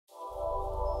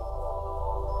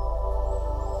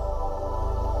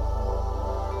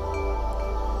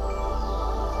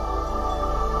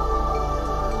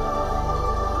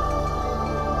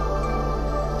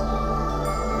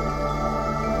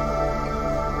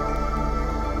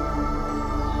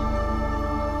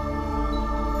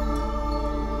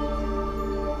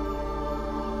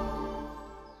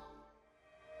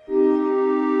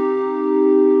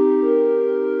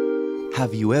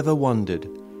Have you ever wondered,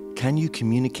 can you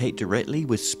communicate directly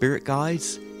with spirit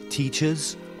guides,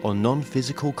 teachers, or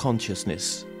non-physical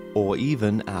consciousness, or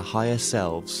even our higher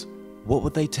selves? What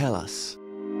would they tell us?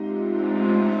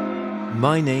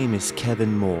 My name is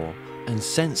Kevin Moore, and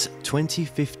since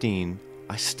 2015,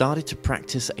 I started to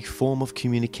practice a form of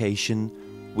communication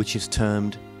which is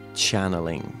termed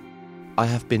channeling. I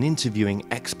have been interviewing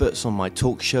experts on my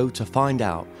talk show to find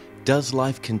out, does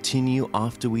life continue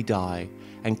after we die?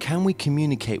 And can we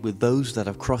communicate with those that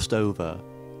have crossed over?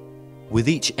 With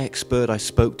each expert I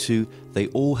spoke to, they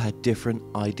all had different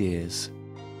ideas.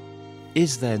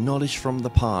 Is there knowledge from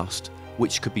the past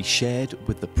which could be shared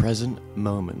with the present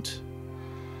moment?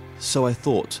 So I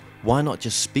thought, why not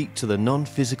just speak to the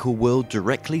non-physical world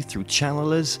directly through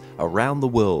channelers around the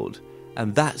world?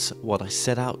 And that's what I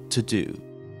set out to do.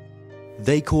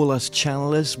 They Call Us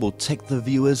Channelers will take the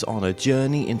viewers on a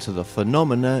journey into the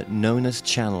phenomena known as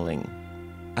channeling.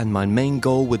 And my main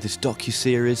goal with this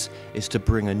docuseries is to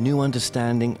bring a new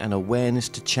understanding and awareness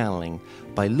to channeling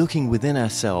by looking within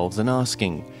ourselves and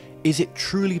asking, is it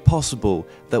truly possible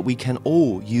that we can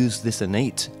all use this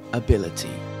innate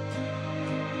ability?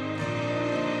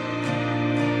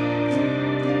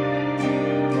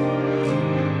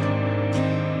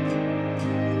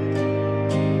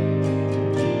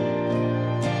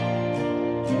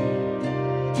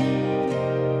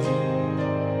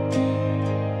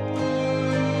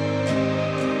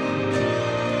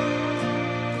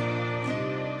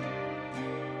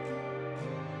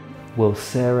 Well,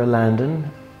 Sara Landon,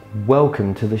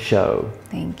 welcome to the show.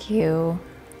 Thank you.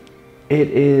 It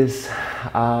is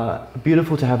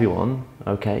beautiful to have you on,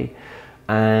 okay?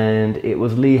 And it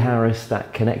was Lee Harris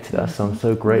that connected us, so I'm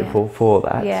so grateful for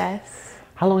that. Yes.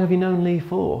 How long have you known Lee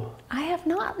for? I have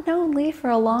not known Lee for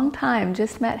a long time,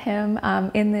 just met him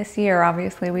in this year.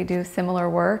 Obviously, we do similar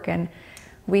work and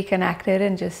we connected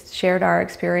and just shared our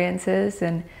experiences,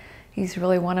 and he's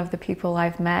really one of the people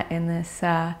I've met in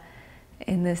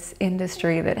this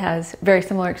industry that has very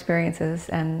similar experiences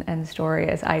and story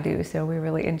as I do. So we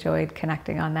really enjoyed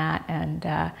connecting on that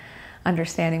and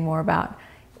understanding more about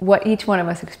what each one of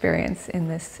us experience in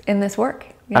this work.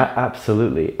 Yeah.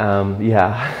 Absolutely,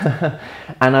 yeah.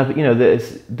 And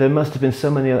there must have been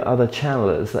so many other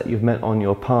channelers that you've met on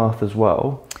your path as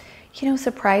well. You know,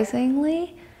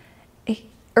 surprisingly,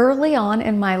 early on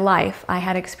in my life, I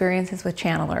had experiences with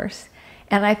channelers.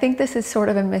 And I think this is sort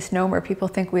of a misnomer. People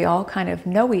think we all kind of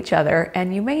know each other,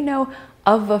 and you may know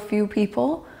of a few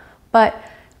people, but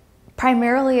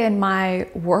primarily in my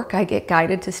work, I get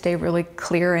guided to stay really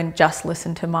clear and just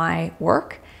listen to my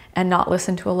work and not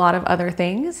listen to a lot of other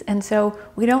things. And so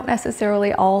we don't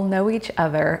necessarily all know each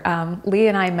other. Lee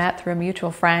and I met through a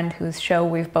mutual friend whose show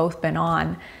we've both been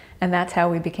on, and that's how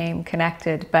we became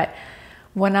connected. But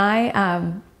when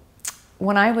I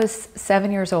was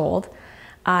 7 years old,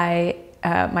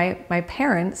 my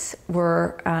parents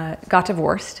got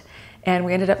divorced, and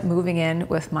we ended up moving in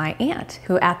with my aunt,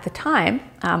 who at the time,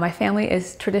 my family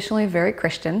is traditionally very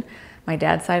Christian. My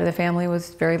dad's side of the family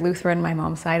was very Lutheran, my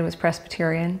mom's side was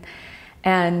Presbyterian.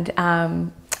 And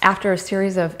after a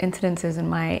series of incidences in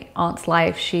my aunt's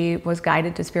life, she was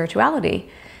guided to spirituality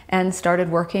and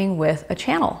started working with a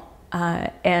channel.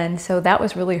 And so that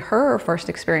was really her first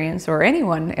experience, or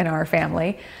anyone in our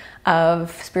family,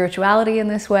 of spirituality in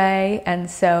this way. And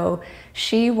so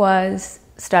she was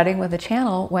studying with a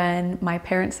channel when my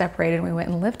parents separated and we went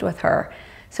and lived with her.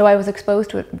 So I was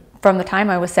exposed to it from the time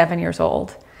I was 7 years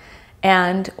old.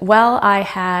 And while I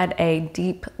had a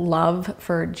deep love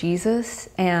for Jesus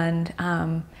and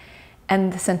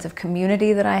the sense of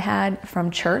community that I had from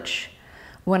church,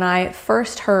 when I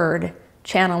first heard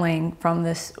channeling from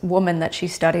this woman that she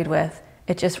studied with,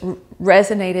 it just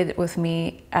resonated with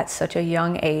me at such a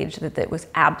young age that it was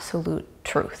absolute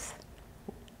truth.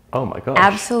 Oh my gosh.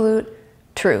 Absolute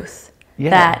truth.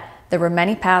 Yeah. That there were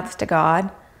many paths to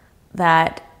God,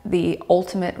 that the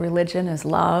ultimate religion is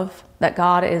love, that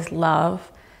God is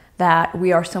love, that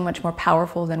we are so much more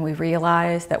powerful than we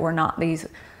realize, that we're not these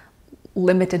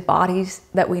limited bodies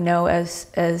that we know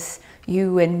as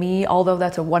you and me, although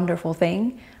that's a wonderful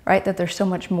thing, right? That there's so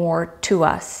much more to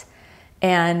us.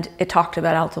 And it talked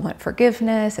about ultimate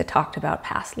forgiveness, it talked about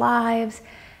past lives,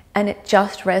 and it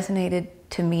just resonated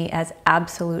to me as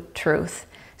absolute truth.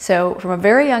 So from a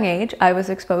very young age, I was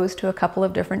exposed to a couple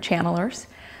of different channelers.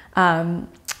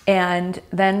 And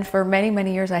then for many,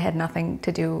 many years, I had nothing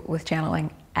to do with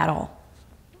channeling at all.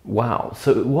 Wow.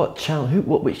 So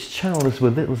which channelers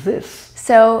was this?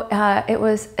 So it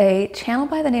was a channel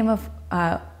by the name of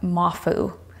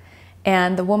Mafu.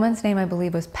 And the woman's name, I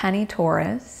believe, was Penny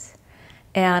Torres.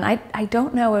 And I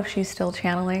don't know if she's still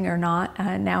channeling or not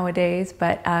nowadays,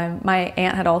 but my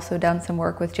aunt had also done some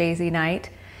work with Jay-Z Knight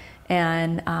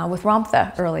and with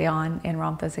Ramtha early on in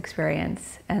Ramtha's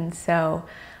experience. And so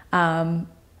I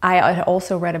had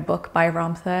also read a book by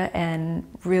Ramtha and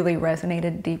really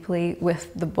resonated deeply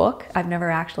with the book. I've never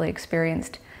actually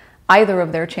experienced either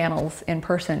of their channels in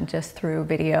person, just through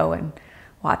video and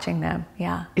watching them.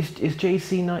 Yeah. Is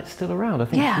Jay-Z Knight still around? I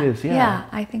think she is. Yeah,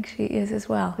 I think she is as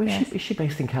well. Yes. Is she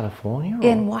based in California? Or?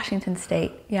 In Washington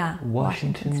State. Yeah.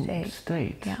 Washington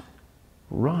State. Yeah.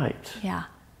 Right. Yeah.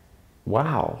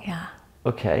 Wow. Yeah.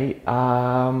 Okay.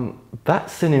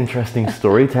 That's an interesting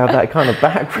story to have that kind of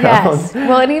background. Yes.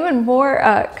 Well, and even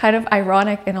more kind of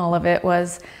ironic in all of it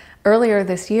was earlier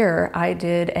this year, I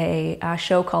did a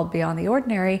show called Beyond the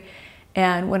Ordinary.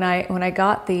 And when I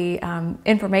got the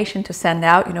information to send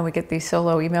out, you know, we get these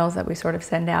solo emails that we sort of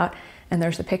send out, and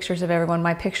there's the pictures of everyone.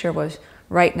 My picture was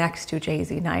right next to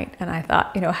Jay-Z Knight. And I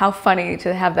thought, you know, how funny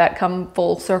to have that come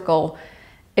full circle.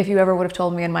 If you ever would have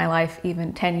told me in my life,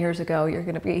 even 10 years ago, you're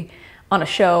going to be on a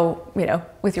show, you know,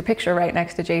 with your picture right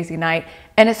next to Jay-Z Knight.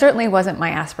 And it certainly wasn't my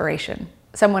aspiration.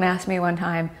 Someone asked me one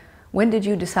time, when did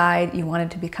you decide you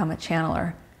wanted to become a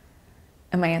channeler?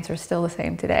 And my answer is still the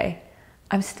same today.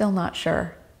 I'm still not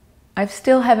sure. I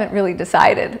still haven't really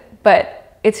decided,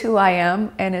 but it's who I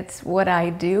am and it's what I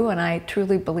do. And I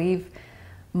truly believe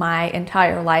my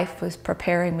entire life was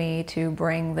preparing me to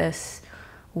bring this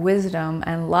wisdom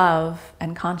and love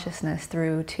and consciousness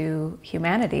through to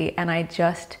humanity. And I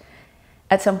just,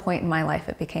 at some point in my life,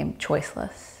 it became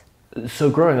choiceless. So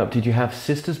growing up, did you have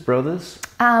sisters, brothers?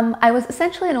 I was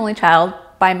essentially an only child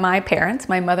by my parents.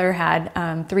 My mother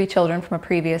had 3 children from a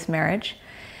previous marriage.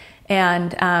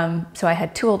 And so I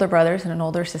had 2 older brothers and an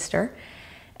older sister.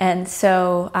 And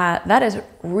so that is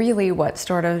really what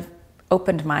sort of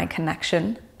opened my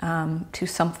connection to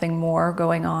something more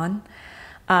going on.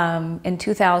 In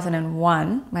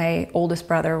 2001, my oldest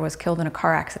brother was killed in a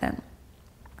car accident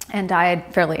and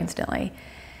died fairly instantly.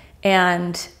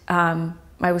 And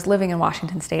I was living in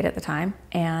Washington State at the time,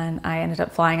 and I ended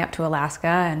up flying up to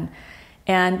Alaska.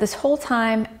 And this whole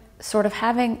time, sort of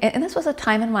having, and this was a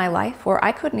time in my life where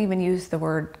I couldn't even use the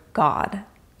word God,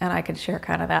 and I could share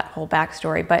kind of that whole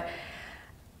backstory, but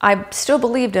I still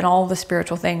believed in all the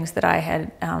spiritual things that I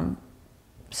had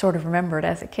sort of remembered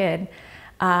as a kid,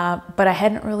 but I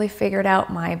hadn't really figured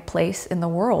out my place in the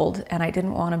world, and I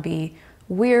didn't want to be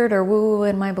weird or woo-woo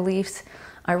in my beliefs.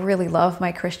 I really love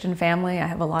my Christian family. I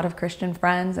have a lot of Christian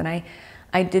friends, and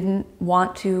I didn't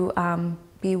want to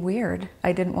be weird.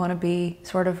 I didn't want to be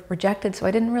sort of rejected, so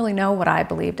I didn't really know what I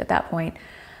believed at that point.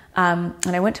 And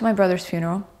I went to my brother's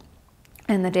funeral,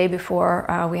 and the day before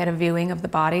we had a viewing of the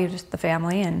body, just the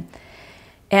family, and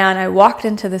I walked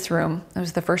into this room. It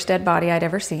was the first dead body I'd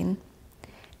ever seen,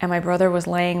 and my brother was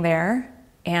laying there,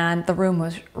 and the room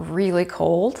was really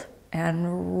cold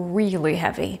and really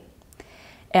heavy.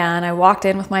 And I walked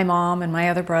in with my mom and my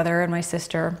other brother and my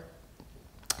sister,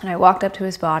 and I walked up to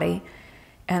his body,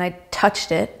 and I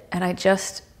touched it, and I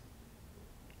just,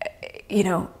 you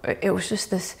know, it was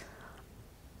just this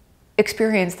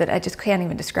experience that I just can't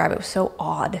even describe. It was so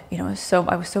odd, you know,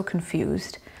 I was so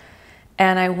confused.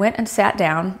 And I went and sat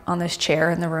down on this chair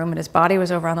in the room, and his body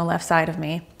was over on the left side of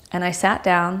me. And I sat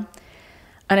down,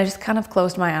 and I just kind of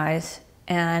closed my eyes,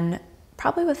 and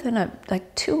probably within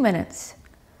like 2 minutes,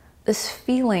 this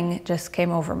feeling just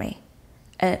came over me.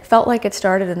 And it felt like it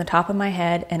started in the top of my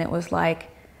head, and it was like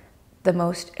the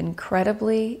most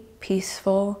incredibly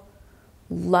peaceful,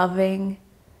 loving,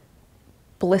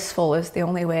 blissful is the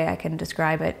only way I can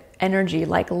describe it. Energy,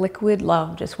 like liquid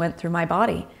love, just went through my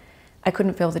body. I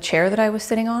couldn't feel the chair that I was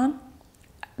sitting on.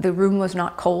 The room was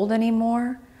not cold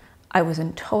anymore. I was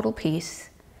in total peace.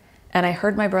 And I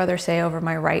heard my brother say over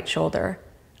my right shoulder,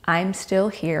 "I'm still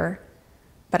here,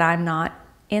 but I'm not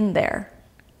in there."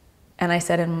 And I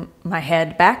said in my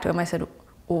head back to him, I said,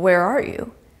 "Well, where are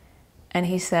you?" And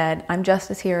he said, "I'm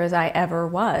just as here as I ever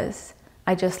was.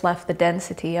 I just left the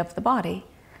density of the body."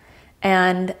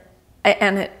 And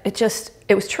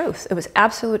it was truth. It was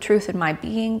absolute truth in my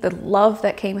being, the love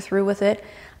that came through with it.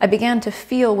 I began to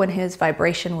feel when his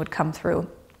vibration would come through.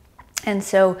 And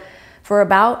so for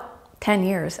about 10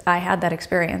 years, I had that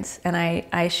experience, and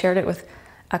I shared it with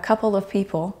a couple of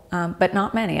people, but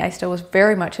not many. I still was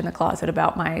very much in the closet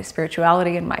about my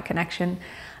spirituality and my connection.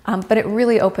 But it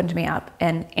really opened me up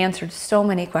and answered so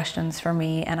many questions for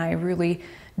me, and I really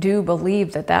do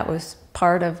believe that that was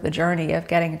part of the journey of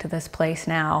getting to this place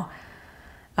now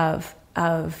of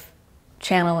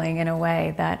channeling in a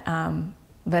way that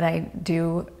that I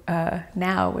do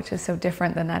now, which is so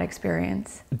different than that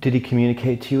experience. Did he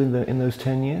communicate to you in those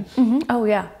 10 years? Mm-hmm. Oh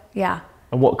yeah, yeah.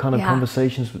 And what kind of Yeah.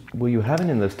 conversations were you having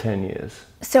in those 10 years?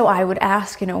 So I would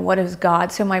ask, what is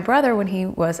God? So my brother, when he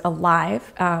was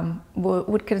alive,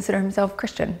 would consider himself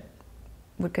Christian,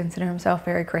 would consider himself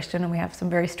very Christian, and we have some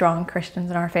very strong Christians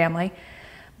in our family.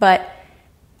 But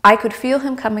I could feel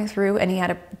him coming through, and he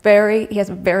has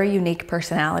a very unique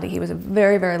personality. He was a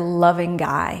very, very loving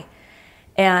guy.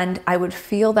 And I would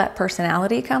feel that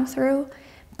personality come through,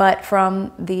 but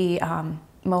from the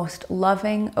most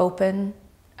loving, open,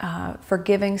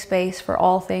 forgiving space for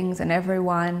all things and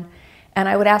everyone. And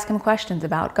I would ask him questions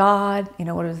about God,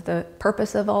 what is the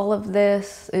purpose of all of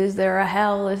this? Is there a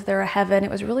hell? Is there a heaven? It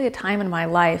was really a time in my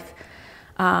life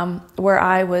where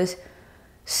I was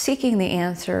seeking the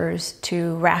answers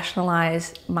to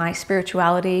rationalize my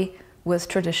spirituality with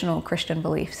traditional Christian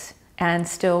beliefs, and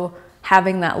still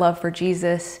having that love for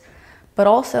Jesus, but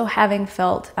also having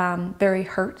felt very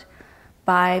hurt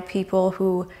by people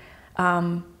who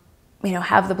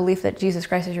have the belief that Jesus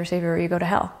Christ is your Savior or you go to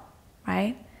hell,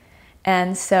 right?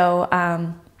 And so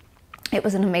it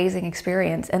was an amazing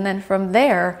experience. And then from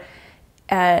there,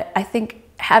 I think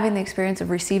having the experience of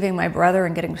receiving my brother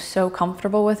and getting so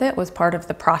comfortable with it was part of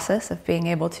the process of being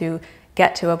able to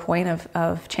get to a point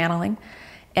of channeling.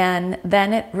 And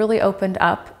then it really opened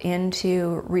up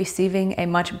into receiving a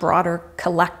much broader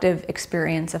collective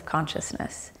experience of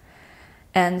consciousness.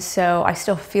 And so I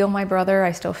still feel my brother,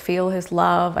 I still feel his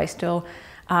love, I still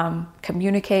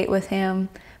communicate with him.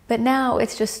 But now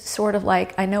it's just sort of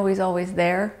like, I know he's always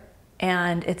there,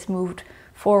 and it's moved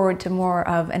forward to more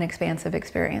of an expansive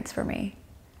experience for me.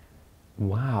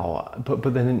 Wow,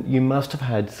 but then you must have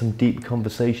had some deep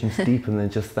conversations deeper than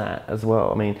just that as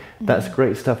well. I mean, that's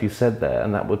great stuff you said there,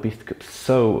 and that would be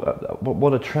so,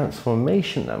 what a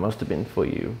transformation that must have been for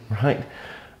you, right?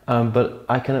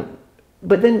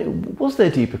 But then was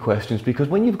there deeper questions? Because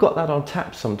when you've got that on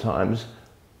tap sometimes,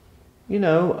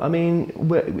 I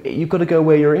mean, you've got to go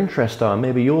where your interests are.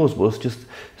 Maybe yours was just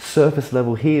surface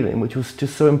level healing, which was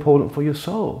just so important for your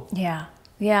soul. Yeah.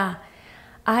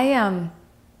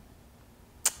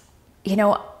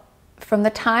 From the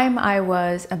time I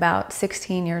was about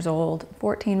 16 years old,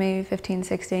 14 maybe, 15,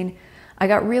 16, I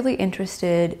got really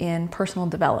interested in personal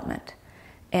development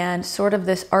and sort of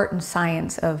this art and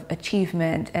science of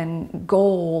achievement and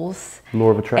goals. Law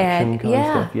of attraction kind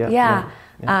of stuff.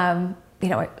 Yeah.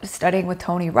 Studying with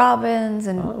Tony Robbins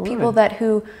and people that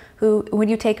who when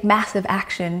you take massive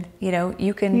action,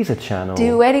 you can He's a channel.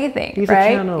 Do anything. He's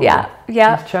right? a channel. Yeah.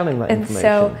 He's channeling that information.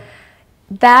 And so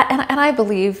that, and I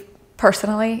believe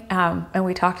personally, and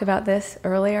we talked about this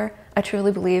earlier, I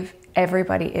truly believe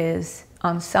everybody is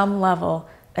on some level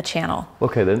a channel.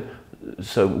 Okay then,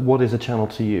 so what is a channel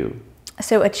to you?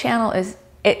 So a channel is,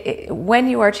 when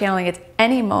you are channeling, it's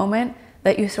any moment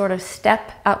that you sort of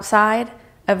step outside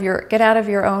of get out of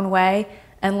your own way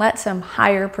and let some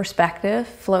higher perspective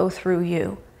flow through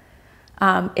you.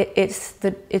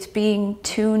 It's being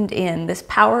tuned in, this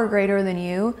power greater than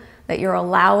you that you're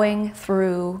allowing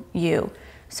through you.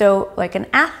 So like an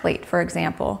athlete, for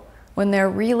example, when they're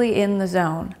really in the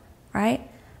zone, right?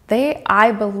 They,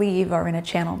 I believe, are in a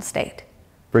channeled state.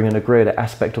 Bringing a greater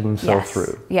aspect of themselves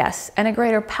through. Yes, and a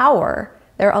greater power.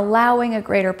 They're allowing a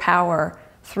greater power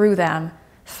through them,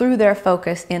 through their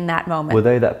focus in that moment. Were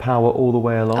they that power all the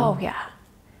way along? Oh, yeah.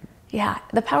 Yeah,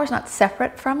 the power's not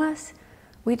separate from us.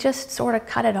 We just sort of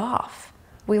cut it off.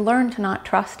 We learn to not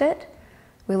trust it.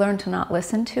 We learn to not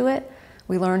listen to it.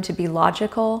 We learn to be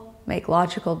logical, make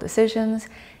logical decisions.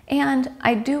 And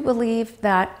I do believe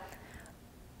that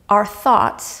our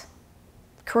thoughts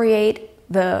create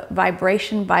the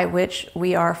vibration by which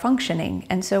we are functioning.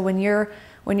 And so when your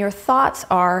thoughts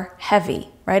are heavy,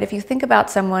 right? If you think about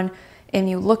someone and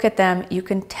you look at them, you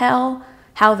can tell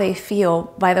how they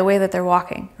feel by the way that they're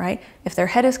walking, right? If their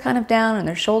head is kind of down and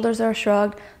their shoulders are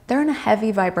shrugged, they're in a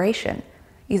heavy vibration.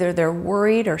 Either they're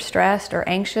worried or stressed or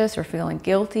anxious or feeling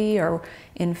guilty or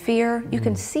in fear. You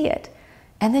can see it.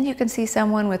 And then you can see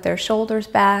someone with their shoulders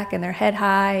back and their head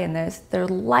high and there's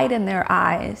light in their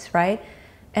eyes, right?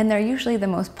 And they're usually the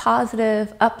most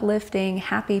positive, uplifting,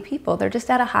 happy people. They're just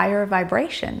at a higher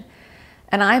vibration.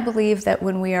 And I believe that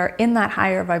when we are in that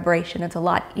higher vibration, it's a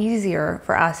lot easier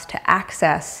for us to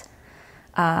access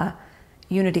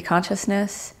unity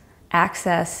consciousness,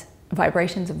 access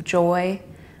vibrations of joy,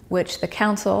 which the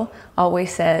council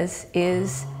always says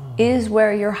is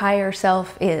where your higher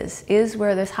self is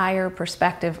where this higher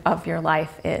perspective of your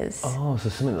life is. Oh, so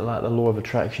something like the law of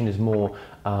attraction is more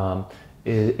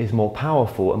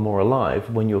powerful and more alive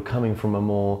when you're coming from a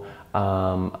more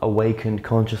awakened,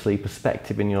 consciously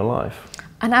perspective in your life.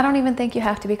 And I don't even think you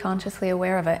have to be consciously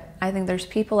aware of it. I think there's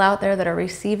people out there that are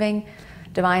receiving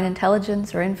divine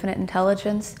intelligence or infinite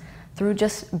intelligence through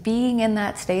just being in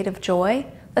that state of joy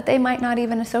that they might not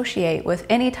even associate with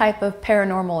any type of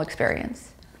paranormal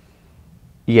experience.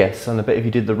 Yes, and I bet if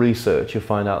you did the research, you'll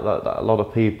find out that a lot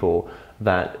of people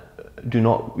that do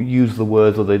not use the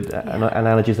words or the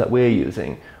analogies that we're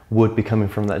using would be coming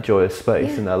from that joyous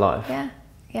space in their life.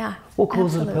 Yeah. What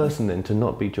causes a person then to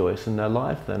not be joyous in their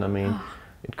life then? I mean,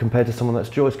 compared to someone that's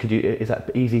joyous, is that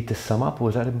easy to sum up, or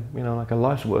is that, like a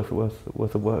life's worth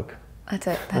of work? That's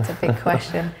a big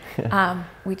question.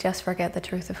 We just forget the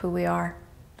truth of who we are.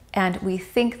 And we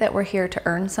think that we're here to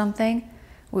earn something.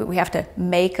 We have to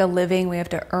make a living, we have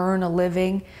to earn a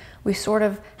living. We sort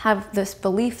of have this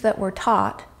belief that we're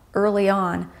taught early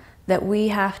on that we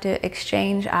have to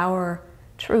exchange our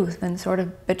truth and sort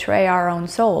of betray our own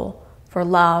soul for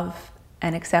love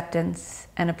and acceptance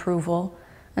and approval.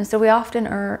 And so we often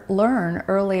learn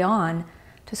early on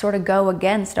to sort of go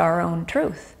against our own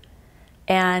truth.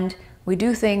 And we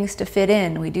do things to fit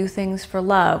in, we do things for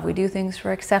love, we do things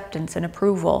for acceptance and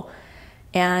approval.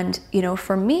 And,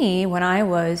 for me, when I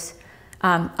was,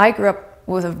 I grew up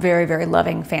with a very, very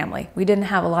loving family. We didn't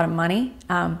have a lot of money,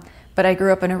 but I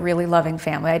grew up in a really loving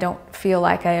family. I don't feel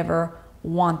like I ever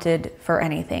wanted for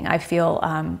anything. I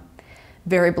feel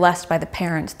very blessed by the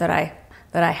parents that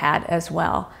I had as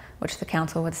well, which the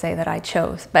council would say that I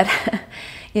chose. But,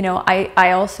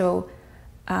 I also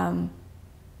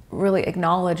really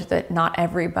acknowledge that not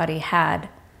everybody had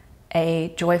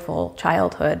a joyful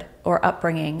childhood or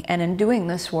upbringing. And in doing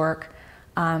this work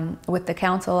with the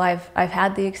council, I've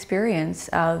had the experience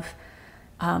of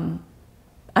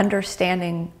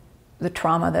understanding the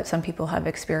trauma that some people have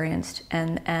experienced,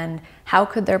 and how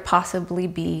could there possibly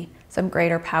be some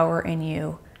greater power in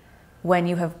you when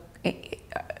you have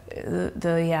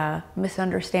the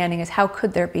misunderstanding is, how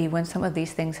could there be when some of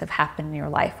these things have happened in your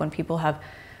life, when people have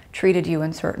treated you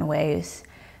in certain ways.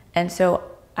 And so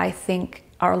I think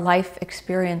our life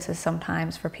experiences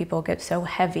sometimes for people get so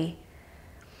heavy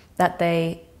that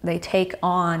they take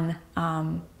on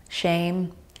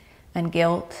shame and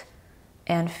guilt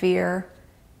and fear,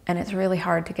 and it's really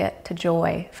hard to get to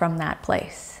joy from that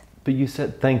place. But you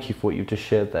said, thank you for what you just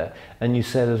shared there, and you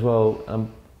said as well,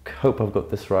 hope I've got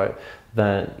this right,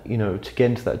 that to get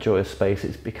into that joyous space,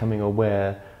 it's becoming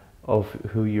aware of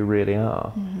who you really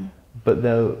are. Mm-hmm. But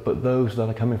those that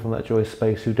are coming from that joyous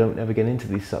space who don't ever get into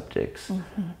these subjects,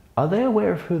 are they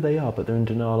aware of who they are, but they're in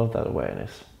denial of that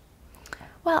awareness?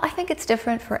 Well, I think it's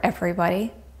different for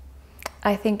everybody.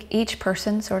 I think each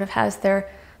person sort of has their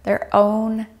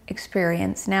own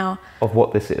experience now. Of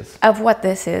what this is.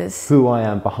 Who I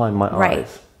am behind my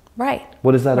eyes. Right.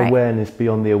 What is that awareness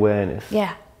beyond the awareness?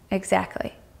 Yeah,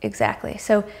 exactly.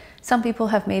 So some people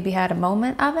have maybe had a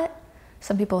moment of it.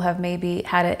 Some people have maybe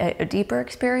had a deeper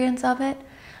experience of it.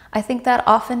 I think that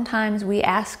oftentimes we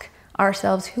ask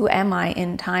ourselves, who am I,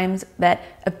 in times that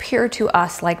appear to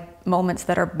us like moments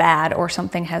that are bad or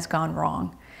something has gone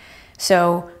wrong.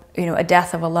 So, a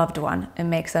death of a loved one, it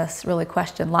makes us really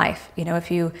question life.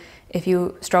 If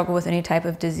you struggle with any type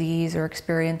of disease or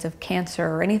experience of cancer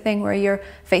or anything where you're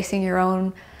facing your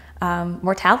own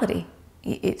mortality,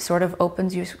 it sort of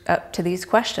opens you up to these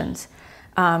questions.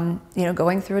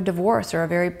 Going through a divorce or a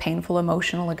very painful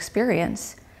emotional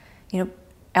experience,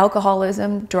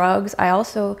 alcoholism, drugs. I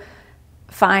also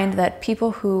find that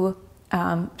people who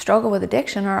struggle with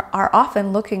addiction are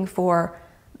often looking for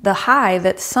the high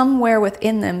that somewhere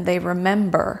within them they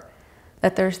remember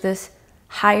that there's this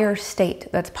higher state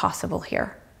that's possible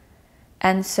here.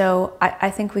 And so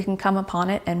I think we can come upon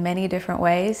it in many different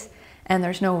ways, and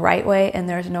there's no right way and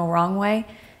there's no wrong way,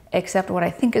 except what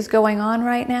I think is going on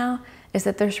right now is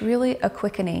that there's really a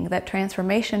quickening, that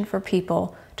transformation for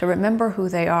people to remember who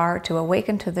they are, to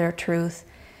awaken to their truth,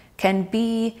 can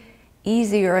be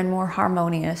easier and more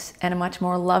harmonious and a much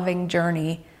more loving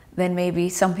journey than maybe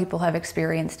some people have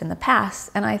experienced in the past.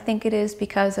 And I think it is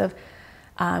because of,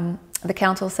 the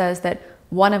council says that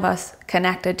one of us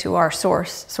connected to our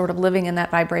source, sort of living in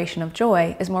that vibration of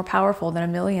joy, is more powerful than a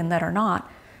million that are not.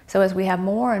 So as we have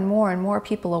more and more and more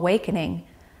people awakening,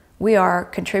 we are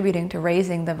contributing to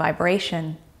raising the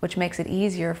vibration, which makes it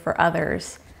easier for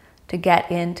others to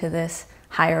get into this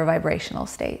higher vibrational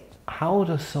state. How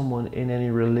does someone in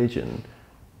any religion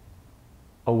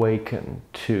awaken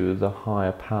to the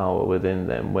higher power within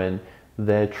them when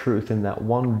their truth in that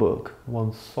one book,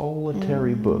 one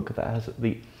solitary book that has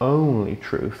the only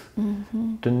truth,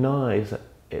 denies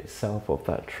itself of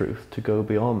that truth to go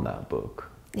beyond that book?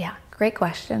 Yeah, great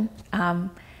question.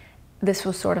 This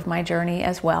was sort of my journey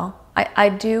as well. I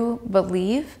do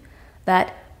believe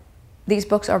that these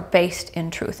books are based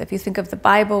in truth. If you think of the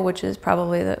Bible, which is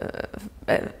probably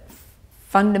the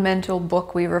fundamental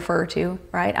book we refer to,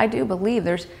 right? I do believe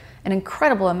there's an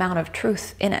incredible amount of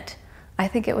truth in it. I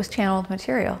think it was channeled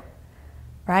material,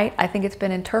 right? I think it's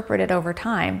been interpreted over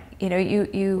time. You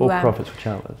know, All prophets were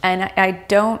channelers. And I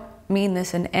don't mean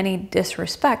this in any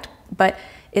disrespect, but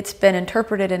it's been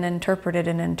interpreted and interpreted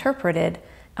and interpreted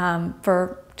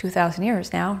for 2,000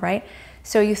 years now, right?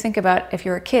 So you think about, if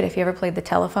you're a kid, if you ever played the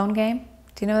telephone game,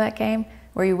 do you know that game?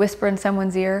 Where you whisper in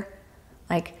someone's ear,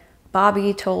 like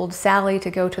Bobby told Sally to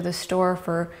go to the store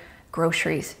for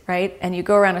groceries, right? And you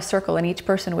go around a circle and each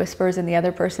person whispers in the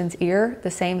other person's ear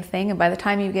the same thing. And by the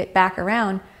time you get back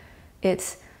around,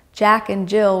 it's Jack and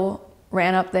Jill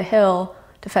ran up the hill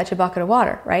to fetch a bucket of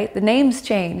water, right? The names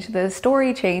change, the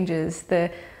story changes,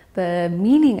 the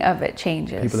meaning of it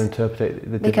changes. People interpret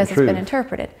it the because truth. It's been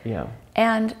interpreted. Yeah.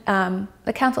 And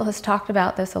the council has talked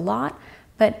about this a lot,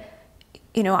 but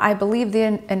you know, I believe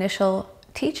the initial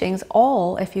teachings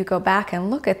all, if you go back and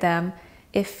look at them,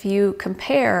 if you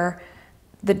compare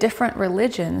the different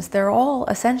religions, they're all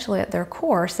essentially at their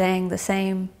core saying the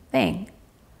same thing,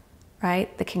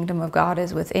 right? The kingdom of God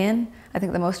is within. I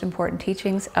think the most important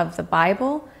teachings of the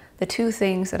Bible, the two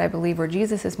things that I believe were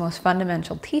Jesus' most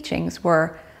fundamental teachings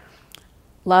were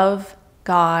love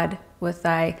God with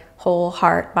thy whole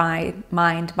heart,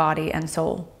 mind, body, and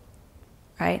soul,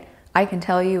 right? I can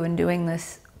tell you in doing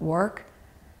this work,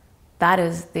 that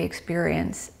is the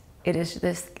experience. It is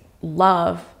this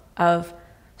love of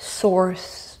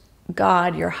source,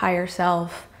 God, your higher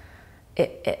self,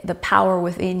 the power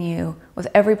within you, with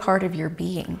every part of your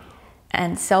being,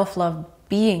 and self-love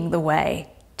being the way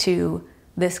to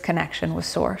this connection with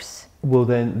source. Well,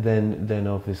 then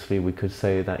obviously we could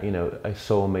say that, you know, a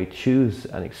soul may choose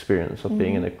an experience of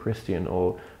being in a Christian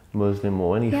or Muslim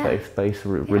or any faith-based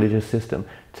religious system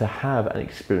to have and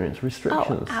experience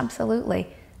restrictions. Oh, absolutely.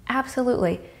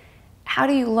 Absolutely. How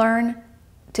do you learn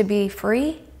to be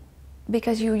free?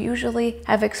 Because you usually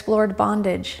have explored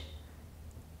bondage.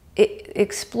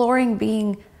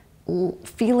 Exploring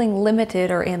feeling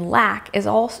limited or in lack is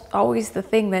always the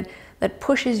thing that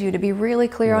pushes you to be really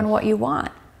clear on what you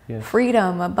want. Yes.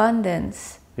 Freedom,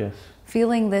 abundance. Yes.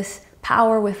 Feeling this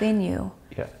power within you.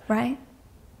 Yeah. Right?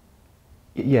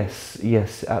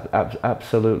 Yes,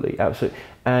 absolutely.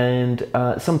 And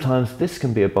sometimes this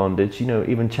can be a bondage, you know,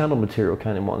 even channel material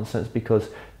can in one sense, because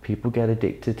people get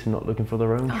addicted to not looking for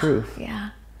their own truth.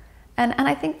 Yeah. And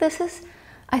I think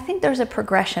there's a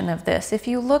progression of this. If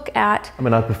you look at... I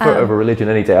mean, I prefer it over religion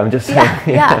any day, I'm just saying.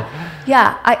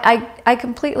 I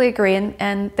completely agree.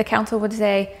 And the council would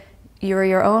say, you're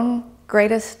your own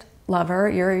greatest lover,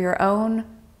 you're your own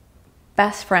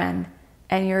best friend,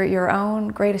 and you're your own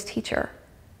greatest teacher.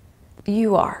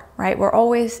 You are, right? We're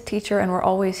always teacher and we're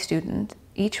always student,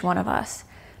 each one of us.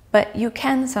 But you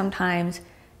can sometimes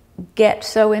get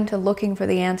so into looking for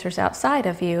the answers outside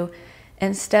of you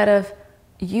instead of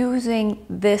using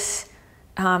this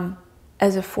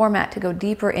as a format to go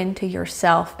deeper into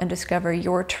yourself and discover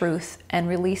your truth and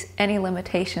release any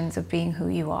limitations of being who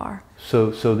you are.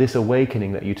 So this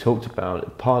awakening that you talked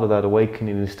about, part of that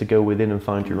awakening is to go within and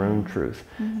find your own truth.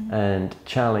 And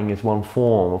channeling is one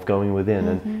form of going within,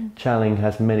 and channeling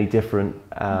has many different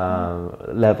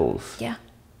levels. Yeah.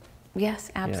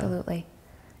 Yes, absolutely. Yeah.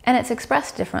 And it's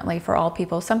expressed differently for all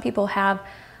people. Some people have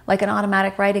like an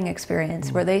automatic writing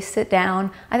experience where they sit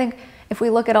down. I think if we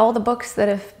look at all the books that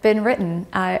have been written,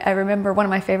 I remember one of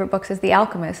my favorite books is The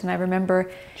Alchemist, and I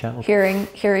remember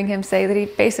hearing him say that he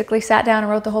basically sat down and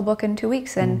wrote the whole book in 2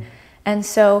 weeks. And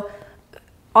so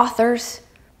authors,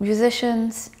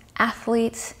 musicians,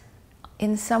 athletes,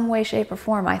 in some way, shape, or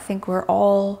form, I think we're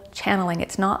all channeling.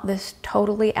 It's not this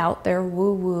totally out there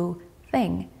woo-woo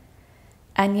thing.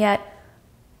 And yet,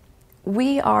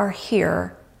 we are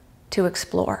here to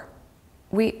explore.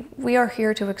 We are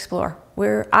here to explore.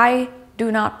 I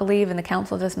do not believe, and the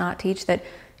council does not teach, that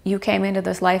you came into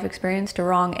this life experience to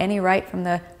right any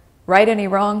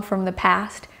wrong from the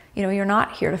past. You know, you're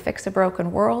not here to fix a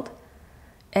broken world,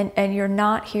 and you're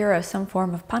not here as some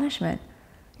form of punishment.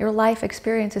 Your life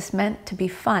experience is meant to be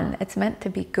fun. It's meant to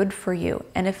be good for you.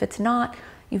 And if it's not,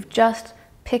 you've just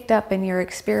picked up in your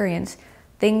experience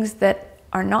things that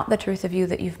are not the truth of you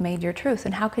that you've made your truth.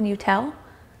 And how can you tell?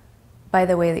 By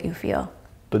the way that you feel.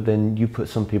 But then you put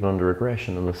some people under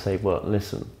aggression and they say, well,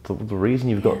 listen, the reason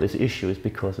you've got this issue is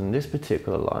because in this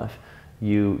particular life,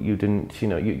 you didn't,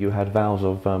 you had vows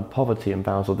of poverty and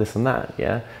vows of this and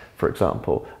that, for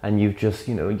example, and you've just,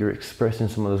 you're expressing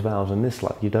some of those vows in this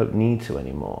life. You don't need to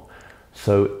anymore.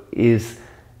 So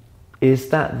Is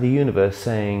that the universe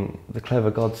saying, the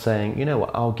clever God saying, you know what,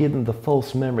 I'll give them the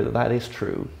false memory that that is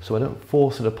true, so I don't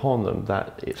force it upon them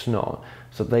that it's not,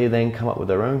 so they then come up with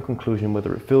their own conclusion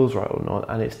whether it feels right or not,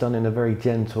 and it's done in a very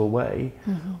gentle way?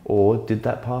 Or did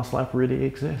that past life really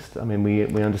exist? I mean, we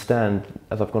understand,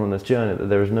 as I've gone on this journey, that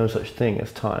there is no such thing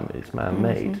as time, it's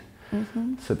man-made.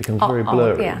 So it becomes very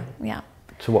blurry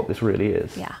to what this really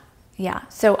is.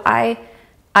 So I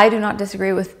do not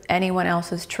disagree with anyone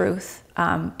else's truth.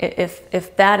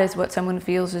 If that is what someone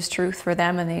feels is truth for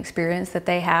them and the experience that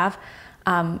they have,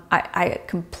 I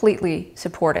completely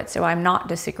support it. So I'm not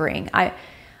disagreeing.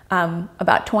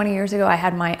 About 20 years ago, I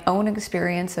had my own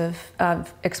experience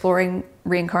of exploring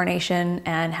reincarnation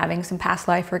and having some past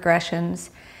life regressions.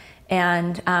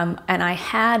 And I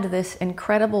had this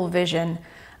incredible vision.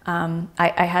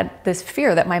 I had this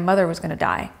fear that my mother was going to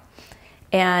die.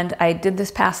 And I did this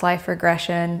past life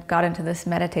regression, got into this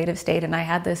meditative state, and I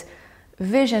had this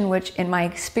vision, which in my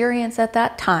experience at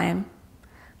that time,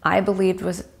 I believed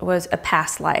was a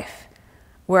past life,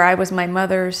 where I was my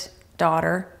mother's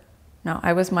daughter. No,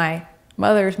 I was my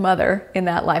mother's mother in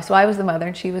that life. So I was the mother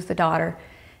and she was the daughter,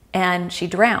 and she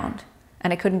drowned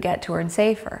and I couldn't get to her and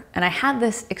save her. And I had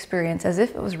this experience as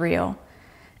if it was real,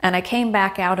 and I came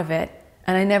back out of it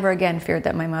and I never again feared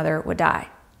that my mother would die.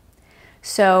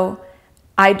 So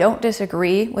I don't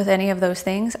disagree with any of those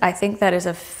things. I think that is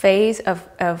a phase is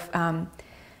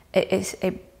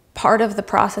a part of the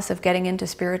process of getting into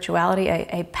spirituality,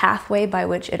 a pathway by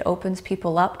which it opens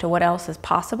people up to what else is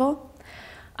possible.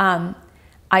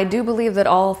 I do believe that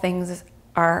all things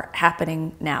are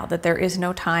happening now, that there is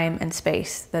no time and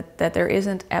space, that there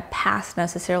isn't a past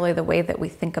necessarily the way that we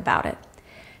think about it.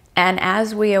 And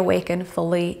as we awaken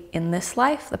fully in this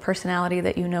life, the personality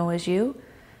that you know as you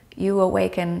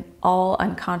awaken all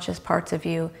unconscious parts of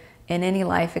you in any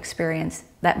life experience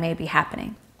that may be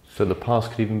happening. So the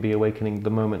past could even be awakening the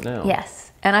moment now.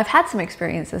 Yes, and I've had some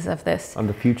experiences of this. And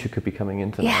the future could be coming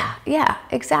into that. Yeah,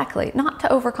 exactly. Not to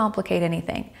overcomplicate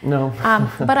anything. No.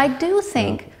 But I do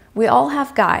think we all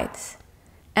have guides.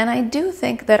 And I do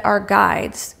think that our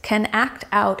guides can act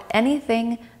out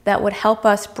anything that would help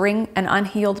us bring an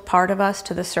unhealed part of us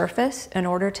to the surface in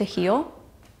order to heal.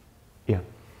 Yeah.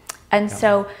 And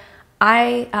so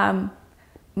my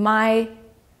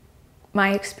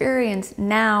experience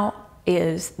now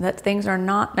is that things are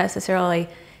not necessarily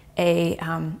a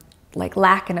like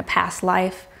lack in a past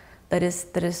life that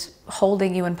is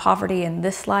holding you in poverty in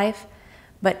this life,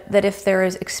 but that if there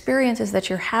is experiences that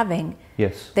you're having,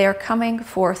 they are coming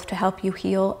forth to help you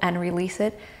heal and release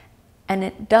it. And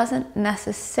it doesn't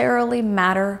necessarily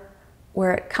matter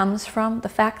where it comes from. The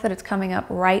fact that it's coming up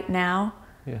right now,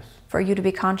 for you to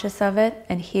be conscious of it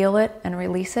and heal it and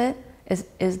release it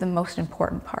is the most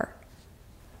important part.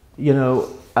 You know,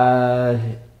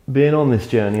 being on this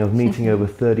journey of meeting over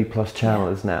 30 plus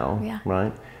channelers now,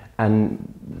 right?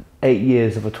 And 8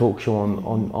 years of a talk show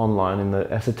online in the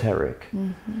esoteric,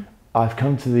 I've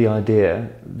come to the idea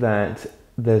that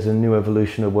there's a new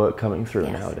evolution of work coming through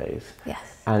nowadays.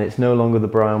 And it's no longer the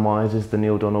Brian Wises, the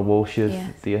Neil Donald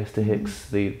Walshes, the Esther Hicks,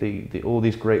 the all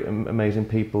these great, amazing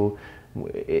people.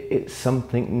 It's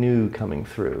something new coming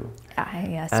through.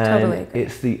 Totally agree.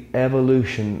 It's the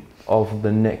evolution of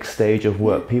the next stage of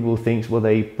work. People think, well,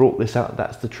 they brought this out,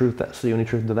 that's the truth, that's the only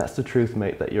truth. No, that's the truth,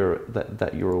 mate, that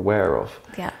you're aware of.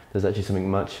 There's actually something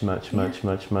much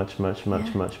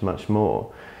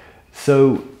more.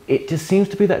 So it just seems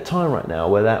to be that time right now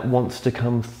where that wants to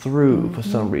come through for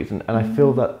some reason, and I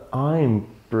feel that I'm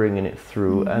bringing it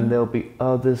through, and there'll be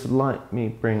others like me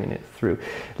bringing it through.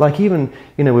 Like even,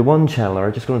 you know, with one channeler,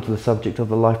 I just got into the subject of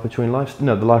the life between lives,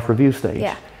 the life review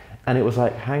stage. And it was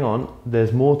like, hang on,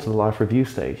 there's more to the life review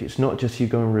stage. It's not just you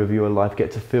go and review a life, get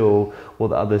to feel what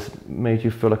the others made you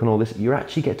feel like and all this. You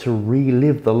actually get to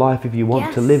relive the life if you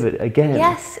want to live it again.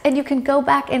 And you can go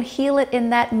back and heal it in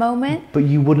that moment. But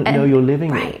you wouldn't know you're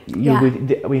living it.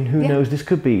 I mean, who knows? This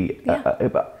could be...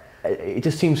 it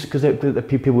just seems, because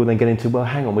people will then get into, well,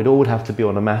 hang on, we'd all have to be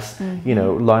on a mass, you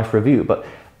know, life review. But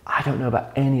I don't know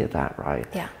about any of that, right?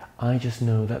 I just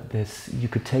know that you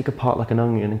could take apart like an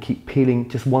onion and keep peeling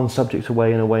just one subject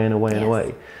away and away and away and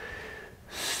away.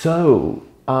 So,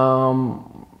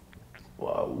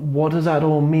 what does that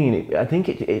all mean? I think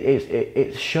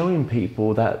it's showing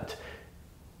people that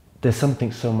there's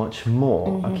something so much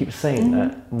more. I keep saying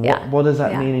that. What does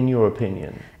that mean in your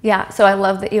opinion? So I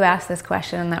love that you asked this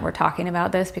question and that we're talking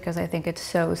about this, because I think it's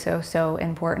so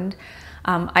important.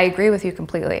 I agree with you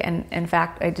completely. And in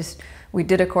fact, we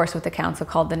did a course with the council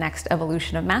called The Next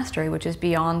Evolution of Mastery, which is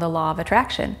beyond the law of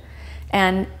attraction.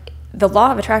 And the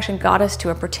law of attraction got us to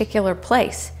a particular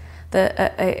place.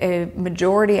 A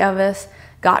majority of us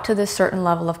got to this certain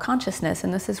level of consciousness,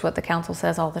 and this is what the council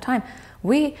says all the time,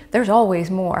 there's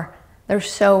always more. There's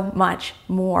so much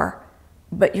more,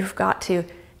 but you've got to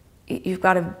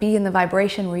be in the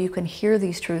vibration where you can hear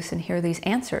these truths and hear these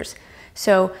answers.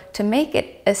 So to make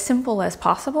it as simple as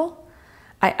possible,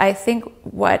 I think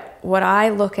what I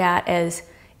look at as,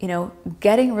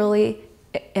 getting really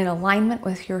in alignment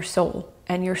with your soul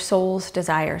and your soul's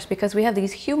desires, because we have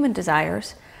these human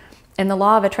desires and the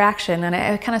law of attraction. And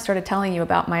I kind of started telling you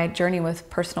about my journey with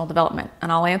personal development,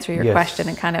 and I'll answer your question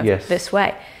in kind of this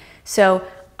way. So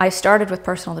I started with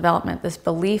personal development, this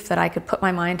belief that I could put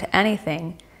my mind to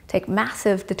anything, take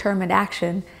massive determined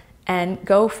action, and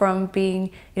go from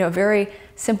being, a very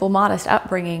simple, modest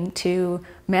upbringing to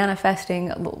manifesting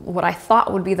what I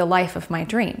thought would be the life of my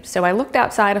dreams. So I looked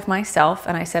outside of myself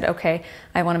and I said, okay,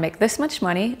 I want to make this much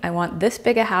money. I want this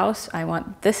big a house. I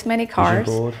want this many cars.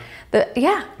 Vision board.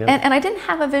 And I didn't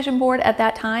have a vision board at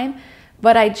that time,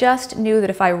 but I just knew that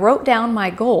if I wrote down my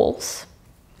goals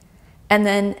and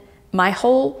then my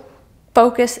whole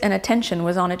focus and attention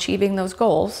was on achieving those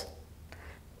goals,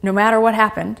 no matter what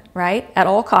happened, right? At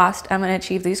all cost, I'm going to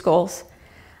achieve these goals.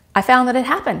 I found that it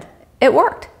happened. It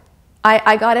worked.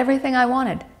 I got everything I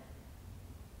wanted.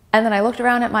 And then I looked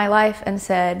around at my life and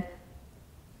said,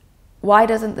 why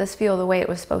doesn't this feel the way it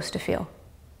was supposed to feel?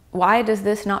 Why does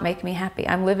this not make me happy?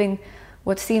 I'm living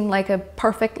what seemed like a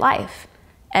perfect life,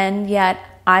 and yet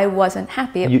I wasn't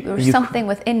happy. There was something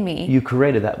within me. You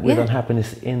created that with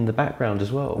unhappiness in the background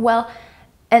as well. Well,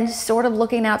 and sort of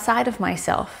looking outside of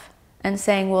myself and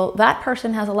saying, well, that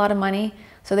person has a lot of money,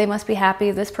 so they must be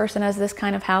happy. This person has this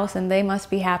kind of house, and they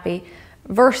must be happy.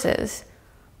 Versus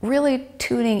really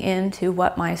tuning into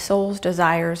what my soul's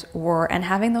desires were and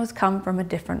having those come from a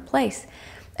different place.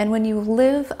 And when you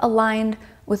live aligned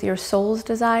with your soul's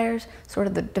desires, sort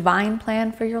of the divine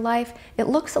plan for your life, it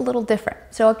looks a little different.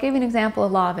 So I'll give you an example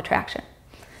of law of attraction.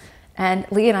 And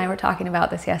Lee and I were talking about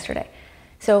this yesterday.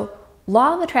 So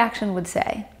law of attraction would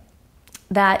say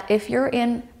that if you're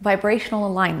in vibrational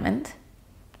alignment,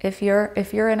 if you're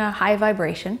in a high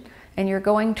vibration and you're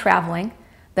going traveling,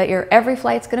 that every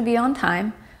flight's going to be on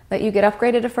time, that you get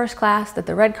upgraded to first class, that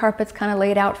the red carpet's kind of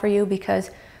laid out for you because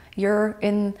you're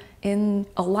in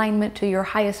alignment to your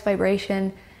highest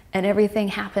vibration, and everything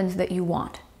happens that you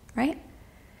want, right?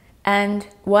 And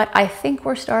what I think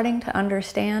we're starting to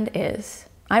understand is,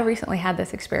 I recently had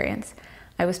this experience.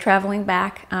 I was traveling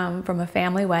back from a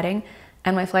family wedding,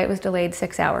 and my flight was delayed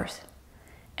 6 hours.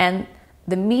 And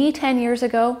the me 10 years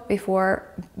ago,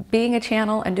 before being a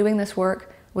channel and doing this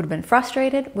work, would have been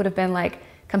frustrated, would have been like,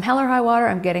 come hell or high water,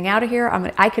 I'm getting out of here,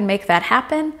 I can make that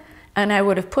happen. And I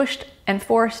would have pushed and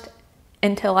forced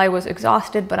until I was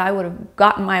exhausted, but I would have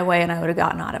gotten my way and I would have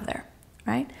gotten out of there,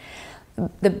 right?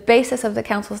 The basis of the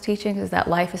council's teachings is that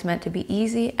life is meant to be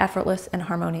easy, effortless, and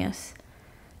harmonious.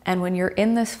 And when you're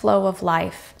in this flow of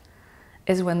life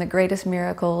is when the greatest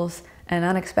miracles and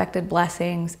unexpected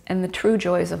blessings and the true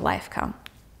joys of life come.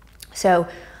 So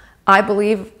I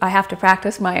believe I have to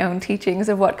practice my own teachings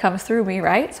of what comes through me,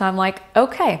 right? So I'm like,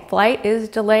 okay, flight is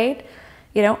delayed.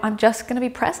 I'm just going to be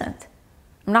present.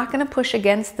 I'm not going to push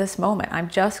against this moment. I'm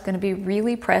just going to be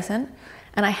really present.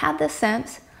 And I had this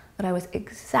sense that I was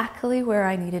exactly where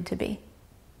I needed to be.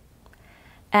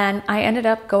 And I ended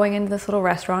up going into this little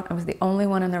restaurant. I was the only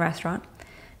one in the restaurant.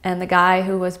 And the guy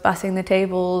who was bussing the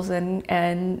tables and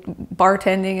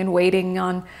bartending and waiting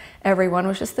on everyone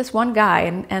was just this one guy.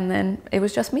 And then it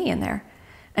was just me in there.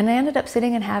 And I ended up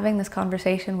sitting and having this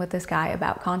conversation with this guy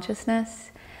about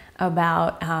consciousness,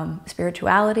 about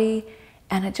spirituality.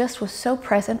 And it just was so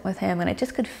present with him. And I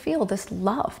just could feel this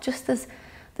love, just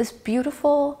this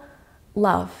beautiful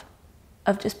love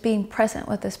of just being present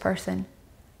with this person.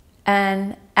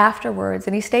 And afterwards,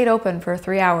 and he stayed open for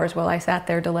 3 hours while I sat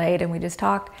there delayed, and we just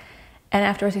talked. And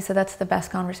afterwards he said, that's the best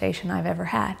conversation I've ever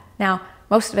had. Now,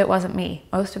 most of it wasn't me.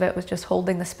 Most of it was just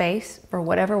holding the space for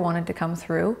whatever wanted to come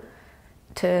through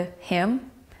to him.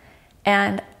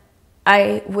 And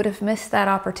I would have missed that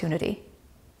opportunity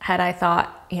had I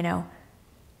thought,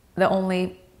 the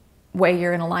only way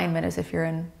you're in alignment is if you're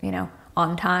in,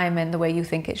 on time and the way you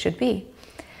think it should be.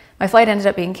 My flight ended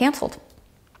up being canceled.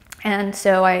 And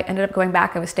so I ended up going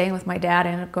back. I was staying with my dad. I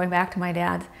ended up going back to my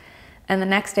dad's. And the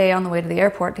next day on the way to the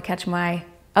airport to catch my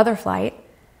other flight,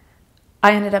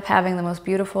 I ended up having the most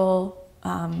beautiful,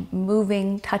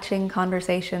 moving, touching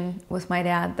conversation with my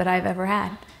dad that I've ever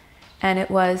had. And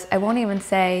it was, I won't even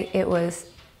say it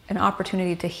was an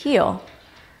opportunity to heal,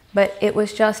 but it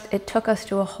was just, it took us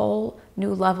to a whole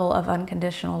new level of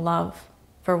unconditional love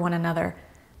for one another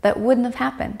that wouldn't have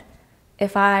happened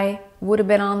if I would have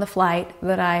been on the flight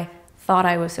that I thought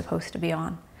I was supposed to be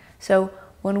on. So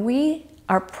when we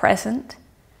are present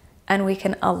and we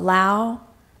can allow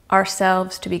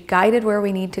ourselves to be guided where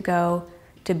we need to go,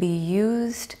 to be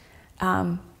used,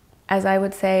 as I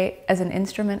would say, as an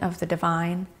instrument of the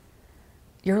divine,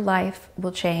 your life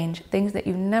will change. Things that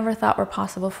you never thought were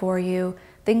possible for you,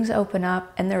 things open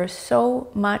up, and there is so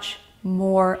much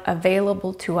more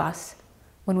available to us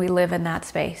when we live in that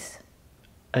space.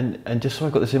 And just so I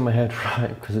got this in my head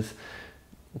right, because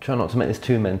I'm trying not to make this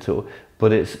too mental,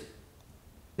 but it's,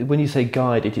 when you say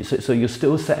guided, so you're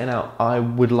still setting out, I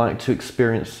would like to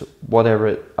experience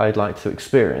whatever I'd like to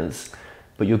experience,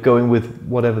 but you're going with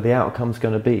whatever the outcome's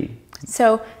going to be.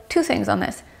 So 2 things on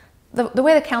this. The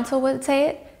way the council would say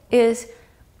it is,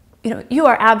 you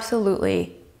are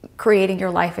absolutely creating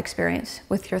your life experience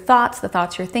with your thoughts, the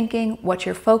thoughts you're thinking, what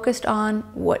you're focused on,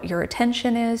 what your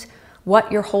attention is,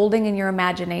 what you're holding in your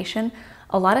imagination.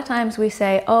 A lot of times we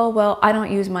say, oh, well, I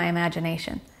don't use my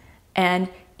imagination. And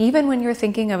even when you're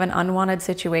thinking of an unwanted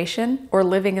situation or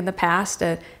living in the past,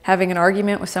 having an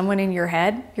argument with someone in your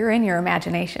head, you're in your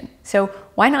imagination. So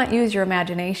why not use your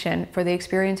imagination for the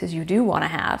experiences you do want to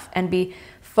have and be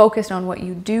focused on what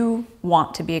you do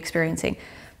want to be experiencing?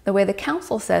 The way the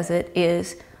council says it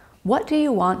is, what do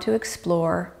you want to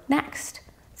explore next?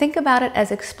 Think about it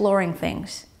as exploring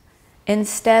things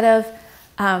instead of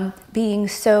being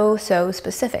so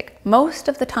specific. Most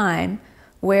of the time,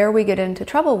 where we get into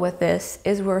trouble with this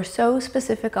is we're so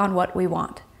specific on what we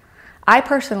want. I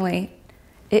personally,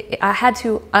 I had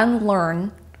to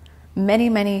unlearn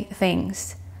many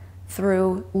things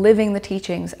through living the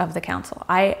teachings of the council.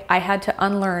 I had to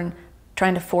unlearn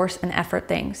trying to force and effort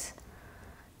things.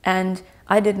 And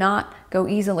I did not go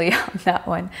easily on that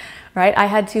one, right? I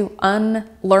had to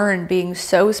unlearn being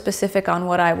so specific on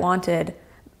what I wanted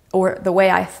or the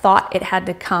way I thought it had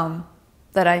to come,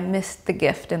 that I missed the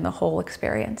gift in the whole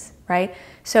experience, right?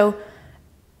 So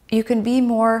you can be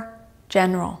more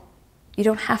general. You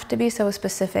don't have to be so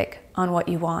specific on what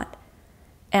you want.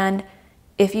 And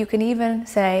if you can even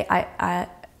say,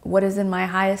 what is in my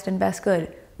highest and best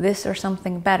good, this or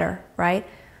something better, right?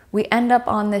 We end up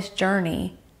on this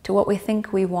journey to what we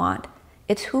think we want.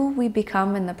 It's who we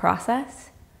become in the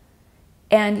process.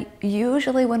 And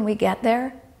usually when we get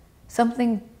there,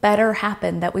 something better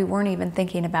happened that we weren't even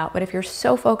thinking about. But if you're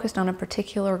so focused on a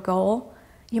particular goal,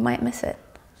 you might miss it.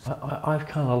 I've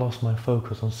kind of lost my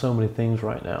focus on so many things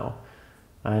right now.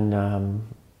 And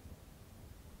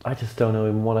I just don't know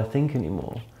even what I think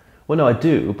anymore. Well, no, I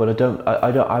do, but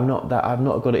I've not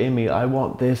got it in me. I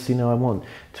want this, I want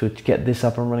to get this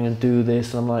up and running and do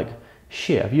this. And I'm like,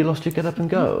 shit, have you lost your get up and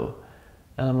go?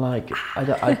 And I'm like,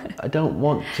 I don't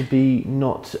want to be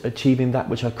not achieving that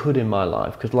which I could in my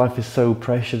life, because life is so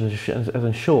precious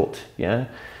and short, yeah?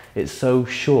 It's so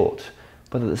short.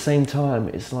 But at the same time,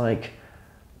 it's like,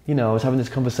 I was having this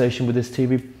conversation with this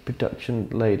TV production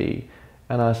lady,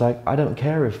 and I was like, I don't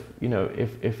care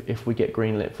if we get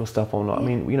greenlit for stuff or not. I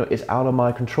mean, it's out of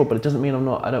my control, but it doesn't mean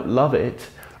I don't love it,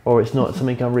 or it's not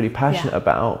something I'm really passionate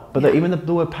about. But even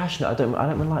the word passionate, I don't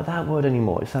really like that word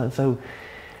anymore. It sounds so...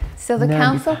 So the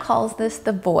council calls this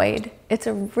the void. It's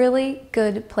a really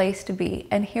good place to be.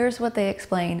 And here's what they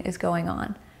explain is going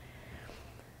on.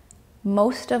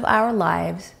 Most of our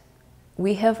lives,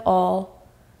 we have all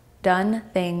done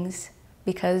things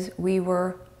because we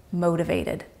were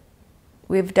motivated.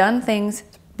 We've done things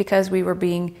because we were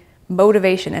being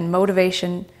motivation, and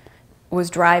motivation was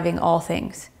driving all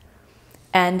things.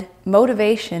 And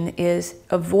motivation is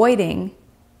avoiding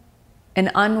an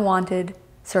unwanted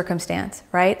circumstance,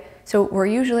 right? So we're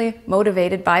usually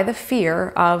motivated by the fear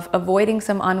of avoiding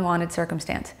some unwanted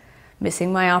circumstance,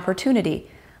 missing my opportunity.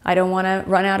 I don't want to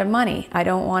run out of money. I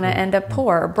don't want to end up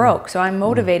poor or broke. So I'm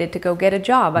motivated to go get a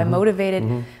job. I'm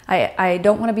motivated. I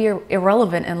don't want to be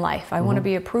irrelevant in life. I want to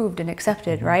be approved and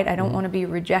accepted, right? I don't want to be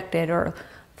rejected or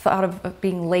thought of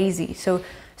being lazy. So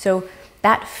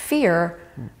that fear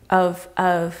of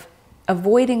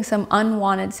avoiding some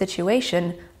unwanted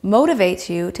situation motivates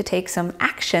you to take some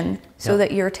action so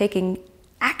that you're taking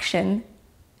action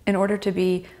in order to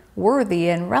be worthy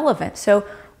and relevant. So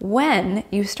when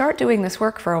you start doing this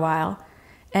work for a while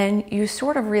and you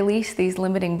sort of release these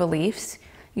limiting beliefs,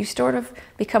 you sort of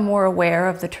become more aware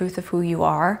of the truth of who you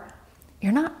are,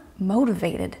 you're not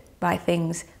motivated by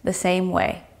things the same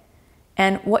way.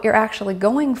 And what you're actually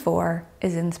going for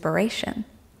is inspiration.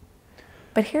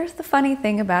 But here's the funny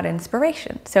thing about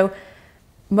inspiration. So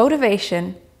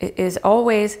motivation is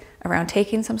always around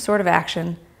taking some sort of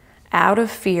action out of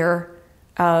fear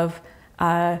of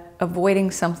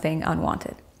avoiding something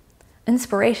unwanted.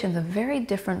 Inspiration is a very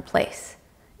different place.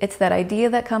 It's that idea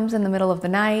that comes in the middle of the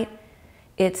night.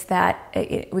 It's that,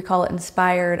 we call it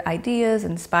inspired ideas,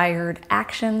 inspired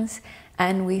actions,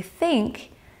 And we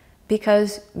think,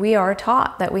 because we are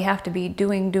taught that we have to be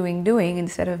doing, doing, doing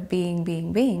instead of being,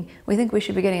 being, being, we think we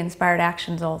should be getting inspired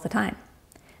actions all the time.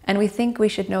 And we think we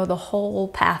should know the whole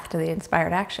path to the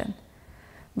inspired action.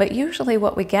 But usually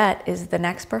what we get is the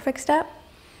next perfect step,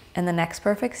 and the next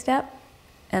perfect step,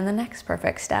 and the next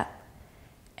perfect step.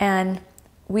 And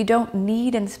we don't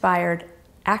need inspired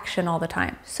action all the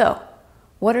time. So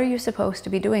what are you supposed to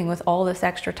be doing with all this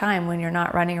extra time when you're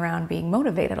not running around being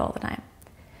motivated all the time?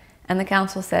 And the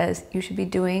council says you should be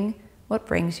doing what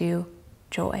brings you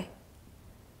joy.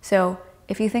 So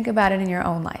if you think about it in your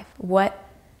own life, what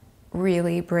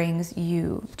really brings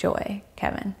you joy,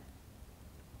 Kevin?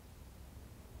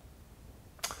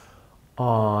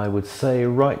 I would say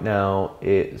right now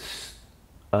it's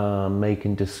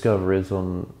making discoveries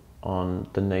on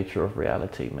the nature of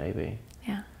reality, maybe.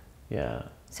 Yeah. Yeah.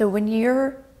 So when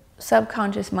your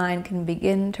subconscious mind can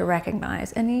begin to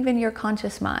recognize, and even your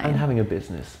conscious mind. And having a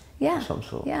business of some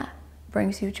sort. Yeah.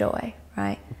 Brings you joy,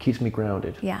 right? It keeps me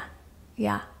grounded. Yeah.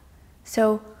 Yeah.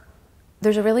 So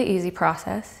there's a really easy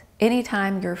process.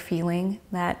 Anytime you're feeling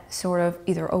that sort of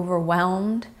either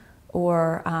overwhelmed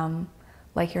or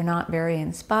like you're not very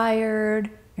inspired,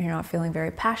 you're not feeling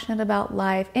very passionate about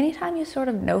life, anytime you sort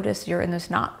of notice you're in this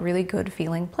not really good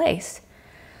feeling place,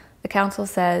 the council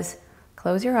says,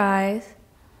 close your eyes,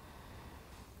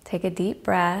 take a deep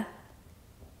breath,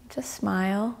 just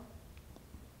smile,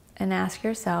 and ask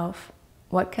yourself,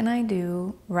 what can I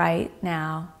do right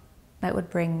now that would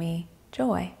bring me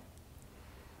joy?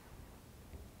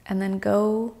 And then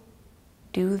go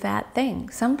do that thing.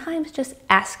 Sometimes just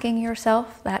asking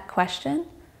yourself that question,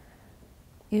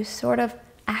 you sort of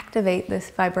activate this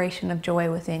vibration of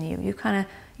joy within you.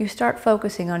 You start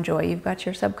focusing on joy. You've got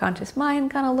your subconscious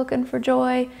mind kind of looking for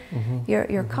joy.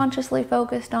 You're consciously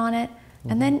focused on it.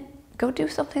 And then go do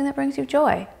something that brings you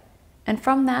joy. And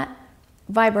from that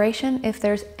vibration, if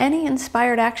there's any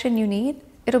inspired action you need,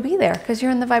 it'll be there because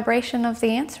you're in the vibration of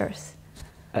the answers.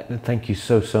 Thank you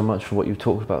so much for what you've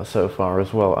talked about so far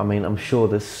as well. I mean, I'm sure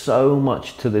there's so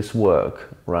much to this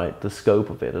work, right? The scope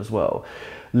of it as well.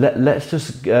 Let's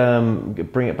just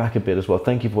bring it back a bit as well.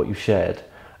 Thank you for what you've shared.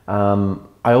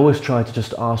 I always try to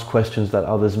just ask questions that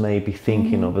others may be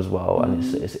thinking of as well. And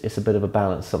it's a bit of a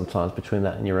balance sometimes between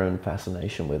that and your own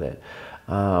fascination with it,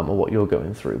 or what you're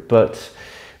going through. But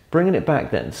bringing it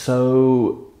back then,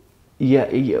 so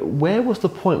yeah, where was the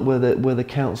point where the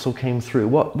council came through?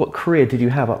 What career did you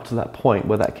have up to that point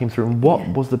where that came through? And what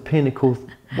was the pinnacle,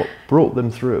 what brought them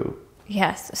through?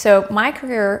 Yes, so my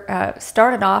career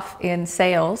started off in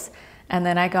sales, and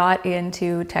then I got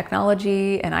into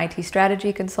technology and IT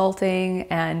strategy consulting.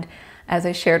 And as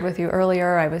I shared with you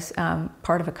earlier, I was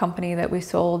part of a company that we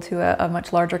sold to a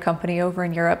much larger company over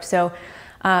in Europe. So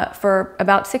for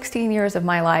about 16 years of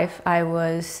my life, I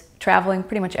was traveling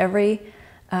pretty much every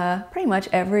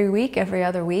week, every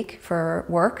other week for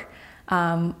work.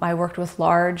 I worked with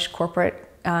large corporate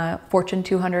Fortune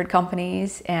 200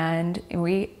 companies, and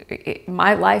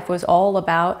my life was all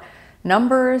about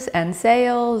numbers and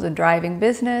sales and driving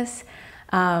business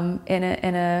in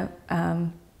a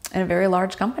very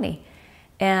large company.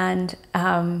 And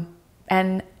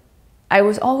I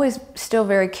was always still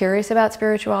very curious about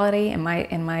spirituality in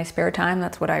my spare time.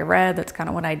 That's what I read. That's kind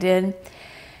of what I did.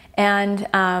 And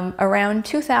around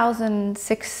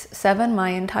 2006-07,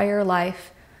 my entire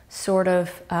life sort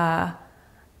of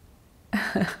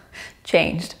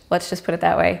changed. Let's just put it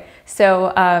that way. So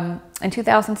in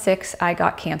 2006, I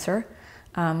got cancer.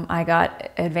 I got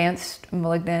advanced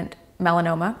malignant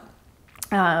melanoma.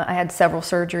 I had several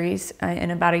surgeries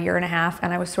in about a year and a half,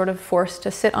 and I was sort of forced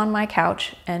to sit on my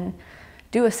couch and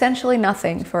do essentially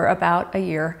nothing for about a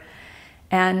year.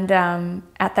 And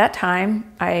at that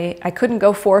time, I couldn't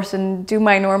go forth and do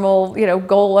my normal,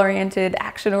 goal-oriented,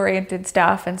 action-oriented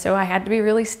stuff. And so I had to be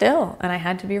really still, and I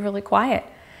had to be really quiet.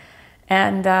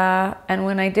 And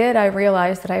when I did, I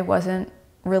realized that I wasn't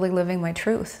really living my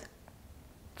truth.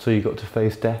 So you got to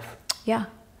face death? Yeah.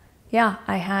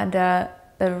 I had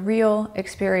the real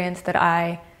experience that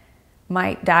I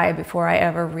might die before I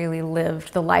ever really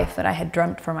lived the life that I had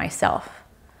dreamt for myself.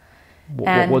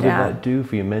 What did that do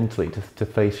for you mentally to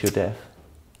face your death?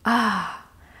 I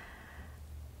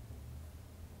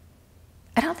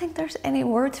don't think there's any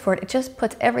words for it. It just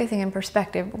puts everything in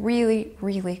perspective really,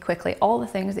 really quickly. All the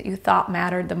things that you thought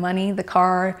mattered, the money, the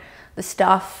car, the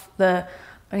stuff, the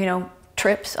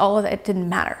trips, all of that, it didn't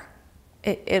matter.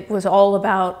 It was all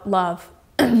about love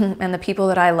and the people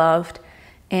that I loved,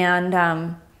 and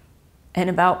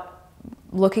about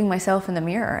looking myself in the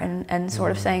mirror and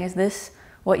sort of saying, is this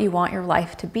what you want your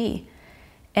life to be?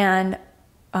 And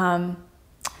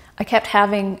I I kept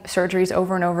having surgeries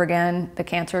over and over again. The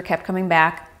cancer kept coming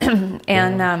back.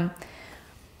 And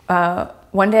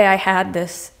one day I had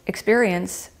this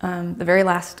experience, the very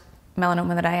last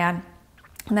melanoma that I had,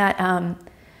 that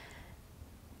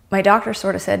my doctor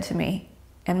sort of said to me,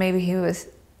 and maybe he was,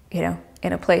 you know,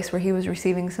 in a place where he was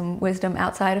receiving some wisdom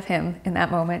outside of him in that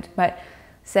moment, but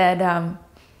said,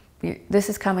 this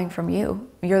is coming from you.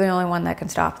 You're the only one that can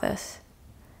stop this.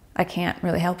 I can't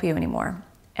really help you anymore.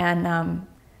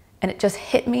 And it just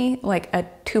hit me like a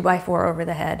 2x4 over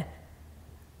the head,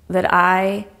 that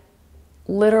I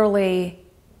literally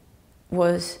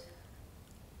was,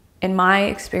 in my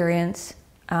experience,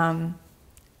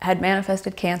 had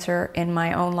manifested cancer in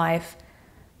my own life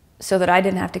so that I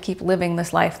didn't have to keep living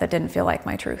this life that didn't feel like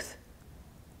my truth.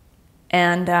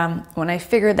 And when I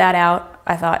figured that out,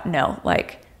 I thought, no,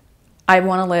 like, I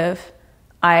want to live.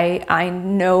 I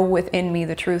know within me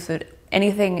the truth that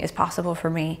anything is possible for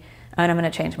me, and I'm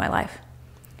going to change my life.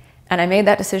 And I made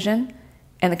that decision,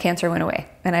 and the cancer went away,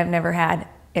 and I've never had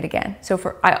it again.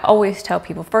 So I always tell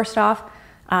people, first off,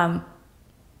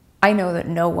 I know that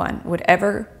no one would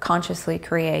ever consciously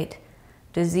create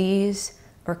disease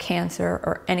or cancer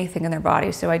or anything in their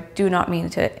body. So I do not mean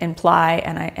to imply,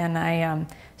 and I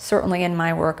certainly in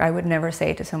my work, I would never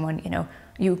say to someone, you know,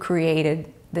 you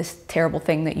created this terrible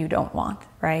thing that you don't want,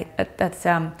 right? That's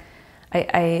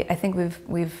I think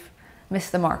we've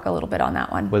missed the mark a little bit on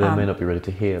that one. Well, they may not be ready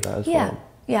to hear that as well.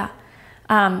 Yeah.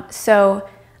 So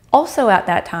also at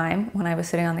that time, when I was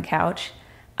sitting on the couch,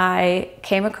 I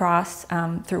came across,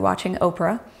 through watching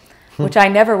Oprah, which I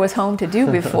never was home to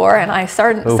do before, and I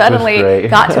suddenly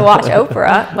got to watch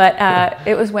Oprah, but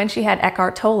it was when she had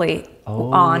Eckhart Tolle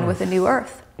on with A New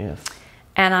Earth. Yes.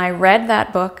 And I read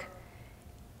that book,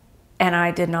 and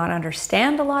I did not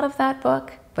understand a lot of that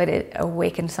book, but it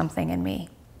awakened something in me.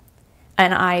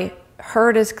 And I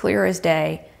heard as clear as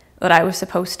day that I was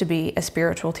supposed to be a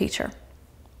spiritual teacher.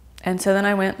 And so then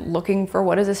I went looking for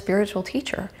what is a spiritual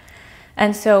teacher.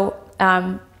 And so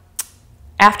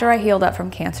after I healed up from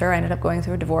cancer, I ended up going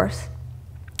through a divorce,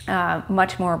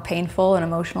 much more painful and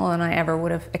emotional than I ever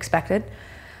would have expected.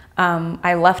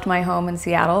 I left my home in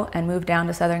Seattle and moved down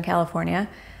to Southern California.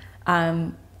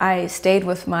 I stayed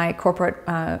with my corporate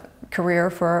career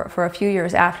for a few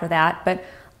years after that, but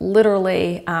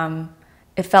literally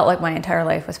it felt like my entire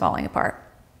life was falling apart.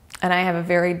 And I have a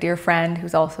very dear friend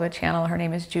who's also a channel. Her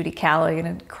name is Judy Calley, an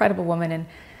incredible woman.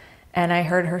 And I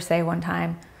heard her say one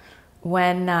time,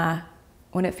 when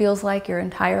it feels like your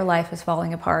entire life is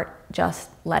falling apart,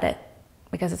 just let it,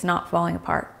 because it's not falling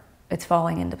apart, it's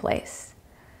falling into place.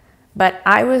 But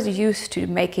I was used to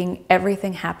making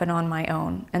everything happen on my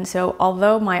own. And so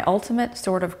although my ultimate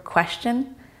sort of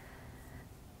question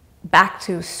back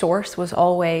to source was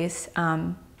always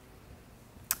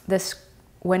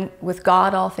when with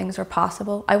God all things are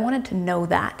possible, I wanted to know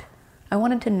that. I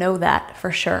wanted to know that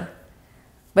for sure.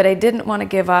 But I didn't want to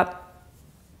give up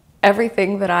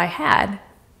everything that I had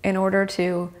in order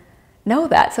to know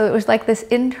that. So it was like this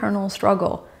internal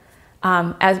struggle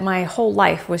as my whole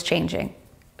life was changing,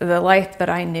 the life that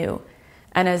I knew.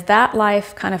 And as that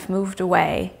life kind of moved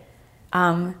away,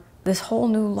 this whole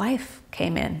new life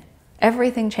came in.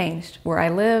 Everything changed, where I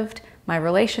lived, my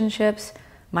relationships,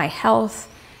 my health,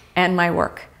 and my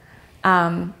work.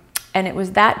 And it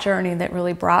was that journey that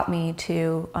really brought me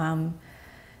to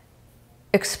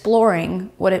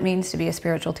exploring what it means to be a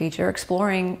spiritual teacher,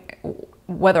 exploring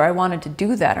whether I wanted to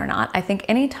do that or not. I think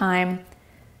anytime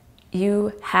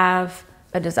you have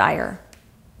a desire,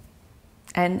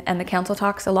 and the council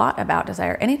talks a lot about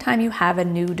desire, anytime you have a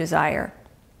new desire,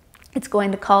 it's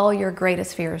going to call your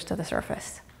greatest fears to the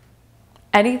surface.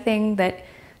 Anything that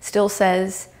still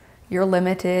says you're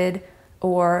limited,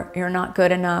 or you're not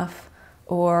good enough,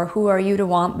 or who are you to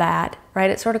want that, right?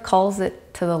 It sort of calls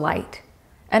it to the light.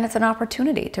 And it's an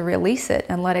opportunity to release it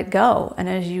and let it go. And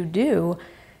as you do,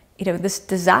 you know, this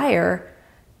desire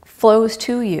flows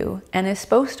to you and is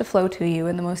supposed to flow to you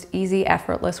in the most easy,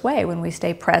 effortless way when we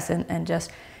stay present and just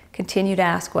continue to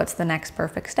ask what's the next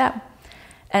perfect step.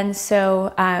 And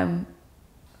so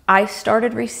I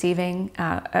started receiving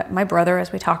my brother,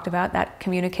 as we talked about, that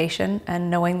communication and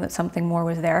knowing that something more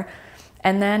was there.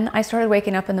 And then I started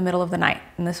waking up in the middle of the night.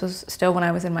 And this was still when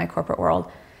I was in my corporate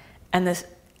world. And this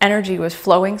energy was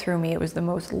flowing through me. It was the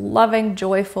most loving,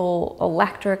 joyful,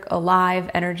 electric, alive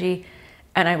energy.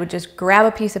 And I would just grab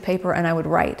a piece of paper and I would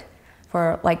write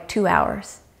for like 2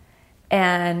 hours.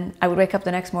 And I would wake up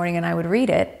the next morning and I would read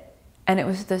it. And it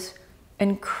was this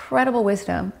incredible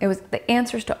wisdom. It was the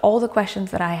answers to all the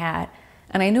questions that I had.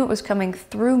 And I knew it was coming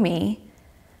through me.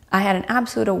 I had an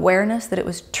absolute awareness that it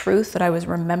was truth, that I was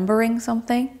remembering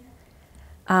something.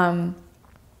 And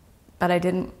but I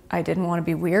didn't want to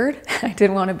be weird. I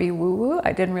didn't want to be woo-woo.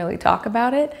 I didn't really talk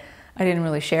about it. I didn't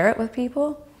really share it with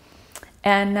people.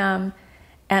 And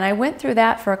I went through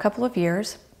that for a couple of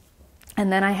years.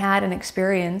 And then I had an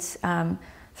experience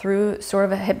through sort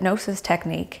of a hypnosis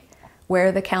technique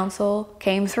where the council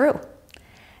came through.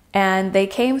 And they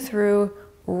came through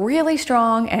really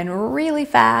strong and really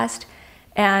fast.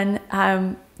 And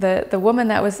the woman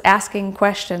that was asking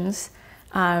questions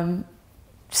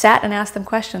sat and asked them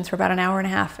questions for about an hour and a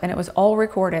half, and it was all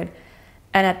recorded.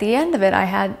 And at the end of it, I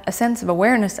had a sense of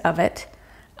awareness of it.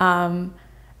 But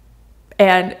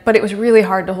it was really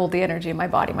hard to hold the energy in my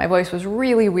body. My voice was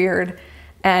really weird.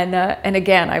 And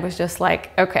again, I was just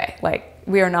like, okay, like,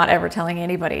 we are not ever telling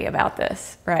anybody about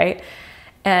this, right?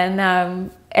 And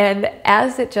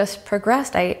as it just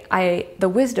progressed,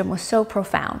 the wisdom was so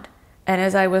profound. And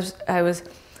as I was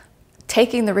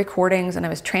taking the recordings and I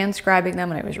was transcribing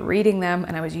them and I was reading them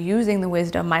and I was using the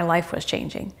wisdom, my life was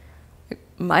changing.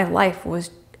 My life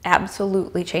was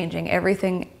absolutely changing.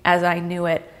 Everything as I knew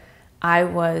it, I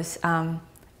was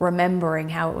remembering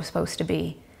how it was supposed to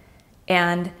be.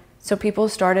 And so people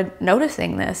started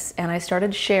noticing this, and I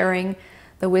started sharing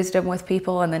the wisdom with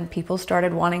people, and then people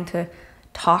started wanting to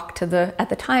talk to at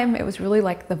the time, it was really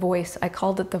like the voice. I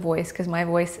called it the voice because my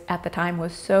voice at the time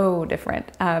was so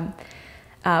different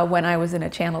when I was in a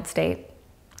channeled state.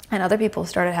 And other people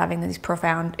started having these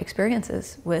profound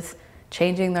experiences with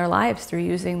changing their lives through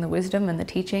using the wisdom and the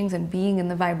teachings and being in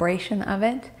the vibration of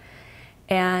it.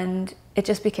 And it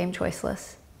just became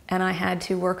choiceless. And I had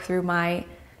to work through my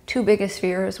two biggest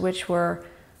fears, which were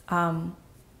that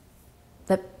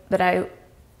I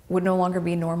would no longer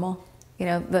be normal. You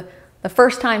know, the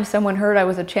first time someone heard I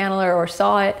was a channeler or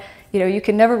saw it, you know, you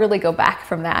can never really go back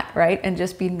from that, right? And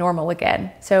just be normal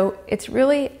again. So it's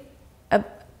really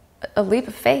a leap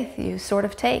of faith you sort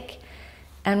of take.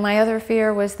 And my other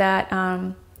fear was that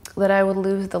that I would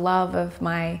lose the love of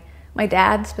my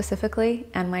dad specifically,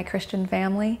 and my Christian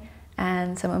family,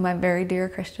 and some of my very dear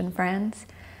Christian friends.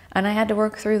 And I had to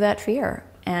work through that fear.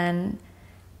 And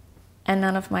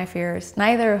neither of my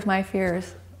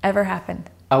fears ever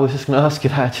happened. I was just going to ask you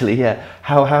actually, yeah,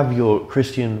 how have your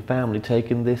Christian family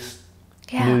taken this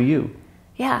new you?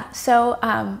 Yeah, so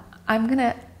I'm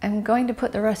going to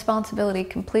put the responsibility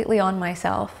completely on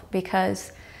myself,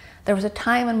 because there was a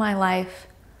time in my life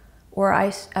where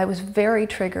I was very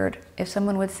triggered if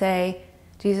someone would say,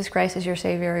 Jesus Christ is your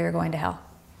Savior, you're going to hell.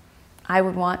 I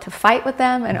would want to fight with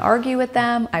them and argue with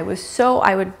them. I would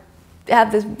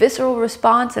have this visceral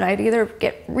response, and I'd either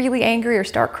get really angry or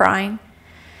start crying.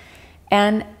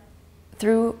 And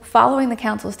through following the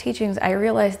council's teachings, I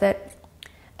realized that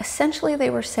essentially they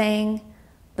were saying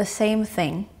the same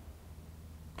thing.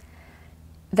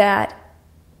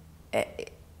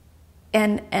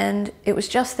 And it was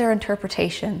just their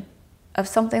interpretation of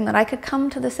something that I could come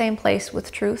to the same place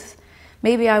with truth.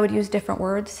 Maybe I would use different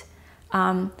words.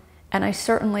 And I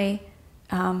certainly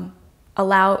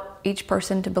allow each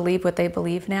person to believe what they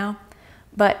believe now.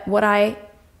 But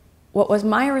what was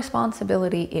my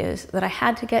responsibility is that I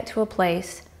had to get to a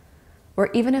place where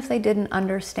even if they didn't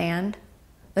understand,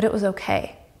 that it was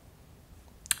okay.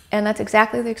 And that's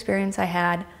exactly the experience I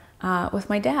had with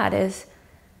my dad. Is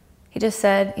he just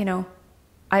said, you know,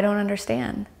 I don't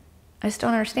understand. I just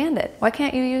don't understand it. Why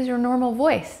can't you use your normal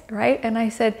voice, right? And I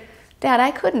said, Dad,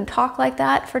 I couldn't talk like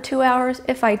that for 2 hours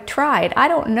if I tried. I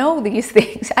don't know these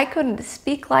things. I couldn't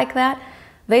speak like that.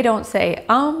 They don't say,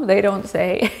 they don't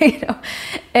say, you know.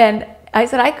 And I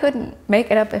said, I couldn't make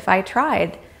it up if I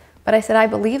tried. But I said, I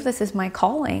believe this is my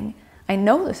calling. I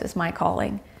know this is my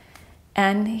calling.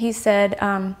 And he said,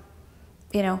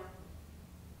 you know,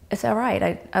 it's all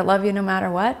right. I love you no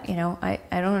matter what. You know, I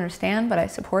don't understand, but I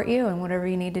support you and whatever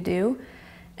you need to do.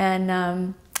 And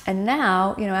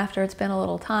now, you know, after it's been a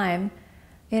little time,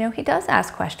 you know, he does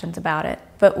ask questions about it.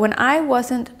 But when I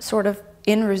wasn't sort of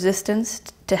in resistance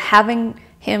to having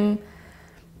him,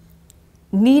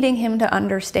 needing him to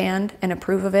understand and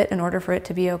approve of it in order for it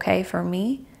to be okay for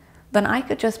me, then I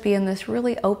could just be in this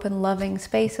really open, loving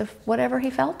space of whatever he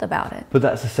felt about it. But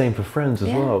that's the same for friends as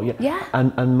well. Yeah. Yeah.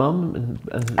 And mum?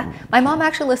 My mom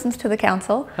actually listens to the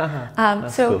council. Cool.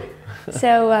 So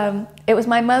it was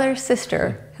my mother's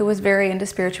sister who was very into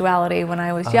spirituality when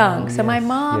I was young. So my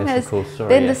mom has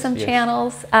been to some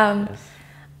channels.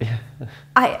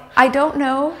 I don't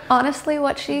know, honestly,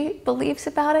 what she believes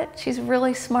about it. She's a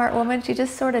really smart woman. She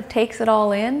just sort of takes it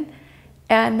all in.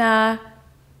 And,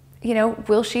 you know,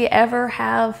 will she ever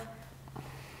have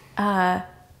the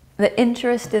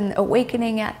interest in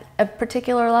awakening at a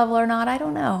particular level or not? I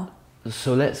don't know.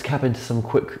 So let's cap into some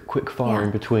quick fire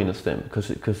in between us then, because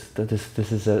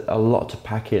this is a lot to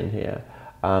pack in here.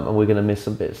 and we're going to miss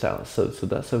some bits out, so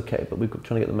that's okay, but we're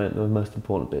trying to get the most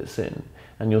important bits in.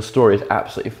 And your story is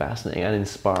absolutely fascinating and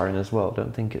inspiring as well.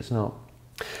 Don't think it's not.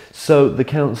 So the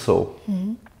council,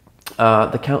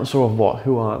 the council of what?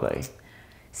 Who are they?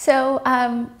 So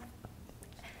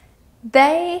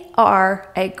they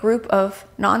are a group of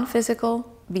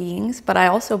non-physical beings, but I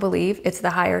also believe it's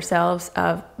the higher selves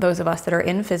of those of us that are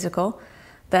in physical,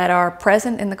 that are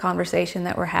present in the conversation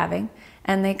that we're having,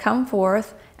 and they come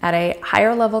forth at a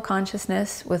higher level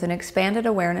consciousness with an expanded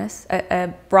awareness,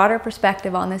 a broader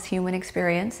perspective on this human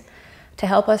experience, to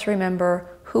help us remember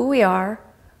who we are,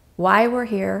 why we're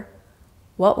here,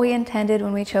 what we intended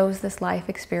when we chose this life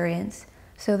experience,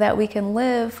 so that we can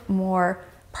live more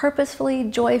purposefully,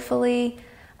 joyfully,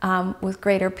 with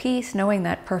greater peace, knowing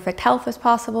that perfect health is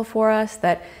possible for us,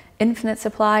 that infinite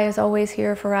supply is always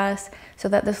here for us, so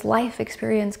that this life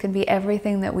experience can be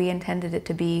everything that we intended it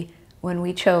to be when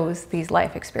we chose these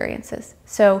life experiences.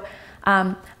 So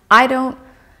I don't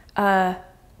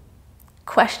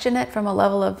question it from a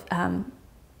level of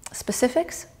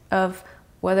specifics of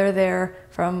whether they're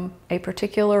from a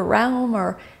particular realm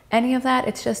or any of that.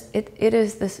 It's just, it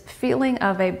is this feeling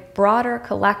of a broader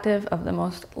collective of the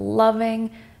most loving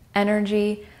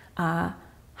energy,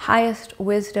 highest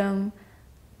wisdom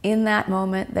in that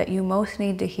moment that you most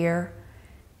need to hear.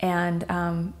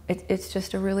 And it's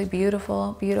just a really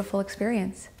beautiful, beautiful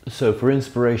experience. So for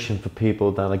inspiration for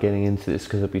people that are getting into this,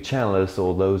 because there'll be channelers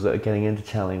or those that are getting into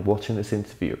channeling, watching this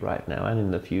interview right now and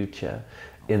in the future,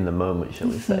 in the moment, shall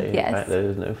we say, yes. right? There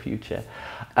is no future.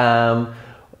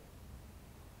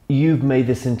 You've made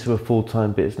this into a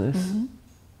full-time business.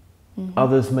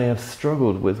 Others may have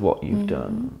struggled with what you've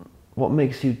done. What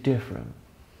makes you different?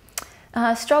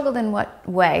 Struggled in what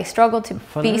way? Struggled to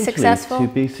be successful? To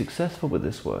be successful with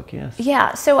this work, yes.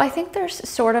 Yeah, so I think there's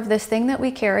sort of this thing that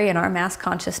we carry in our mass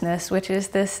consciousness, which is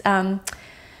this,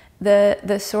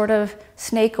 the sort of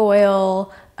snake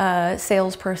oil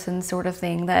salesperson sort of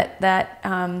thing,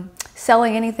 that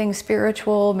selling anything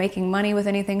spiritual, making money with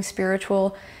anything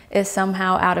spiritual is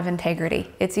somehow out of integrity.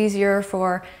 It's easier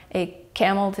for a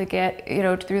camel to get,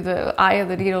 through the eye of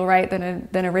the needle, right,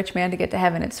 than a rich man to get to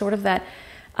heaven. It's sort of that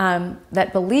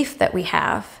that belief that we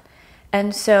have.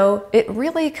 And so it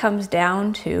really comes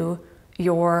down to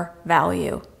your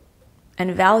value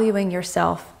and valuing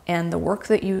yourself and the work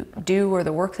that you do or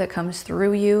the work that comes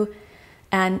through you,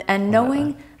 and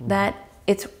knowing that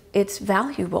it's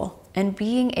valuable and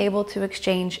being able to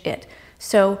exchange it.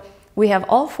 So we have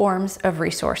all forms of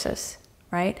resources,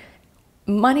 right?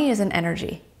 Money is an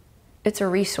energy. It's a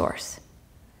resource.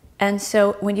 And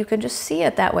so when you can just see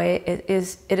it that way, it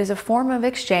is a form of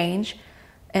exchange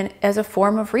and as a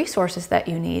form of resources that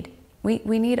you need. We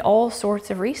need all sorts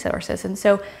of resources. And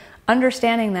so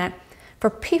understanding that for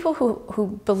people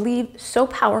who believe so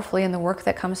powerfully in the work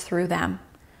that comes through them,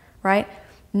 right?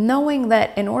 Knowing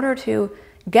that in order to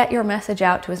get your message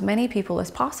out to as many people as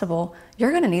possible, you're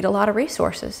going to need a lot of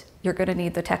resources. You're going to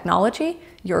need the technology,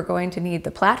 you're going to need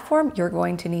the platform, you're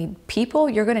going to need people,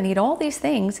 you're going to need all these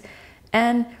things.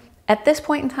 And at this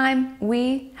point in time,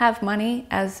 we have money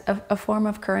as a form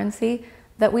of currency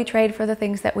that we trade for the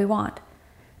things that we want.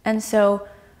 And so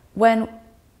when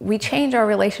we change our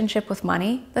relationship with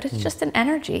money, that it's just an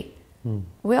energy.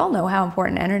 We all know how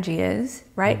important energy is,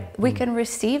 right? We can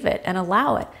receive it and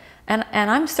allow it. And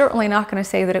I'm certainly not going to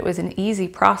say that it was an easy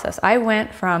process. I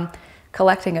went from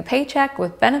collecting a paycheck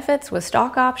with benefits, with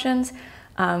stock options,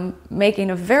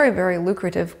 making a very, very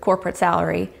lucrative corporate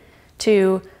salary,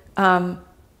 to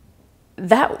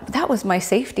that was my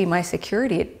safety, my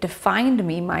security. It defined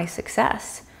me, my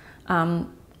success.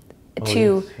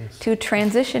 To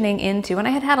transitioning into, and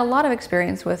I had a lot of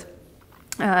experience with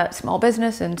small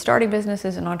business and starting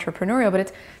businesses and entrepreneurial, but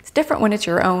it's different when it's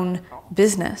your own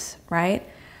business, right?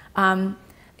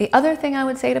 The other thing I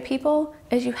would say to people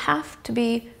is you have to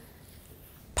be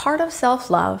part of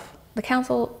self-love. The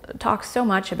Council talks so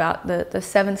much about the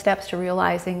 7 steps to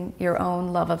realizing your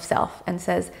own love of self, and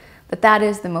says that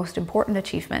is the most important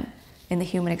achievement in the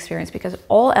human experience, because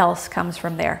all else comes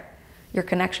from there. Your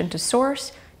connection to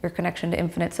source, your connection to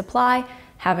infinite supply,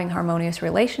 having harmonious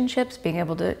relationships, being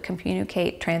able to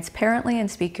communicate transparently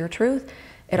and speak your truth,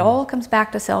 it all comes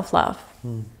back to self-love.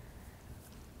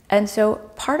 And so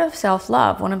part of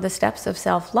self-love, one of the steps of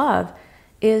self-love,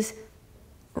 is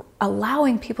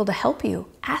allowing people to help you,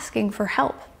 asking for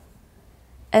help.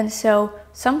 And so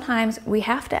sometimes we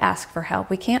have to ask for help.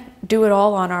 We can't do it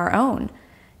all on our own.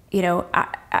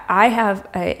 I have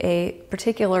a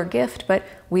particular gift, but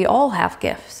we all have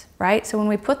gifts, right? So when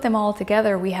we put them all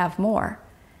together, we have more.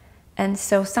 And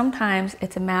so sometimes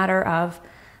it's a matter of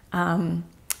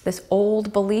this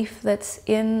old belief that's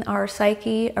in our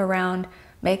psyche around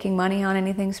making money on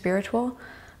anything spiritual.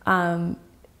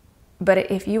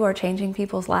 But if you are changing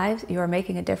people's lives, you are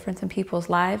making a difference in people's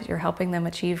lives, you're helping them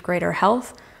achieve greater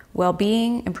health,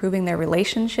 well-being, improving their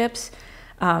relationships.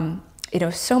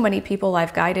 So many people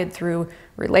I've guided through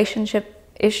relationship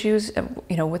issues,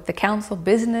 with the council,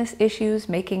 business issues,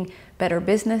 making better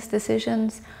business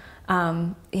decisions,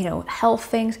 health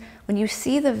things. When you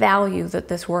see the value that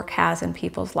this work has in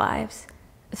people's lives,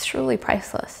 it's truly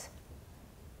priceless.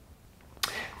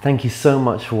 Thank you so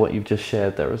much for what you've just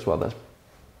shared there as well. That's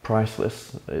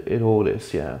priceless. It all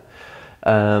is, yeah.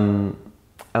 And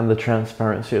the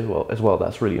transparency as well.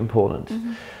 That's really important.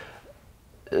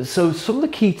 Mm-hmm. So some of the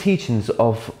key teachings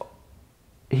of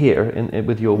here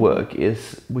with your work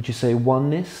is, would you say,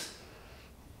 oneness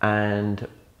and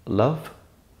love?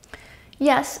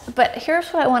 Yes, but here's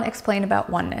what I want to explain about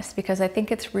oneness, because I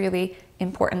think it's really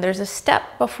important. There's a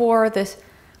step before this.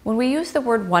 When we use the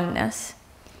word oneness,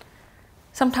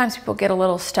 sometimes people get a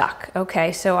little stuck.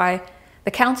 Okay, so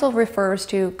the council refers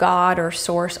to God or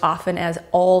source often as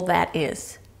all that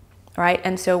is, right?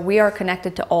 And so we are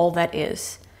connected to all that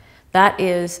is. That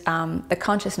is the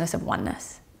consciousness of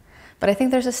oneness. But I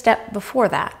think there's a step before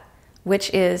that,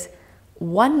 which is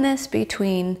oneness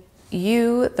between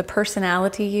you, the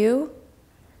personality you,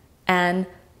 and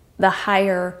the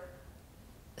higher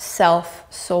self,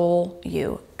 soul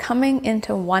you. Coming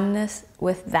into oneness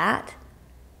with that,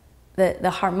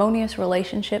 the harmonious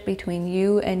relationship between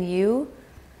you and you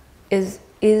is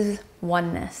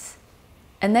oneness.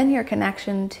 And then your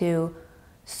connection to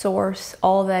source,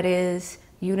 all that is,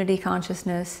 unity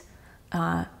consciousness,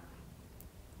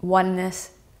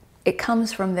 oneness, it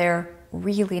comes from there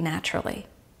really naturally.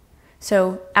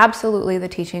 So absolutely the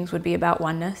teachings would be about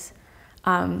oneness.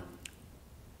 The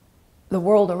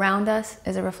world around us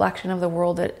is a reflection of the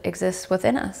world that exists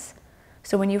within us.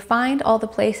 So when you find all the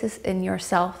places in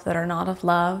yourself that are not of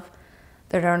love,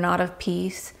 that are not of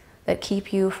peace, that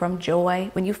keep you from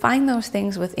joy, when you find those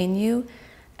things within you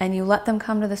and you let them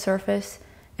come to the surface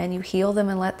and you heal them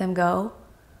and let them go,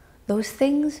 those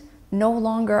things no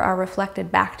longer are reflected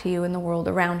back to you in the world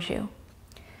around you.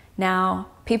 Now,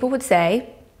 people would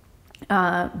say,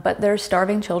 but there's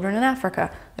starving children in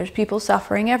Africa. There's people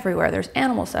suffering everywhere. There's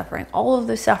animal suffering, all of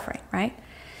this suffering, right?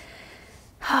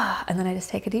 And then I just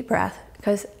take a deep breath,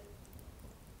 because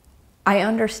I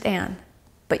understand,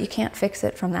 but you can't fix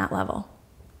it from that level.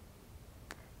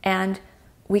 And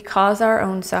we cause our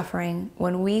own suffering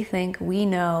when we think we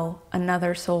know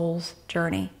another soul's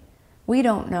journey. We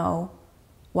don't know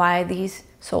why these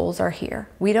souls are here.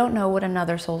 We don't know what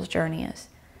another soul's journey is.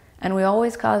 And we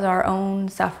always cause our own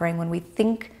suffering when we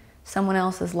think someone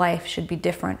else's life should be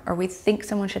different, or we think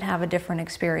someone should have a different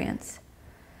experience.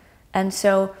 And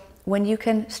so when you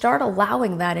can start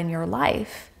allowing that in your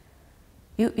life,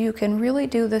 you can really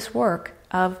do this work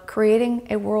of creating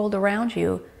a world around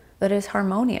you that is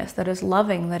harmonious, that is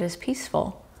loving, that is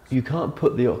peaceful. You can't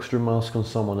put the oxygen mask on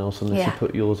someone else unless you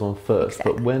put yours on first.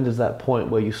 Exactly. But when does that point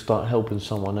where you start helping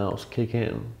someone else kick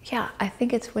in? Yeah, I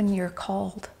think it's when you're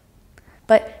called.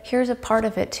 But here's a part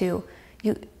of it too.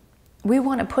 We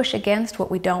want to push against what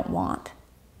we don't want.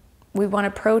 We want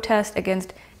to protest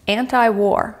against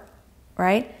anti-war,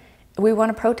 right? We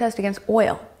want to protest against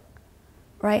oil,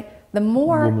 right? The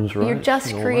more you're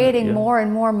just creating more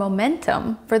and more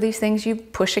momentum for these things you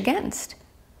push against,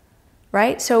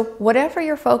 right? So whatever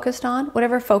you're focused on,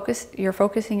 whatever you're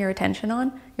focusing your attention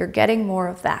on, you're getting more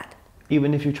of that.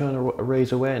 Even if you're trying to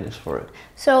raise awareness for it.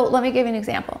 So let me give you an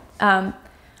example.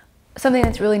 Something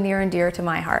that's really near and dear to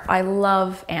my heart. I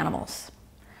love animals.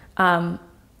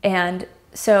 And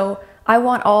so I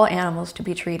want all animals to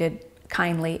be treated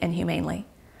kindly and humanely.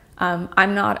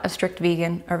 I'm not a strict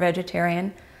vegan or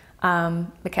vegetarian.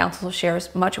 The council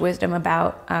shares much wisdom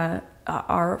about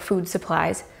our food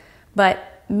supplies.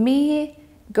 But me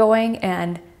going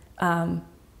and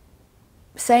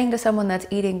saying to someone that's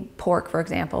eating pork, for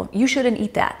example, you shouldn't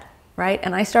eat that, right?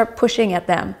 And I start pushing at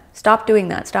them, stop doing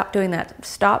that, stop doing that,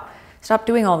 stop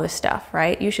doing all this stuff,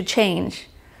 right? You should change,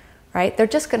 right? They're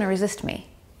just going to resist me,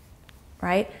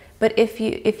 right? But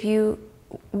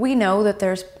we know that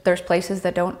there's places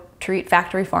that don't treat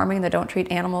factory farming, that don't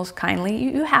treat animals kindly.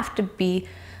 You have to be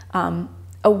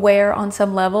aware on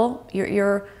some level.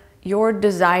 Your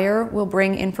desire will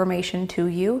bring information to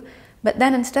you, but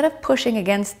then instead of pushing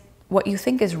against what you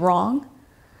think is wrong,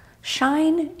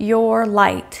 shine your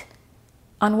light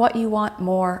on what you want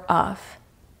more of.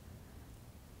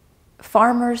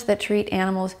 Farmers that treat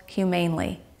animals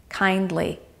humanely,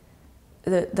 kindly,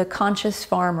 the conscious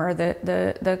farmer,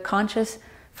 the conscious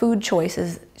food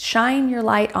choices. Shine your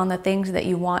light on the things that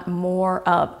you want more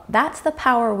of. That's the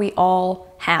power we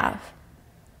all have.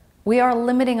 We are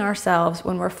limiting ourselves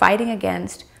when we're fighting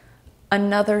against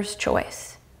another's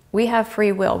choice. We have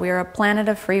free will. We are a planet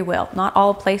of free will. Not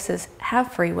all places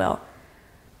have free will,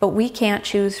 but we can't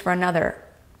choose for another.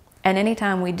 And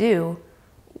anytime we do,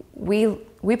 we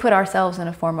put ourselves in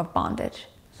a form of bondage.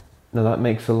 Now that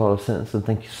makes a lot of sense, and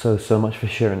thank you so much for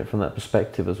sharing it from that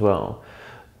perspective as well.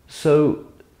 So,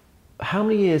 how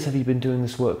many years have you been doing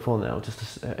this work for now?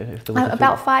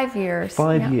 About 5 years.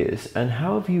 5 years. And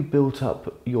how have you built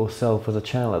up yourself as a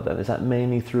channeler then? Is that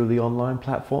mainly through the online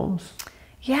platforms?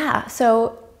 Yeah.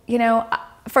 So,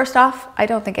 first off, I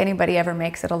don't think anybody ever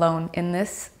makes it alone in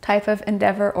this type of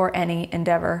endeavor or any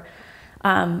endeavor.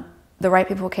 The right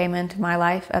people came into my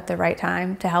life at the right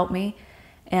time to help me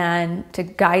and to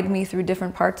guide me through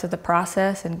different parts of the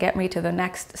process and get me to the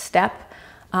next step.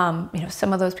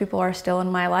 Some of those people are still in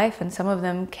my life, and some of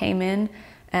them came in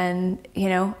and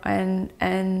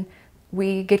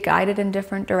we get guided in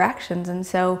different directions. And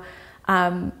so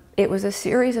it was a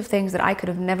series of things that I could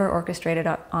have never orchestrated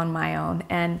on my own.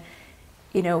 And,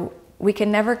 we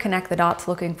can never connect the dots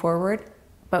looking forward,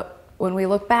 but when we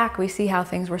look back, we see how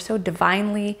things were so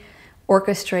divinely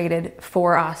orchestrated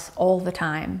for us all the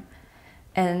time.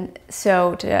 And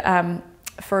so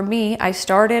for me, I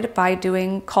started by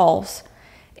doing calls,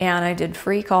 and I did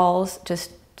free calls,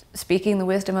 just speaking the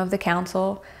wisdom of the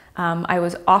council. I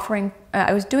was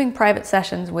doing private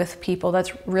sessions with people.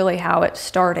 That's really how it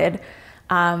started.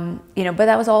 But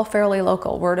that was all fairly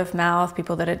local, word of mouth,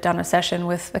 people that had done a session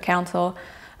with the council,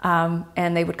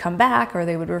 and they would come back or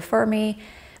they would refer me,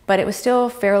 but it was still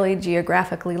fairly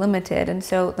geographically limited. And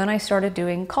so then I started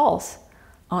doing calls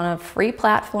on a free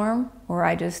platform where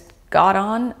I just got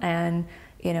on and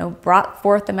brought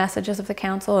forth the messages of the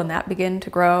council, and that began to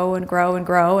grow and grow and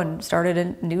grow, and started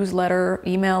a newsletter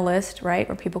email list, right,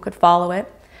 where people could follow it.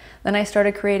 Then I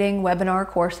started creating webinar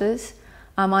courses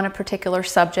on a particular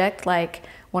subject, like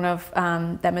one of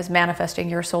them is manifesting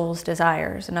your soul's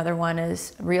desires. Another one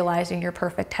is realizing your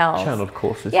perfect health. Channeled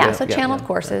courses. Channeled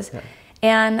courses. Yeah.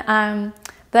 And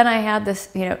then I had this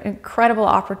incredible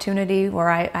opportunity where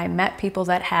I met people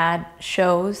that had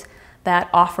shows that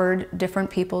offered different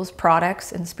people's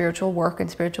products and spiritual work and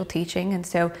spiritual teaching. And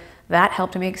so that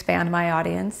helped me expand my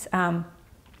audience. And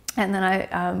then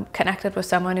I connected with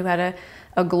someone who had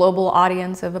a global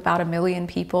audience of about 1 million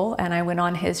people, and I went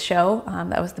on his show.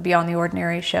 That was the Beyond the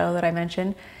Ordinary show that I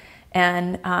mentioned.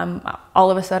 And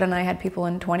all of a sudden I had people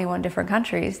in 21 different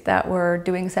countries that were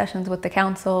doing sessions with the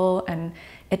council, and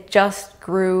it just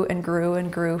grew and grew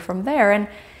and grew from there. And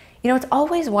it's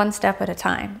always one step at a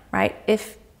time, right?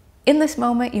 If in this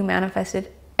moment you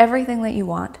manifested everything that you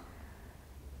want,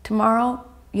 tomorrow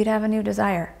you'd have a new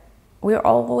desire. We're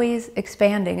always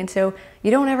expanding, and so you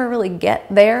don't ever really get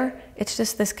there. It's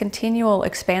just this continual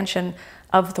expansion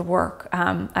of the work.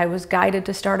 I was guided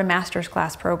to start a master's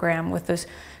class program with this,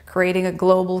 creating a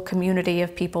global community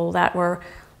of people that were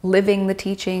living the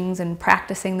teachings and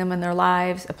practicing them in their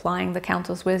lives, applying the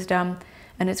council's wisdom,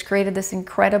 and it's created this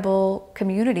incredible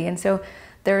community. And so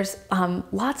there's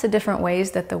lots of different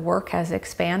ways that the work has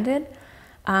expanded.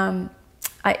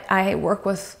 I work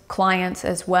with clients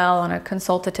as well on a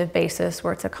consultative basis,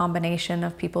 where it's a combination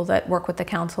of people that work with the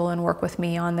council and work with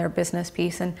me on their business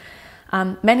piece. And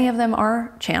many of them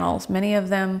are channels. Many of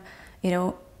them,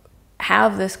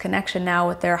 have this connection now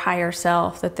with their higher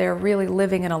self, that they're really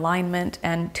living in alignment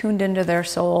and tuned into their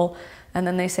soul. And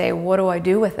then they say, what do I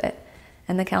do with it?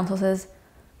 And the council says,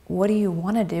 what do you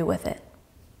want to do with it?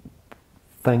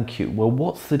 Thank you. Well,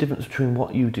 what's the difference between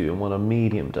what you do and what a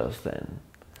medium does then?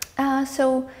 As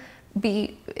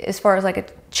far as like a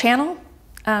channel,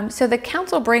 so the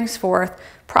council brings forth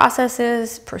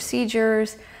processes,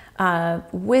 procedures,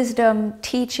 wisdom,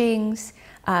 teachings.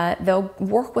 They'll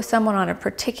work with someone on a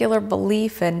particular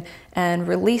belief and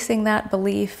releasing that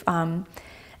belief. A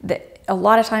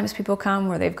lot of times people come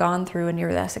where they've gone through a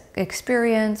near-death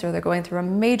experience, or they're going through a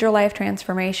major life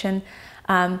transformation.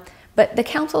 But the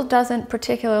council doesn't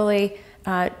particularly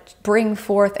bring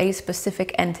forth a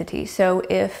specific entity. So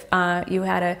if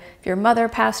if your mother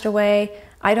passed away,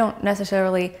 I don't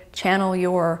necessarily channel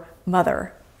your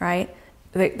mother, right?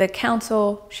 The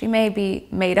council, she may be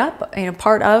made up,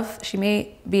 she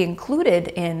may be included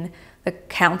in the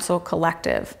council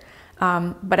collective.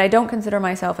 But I don't consider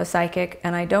myself a psychic,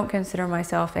 and I don't consider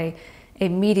myself a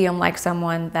medium, like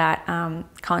someone that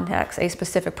contacts a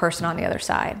specific person on the other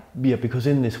side. Yeah, because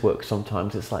in this work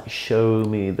sometimes it's like, show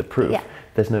me the proof. Yeah.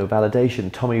 There's no validation.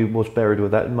 Tommy was buried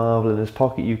with that marble in his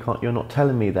pocket. You're not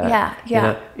telling me that.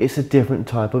 Yeah. It's a different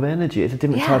type of energy. It's a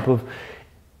different type of.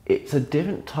 it's a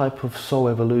different type of soul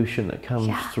evolution that comes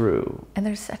through. And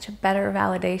there's such a better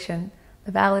validation.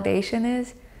 The validation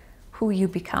is who you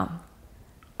become.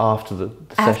 After the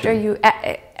After session.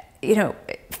 you know,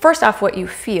 first off, what you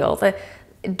feel.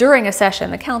 During a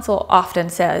session, the council often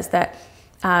says that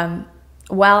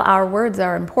while our words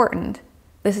are important,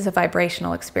 this is a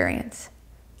vibrational experience.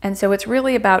 And so it's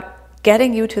really about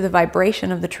getting you to the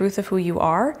vibration of the truth of who you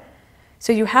are.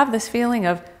 So you have this feeling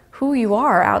of who you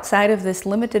are outside of this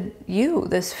limited you,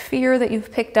 this fear that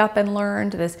you've picked up and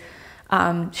learned, this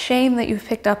shame that you've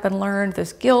picked up and learned,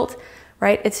 this guilt,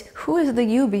 right? It's who is the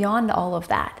you beyond all of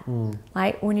that,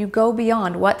 right? When you go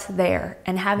beyond what's there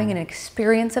and having an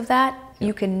experience of that,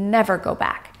 you can never go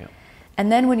back.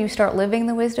 And then when you start living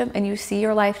the wisdom and you see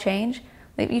your life change,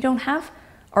 you don't have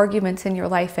arguments in your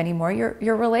life anymore.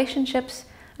 Your relationships,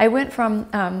 I went from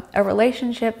a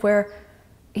relationship where,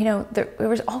 you know, there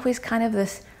was always kind of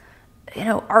this, you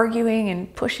know, arguing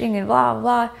and pushing and blah,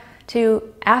 blah,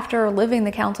 to after living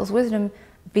the council's wisdom,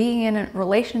 being in a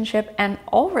relationship and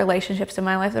all relationships in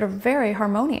my life that are very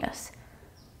harmonious.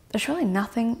 There's really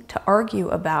nothing to argue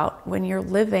about when you're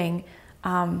living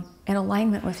in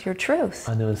alignment with your truth.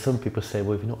 I know, and some people say,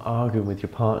 well, if you're not arguing with your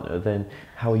partner, then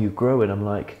how are you growing? I'm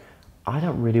like, I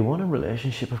don't really want a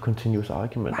relationship of continuous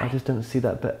argument. I just don't see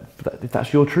that. But if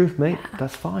that's your truth, mate,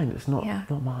 that's fine. It's not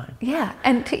mine. Yeah,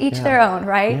 and to each their own,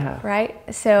 right? Right.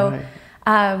 So,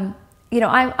 you know,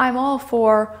 I'm all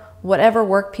for whatever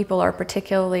work people are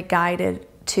particularly guided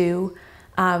to.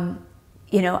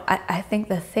 You know, I think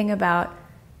the thing about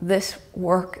this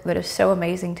work that is so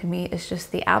amazing to me is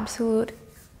just the absolute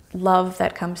love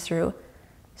that comes through.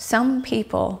 Some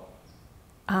people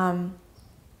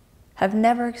have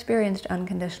never experienced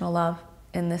unconditional love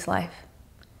in this life.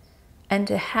 And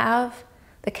to have,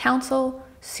 the council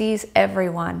sees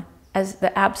everyone as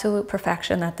the absolute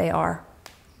perfection that they are.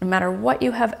 No matter what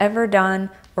you have ever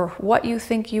done, or what you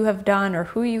think you have done, or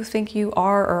who you think you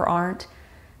are or aren't,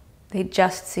 they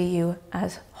just see you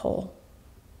as whole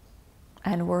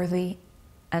and worthy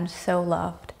and so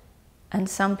loved. And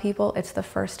some people, it's the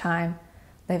first time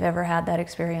they've ever had that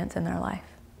experience in their life.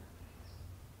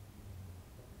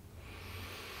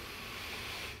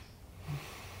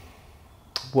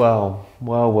 Well.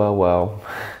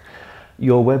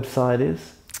 Your website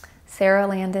is?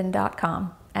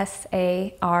 SaraLandon.com.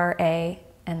 SARA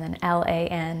and then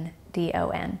LANDON.com.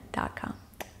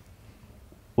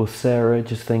 Well, Sara,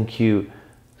 just thank you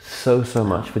so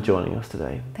much for joining us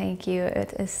today. Thank you.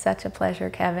 It is such a pleasure,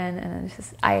 Kevin. And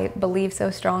I believe so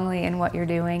strongly in what you're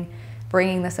doing,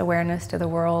 bringing this awareness to the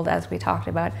world, as we talked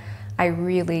about. I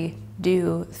really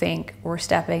do think we're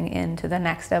stepping into the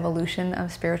next evolution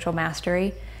of spiritual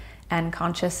mastery and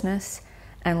consciousness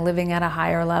and living at a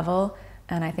higher level.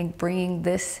 And I think bringing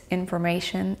this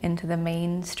information into the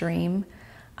mainstream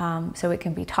so it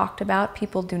can be talked about.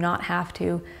 People do not have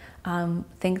to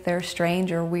think they're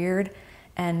strange or weird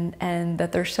and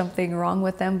that there's something wrong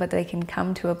with them, but they can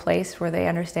come to a place where they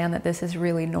understand that this is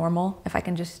really normal. If I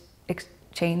can just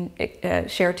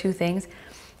share two things.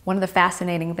 One of the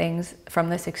fascinating things from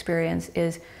this experience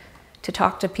is to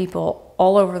talk to people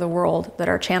all over the world that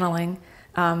are channeling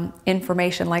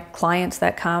information, like clients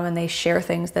that come and they share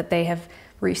things that they have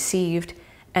received,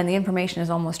 and the information is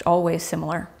almost always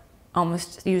similar,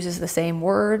 almost uses the same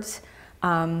words,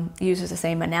 uses the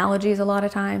same analogies a lot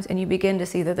of times, and you begin to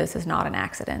see that this is not an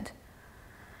accident.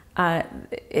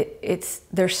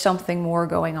 There's something more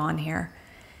going on here.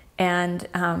 And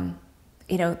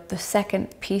you know, the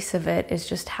second piece of it is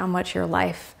just how much your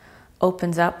life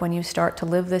opens up when you start to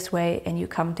live this way and you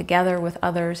come together with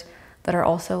others that are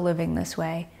also living this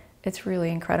way. It's really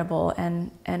incredible.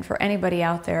 And for anybody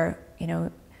out there, you know,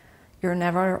 you're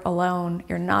never alone.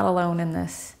 You're not alone in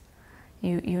this.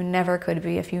 You never could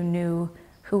be if you knew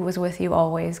who was with you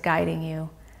always, guiding you.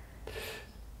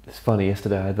 It's funny,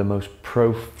 yesterday I had the most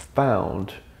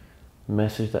profound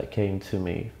message that came to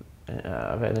me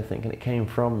of anything, and it came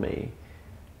from me.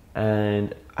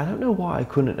 And I don't know why I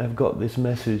couldn't have got this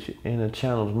message in a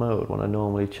channeled mode when I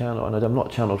normally channel, and I'm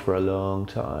not channeled for a long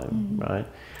time, right?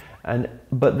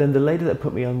 But then the lady that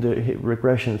put me under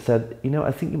regression said, you know,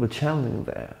 I think you were channeling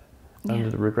there.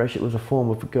 Under the regression, it was a form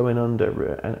of going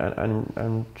under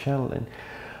and channeling.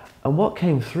 And what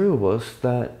came through was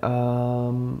that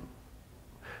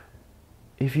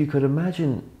if you could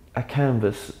imagine a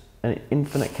canvas, an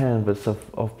infinite canvas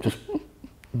of just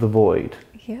the void,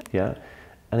 yeah?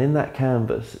 And in that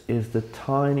canvas is the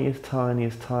tiniest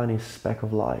speck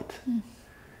of light.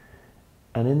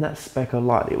 And in that speck of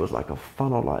light, it was like a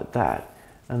funnel like that.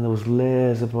 And there was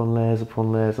layers upon layers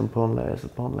upon layers upon layers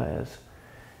upon layers.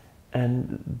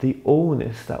 And the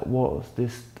allness that was,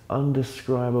 this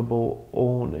undescribable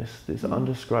allness, this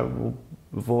undescribable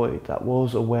void that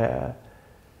was aware,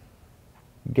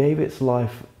 gave its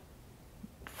life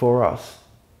for us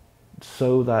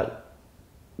so that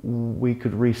we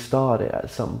could restart it at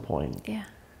some point. Yeah.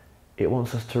 It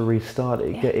wants us to restart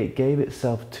it. It gave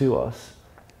itself to us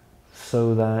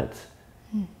so that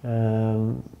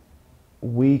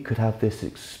we could have this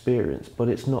experience, but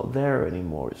it's not there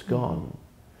anymore. It's gone.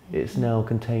 It's now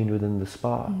contained within the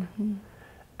spark.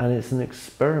 And it's an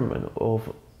experiment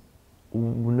of,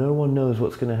 no one knows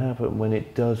what's going to happen when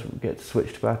it does get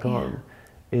switched back on.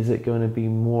 Is it going to be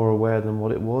more aware than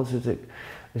what it was? Is it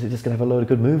just going to have a load of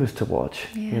good movies to watch,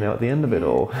 you know, at the end of it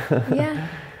all?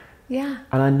 Yeah.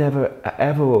 And I never,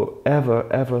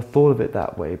 ever thought of it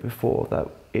that way before, that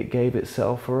it gave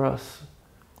itself for us.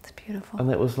 It's beautiful. And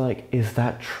it was like, is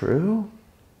that true?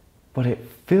 But it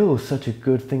feels such a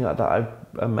good thing that I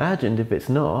imagined if it's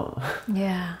not.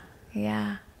 Yeah.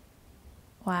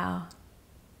 Wow.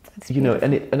 It's you know,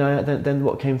 beautiful. then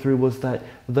what came through was that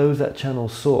those that channel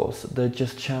source, they're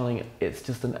just channeling, it's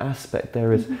just an aspect.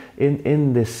 There is,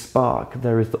 in this spark,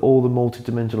 there is all the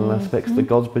multidimensional aspects, the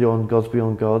gods beyond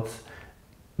gods.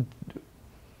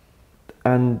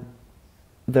 And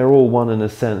they're all one in a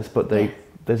sense, but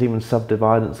there's even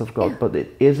subdividance of God, but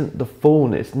it isn't the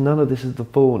fullness. None of this is the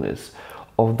fullness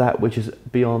of that which is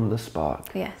beyond the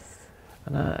spark. Yes.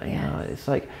 And you know, it's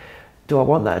like, do I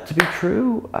want that to be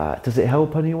true? Does it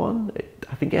help anyone?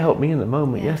 I think it helped me in the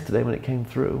moment yesterday when it came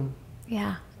through.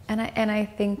 Yeah, and I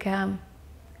think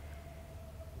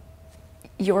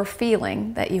your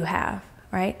feeling that you have,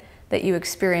 right, that you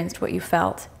experienced what you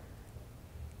felt,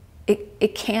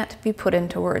 it can't be put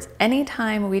into words.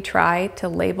 Anytime we try to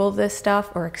label this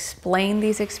stuff or explain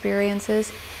these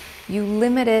experiences, you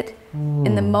limit it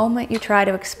in the moment you try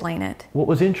to explain it. What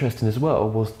was interesting as well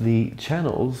was the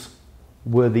channels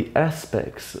were the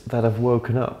aspects that have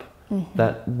woken up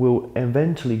that will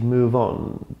eventually move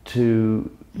on to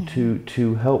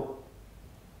help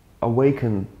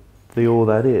awaken the all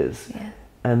that is.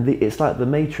 And it's like the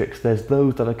Matrix. There's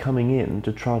those that are coming in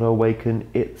to try to awaken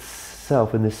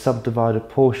itself in this subdivided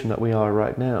portion that we are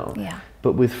right now,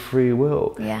 but with free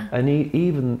will. And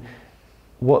even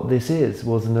what this is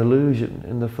was an illusion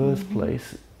in the first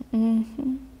place.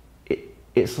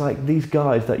 It's like these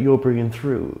guys that you're bringing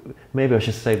through. Maybe I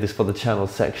should save this for the channel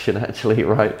section, actually,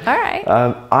 right? All right.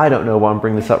 I don't know why I'm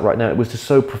bringing this up right now. It was just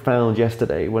so profound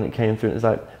yesterday when it came through. And it's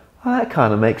like, oh, that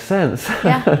kind of makes sense.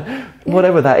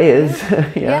 Whatever that is.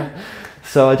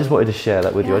 So I just wanted to share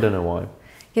that with you. I don't know why.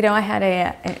 You know, I had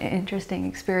an interesting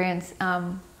experience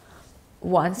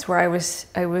once where I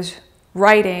was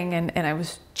writing and I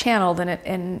was channeled,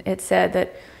 and it said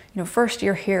that, you know, first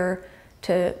you're here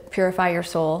to purify your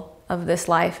soul of this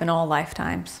life and all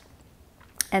lifetimes,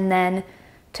 and then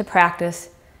to practice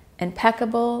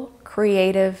impeccable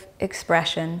creative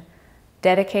expression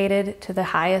dedicated to the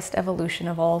highest evolution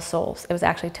of all souls. It was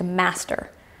actually to master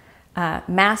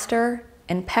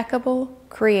impeccable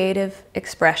creative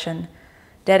expression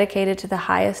dedicated to the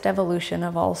highest evolution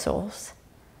of all souls.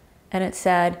 And it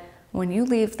said, when you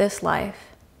leave this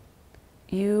life,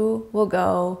 you will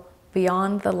go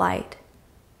beyond the light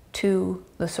to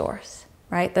the source.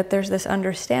 Right? That there's this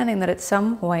understanding that at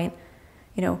some point,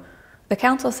 you know, the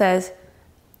council says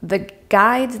the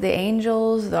guides, the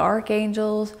angels, the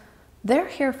archangels, they're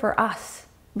here for us,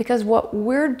 because what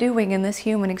we're doing in this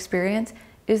human experience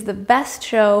is the best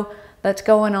show that's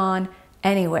going on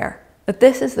anywhere. That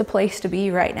this is the place to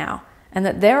be right now, and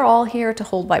that they're all here to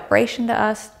hold vibration to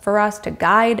us, for us, to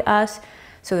guide us,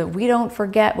 so that we don't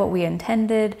forget what we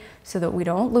intended, so that we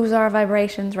don't lose our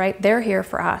vibrations, right? They're here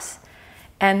for us.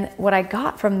 And what I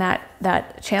got from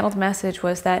that channeled message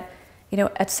was that, you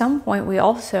know, at some point we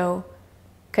also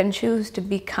can choose to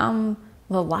become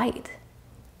the light.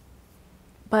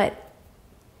 But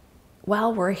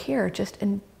while we're here, just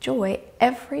enjoy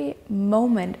every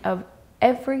moment of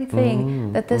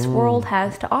everything that this world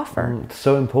has to offer. It's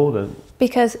so important.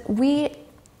 Because we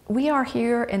are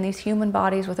here in these human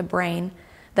bodies with a brain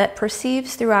that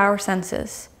perceives through our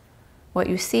senses what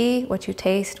you see, what you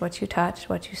taste, what you touch,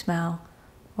 what you smell,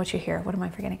 what you hear. What am I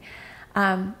forgetting?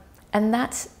 And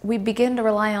we begin to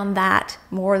rely on that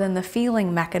more than the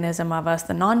feeling mechanism of us,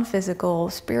 the non-physical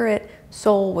spirit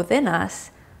soul within us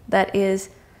that is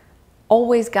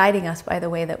always guiding us by the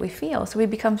way that we feel. So we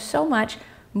become so much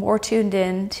more tuned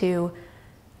in to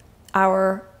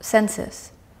our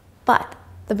senses. But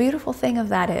the beautiful thing of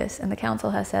that is, and the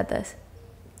council has said this,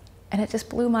 and it just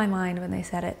blew my mind when they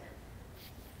said it,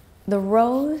 the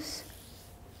rose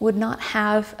would not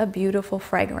have a beautiful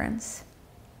fragrance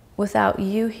without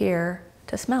you here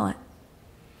to smell it.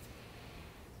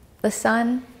 The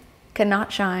sun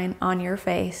cannot shine on your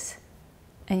face,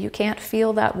 and you can't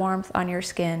feel that warmth on your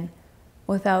skin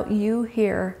without you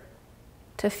here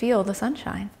to feel the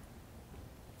sunshine.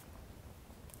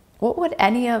 What would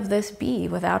any of this be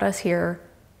without us here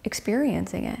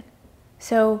experiencing it?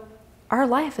 So our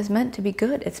life is meant to be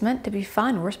good. It's meant to be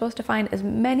fun. We're supposed to find as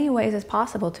many ways as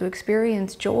possible to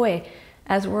experience joy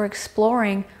as we're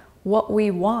exploring what we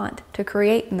want to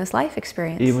create in this life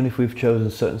experience. Even if we've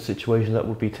chosen certain situations that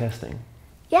would be testing?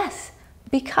 Yes,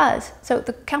 because, so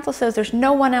the council says there's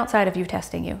no one outside of you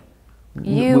testing you.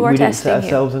 You are testing you. We didn't set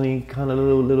ourselves any kind of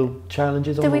little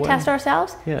challenges on the way? Did we test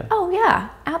ourselves? Yeah. Oh yeah,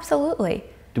 absolutely.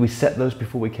 Did we set those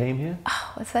before we came here?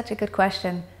 Oh, that's such a good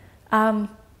question. Some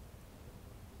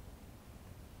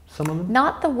of them?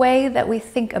 Not the way that we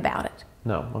think about it.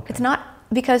 No, okay. It's not,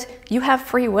 because you have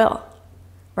free will,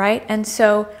 right? And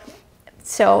so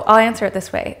I'll answer it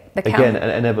this way. Again,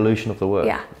 an evolution of the word.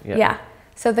 Yeah.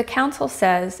 So the council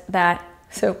says that,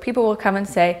 so people will come and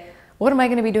say, what am I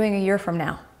going to be doing a year from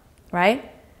now,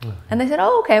 right? And they said,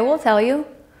 oh, okay, we'll tell you.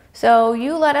 So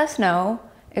you let us know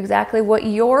exactly what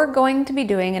you're going to be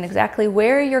doing and exactly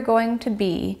where you're going to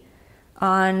be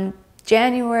on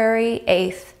January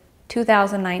 8th,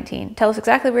 2019. Tell us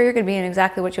exactly where you're going to be and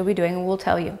exactly what you'll be doing, and we'll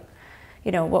tell you,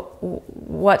 you know,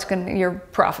 what's going to, your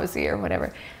prophecy or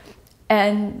whatever.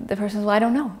 And the person says, well, I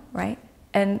don't know, right?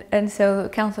 And so the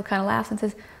council kind of laughs and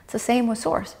says, it's the same with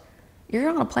Source. You're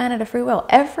on a planet of free will.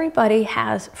 Everybody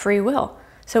has free will.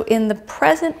 So in the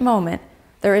present moment,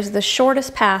 there is the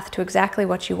shortest path to exactly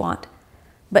what you want.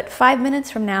 But 5 minutes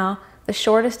from now, the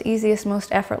shortest, easiest,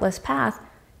 most effortless path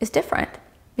is different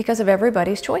because of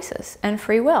everybody's choices and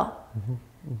free will.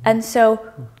 And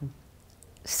so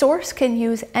Source can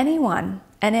use anyone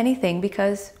and anything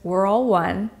because we're all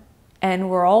one, and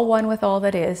we're all one with all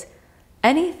that is.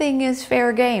 Anything is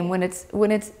fair game when it's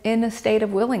in a state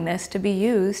of willingness to be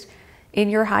used in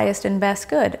your highest and best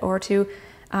good, or to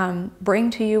bring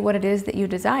to you what it is that you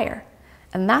desire.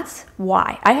 And that's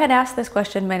why. I had asked this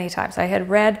question many times. I had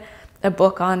read a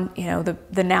book on, you know,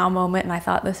 the now moment, and I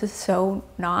thought, this is so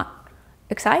not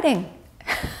exciting.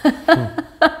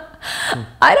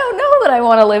 I don't know that I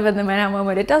want to live in the now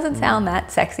moment. It doesn't sound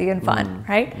that sexy and fun,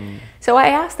 right? So I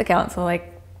asked the council,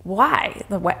 like, why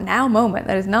the now moment?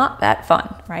 That is not that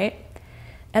fun, right?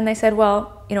 And they said,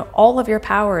 well, you know, all of your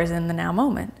power is in the now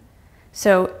moment.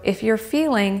 So if you're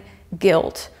feeling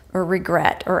guilt or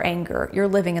regret or anger, you're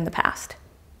living in the past.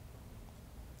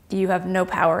 You have no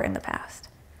power in the past.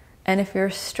 And if you're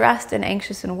stressed and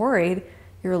anxious and worried,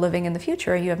 you're living in the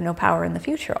future. You have no power in the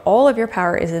future. All of your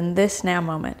power is in this now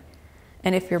moment.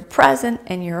 And if you're present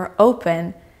and you're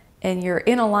open and you're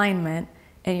in alignment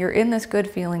and you're in this good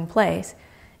feeling place,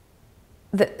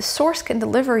 the Source can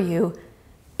deliver you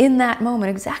in that moment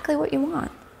exactly what you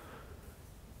want.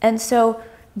 And so,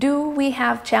 do we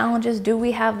have challenges? Do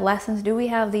we have lessons? Do we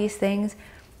have these things?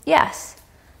 Yes.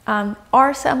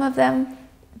 Are some of them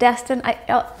destined?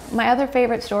 My other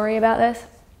favorite story about this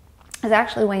is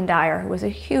actually Wayne Dyer, who was a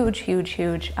huge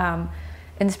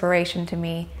inspiration to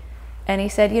me. And he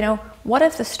said, you know, what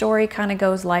if the story kind of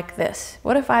goes like this?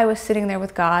 What if I was sitting there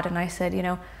with God and I said, you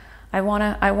know, I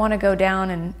want to go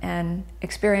down and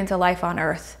experience a life on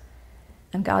earth.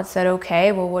 And God said,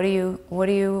 okay, well, what do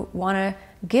you want to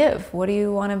give? What do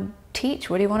you want to teach?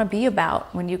 What do you want to be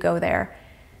about when you go there?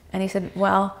 And he said,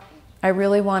 well, I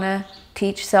really want to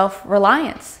teach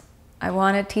self-reliance. I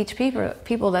want to teach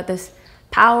people that this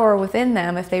power within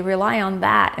them, if they rely on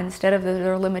that instead of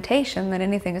their limitation, then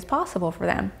anything is possible for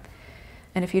them.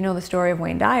 And if you know the story of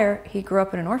Wayne Dyer, he grew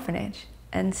up in an orphanage.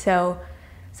 And so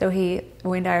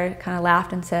Wayne Dyer kind of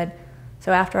laughed and said,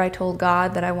 so after I told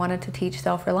God that I wanted to teach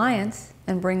self-reliance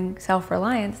and bring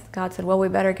self-reliance, God said, well, we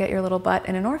better get your little butt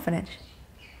in an orphanage,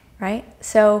 right?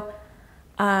 So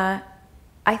I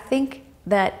think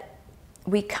that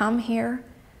we come here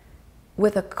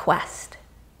with a quest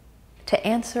to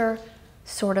answer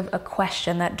sort of a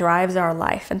question that drives our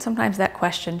life. And sometimes that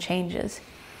question changes.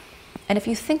 And if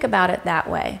you think about it that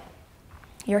way,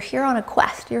 you're here on a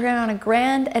quest. You're here on a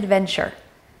grand adventure.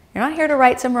 You're not here to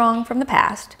right some wrong from the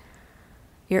past.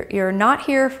 You're not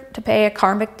here to pay a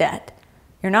karmic debt.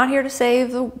 You're not here to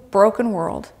save the broken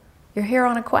world. You're here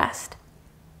on a quest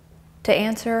to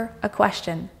answer a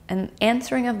question. And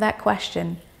answering of that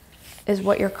question is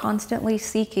what you're constantly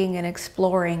seeking and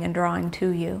exploring and drawing to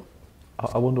you.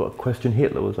 I wonder what question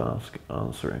Hitler was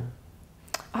answering.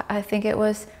 I think it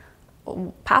was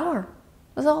power.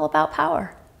 It was all about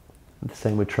power. The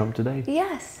same with Trump today?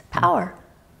 Yes, power.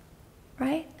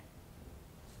 Right?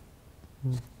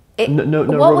 No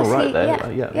wrong or right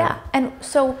there. Yeah. And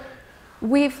so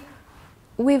we've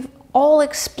all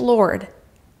explored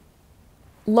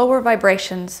lower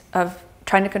vibrations of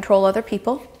trying to control other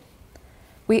people.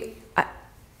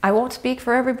 I won't speak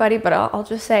for everybody, but I'll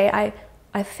just say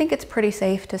I think it's pretty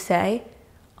safe to say,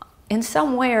 in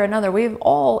some way or another, we've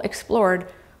all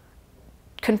explored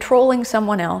controlling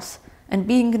someone else and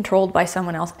being controlled by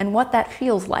someone else and what that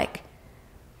feels like.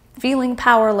 Feeling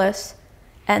powerless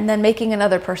and then making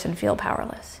another person feel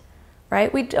powerless,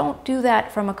 right? We don't do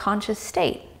that from a conscious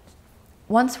state.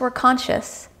 Once we're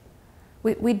conscious,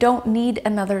 we don't need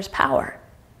another's power,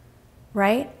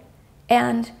 right?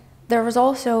 And there was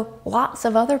also lots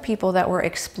of other people that were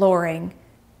exploring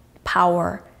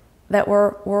power that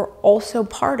were also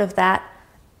part of that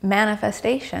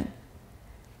manifestation.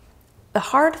 The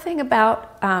hard thing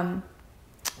about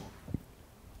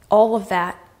all of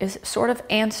that is sort of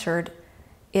answered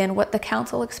in what the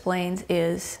council explains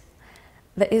is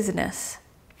the isness.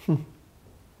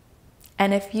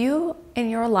 And if you in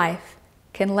your life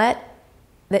can let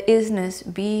the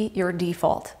isness be your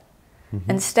default,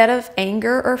 instead of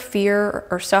anger or fear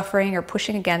or suffering or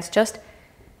pushing against, just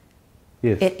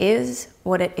it is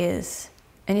what it is.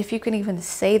 And if you can even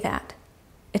say that,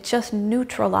 it just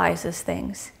neutralizes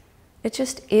things. It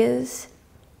just is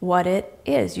what it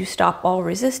is. You stop all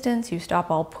resistance, you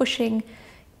stop all pushing.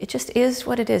 It just is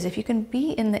what it is. If you can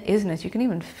be in the isness, you can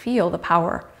even feel the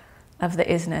power of the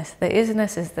isness. The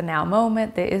isness is the now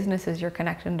moment. The isness is your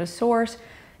connection to source.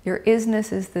 Your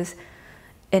isness is this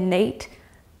innate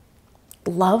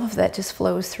love that just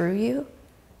flows through you.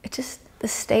 It's just the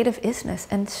state of isness.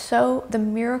 And so the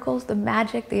miracles, the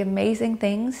magic, the amazing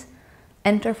things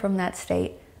enter from that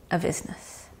state of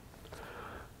isness.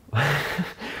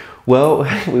 Well,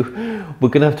 we're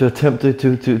going to have to attempt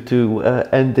to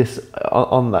end this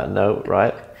on that note,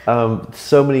 right?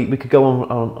 So many, we could go on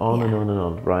and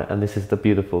on, right? And this is the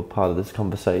beautiful part of this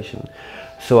conversation.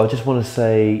 So I just want to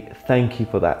say thank you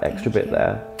for that extra bit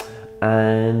there.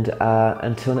 And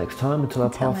until next time, until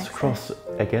our paths cross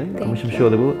again, which I'm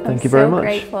sure they will. Thank you very much. I'm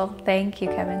so grateful. Thank you,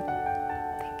 Kevin.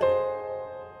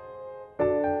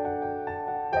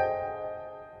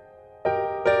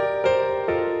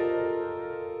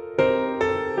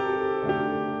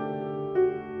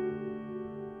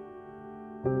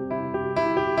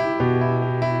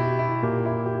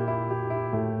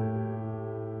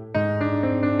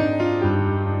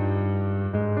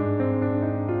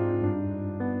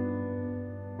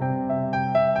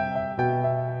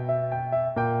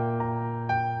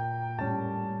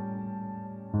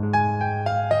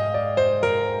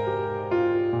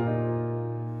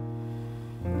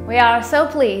 We are so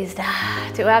pleased to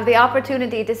have the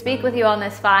opportunity to speak with you on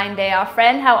this fine day. Our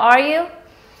friend, how are you?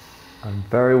 I'm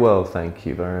very well, thank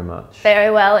you very much.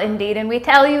 Very well indeed. And we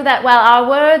tell you that while our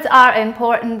words are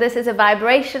important, this is a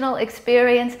vibrational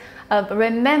experience of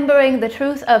remembering the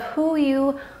truth of who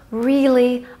you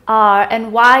really are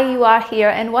and why you are here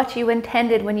and what you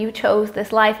intended when you chose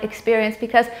this life experience,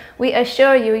 because we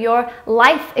assure you your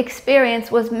life experience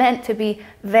was meant to be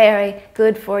very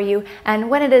good for you, and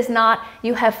when it is not,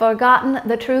 you have forgotten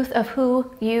the truth of who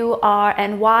you are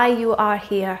and why you are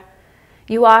here.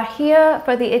 You are here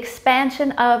for the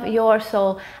expansion of your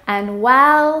soul, and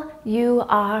while you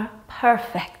are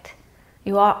perfect,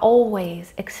 you are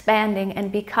always expanding and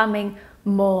becoming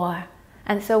more.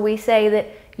 And so we say that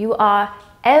you are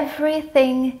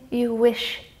everything you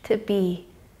wish to be.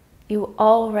 You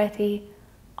already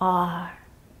are.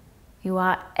 You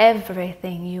are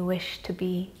everything you wish to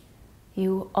be.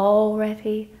 You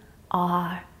already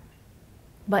are.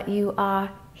 But you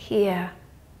are here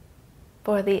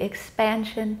for the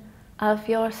expansion of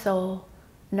your soul,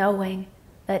 knowing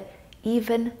that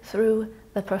even through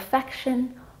the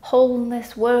perfection,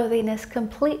 wholeness, worthiness,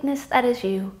 completeness that is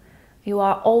you, you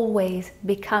are always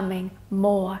becoming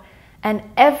more. And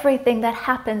everything that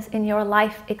happens in your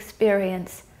life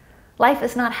experience, life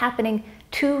is not happening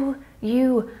to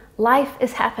you, life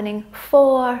is happening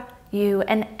for you.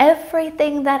 And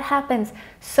everything that happens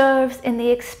serves in the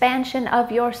expansion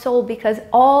of your soul, because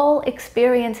all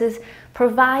experiences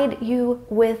provide you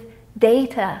with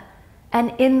data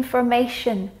and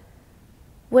information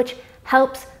which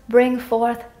helps bring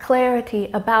forth clarity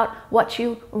about what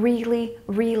you really,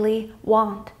 really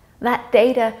want. That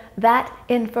data, that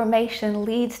information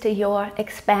leads to your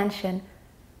expansion.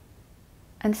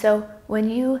 And so when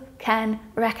you can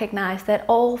recognize that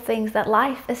all things, that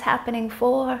life is happening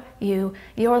for you,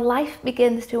 your life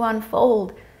begins to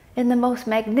unfold in the most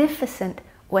magnificent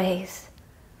ways.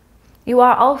 You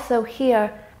are also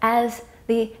here as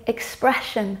the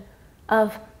expression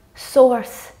of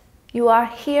Source. You are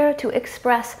here to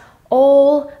express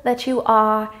all that you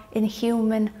are in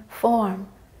human form.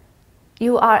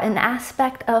 You are an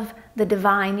aspect of the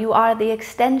divine. You are the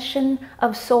extension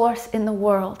of Source in the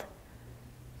world.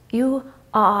 You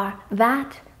are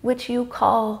that which you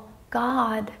call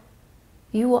God.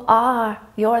 You're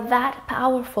that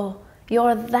powerful.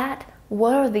 You're that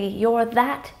worthy. You're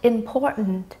that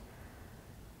important.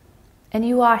 And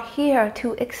you are here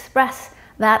to express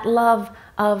that love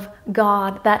of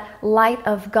God, that light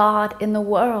of God in the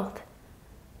world.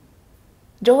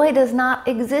 Joy does not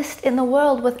exist in the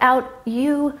world without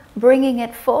you bringing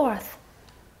it forth.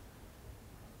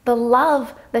 The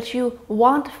love that you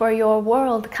want for your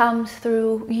world comes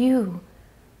through you.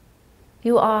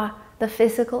 You are the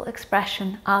physical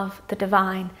expression of the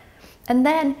divine. And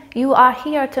then you are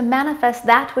here to manifest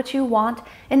that which you want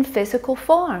in physical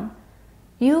form.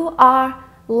 You are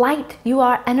light, you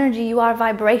are energy, you are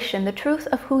vibration. The truth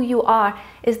of who you are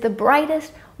is the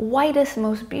brightest, whitest,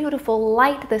 most beautiful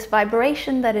light, this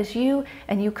vibration that is you,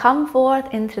 and you come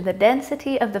forth into the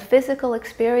density of the physical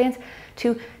experience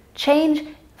to change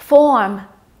form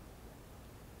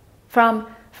from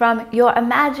your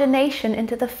imagination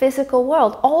into the physical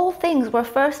world. All things were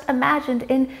first imagined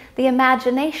in the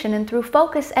imagination, and through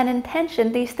focus and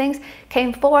intention, these things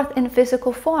came forth in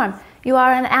physical form. You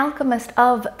are an alchemist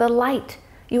of the light.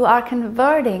 You are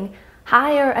converting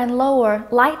higher and lower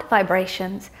light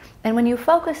vibrations. And when you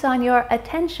focus on your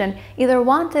attention, either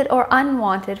wanted or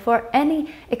unwanted, for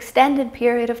any extended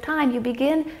period of time, you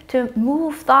begin to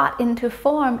move thought into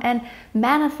form and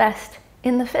manifest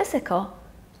in the physical.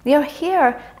 You're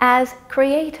here as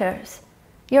creators.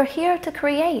 You're here to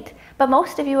create. But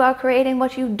most of you are creating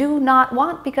what you do not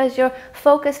want because you're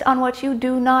focused on what you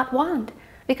do not want.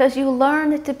 Because you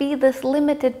learned to be this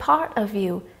limited part of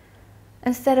you,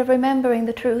 instead of remembering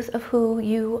the truth of who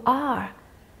you are.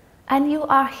 And you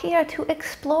are here to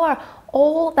explore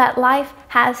all that life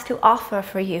has to offer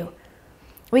for you.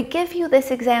 We give you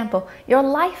this example. Your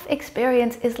life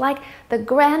experience is like the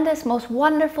grandest, most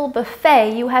wonderful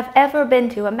buffet you have ever been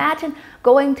to. Imagine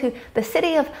going to the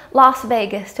city of Las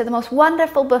Vegas, to the most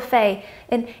wonderful buffet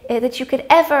that you could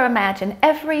ever imagine.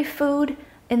 Every food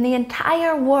in the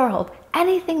entire world,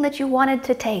 anything that you wanted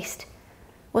to taste,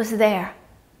 was there.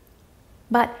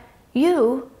 But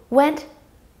you went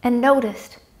and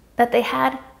noticed that they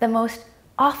had the most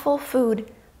awful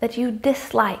food that you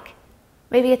dislike.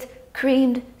 Maybe it's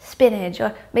creamed spinach,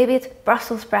 or maybe it's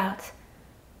Brussels sprouts.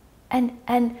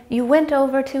 And you went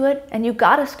over to it, and you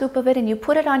got a scoop of it, and you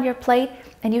put it on your plate,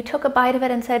 and you took a bite of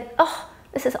it and said, "Oh,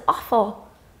 this is awful."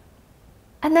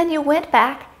 And then you went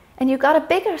back, and you got a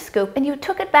bigger scoop, and you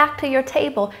took it back to your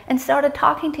table and started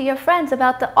talking to your friends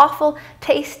about the awful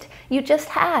taste you just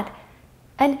had.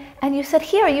 And you said,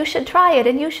 "Here, you should try it,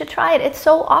 and you should try it. It's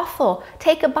so awful.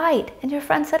 Take a bite." And your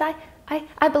friend said,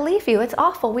 I believe you. It's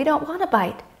awful. We don't want a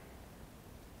bite."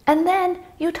 And then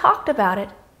you talked about it,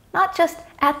 not just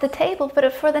at the table,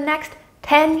 but for the next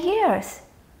 10 years.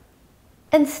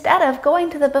 Instead of going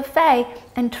to the buffet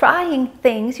and trying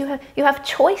things, you have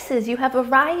choices. You have a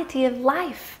variety of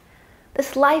life.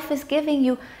 This life is giving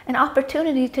you an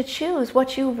opportunity to choose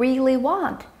what you really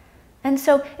want. And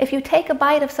so if you take a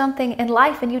bite of something in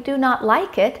life and you do not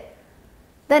like it,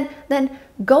 then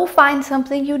go find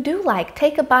something you do like.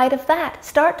 Take a bite of that.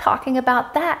 Start talking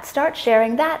about that. Start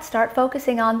sharing that. Start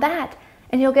focusing on that.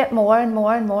 And you'll get more and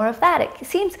more and more of that. It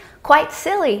seems quite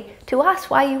silly to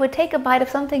us why you would take a bite of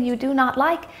something you do not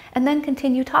like and then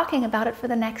continue talking about it for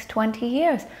the next 20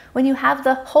 years when you have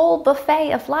the whole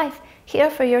buffet of life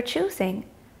here for your choosing.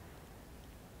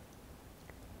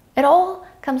 It all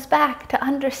comes back to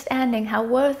understanding how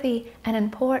worthy and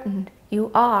important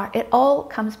you are. It all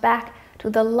comes back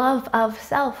to the love of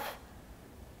self.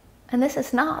 And this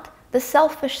is not the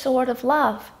selfish sort of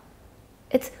love.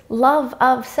 It's love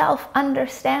of self,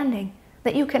 understanding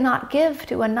that you cannot give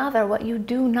to another what you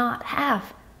do not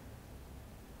have.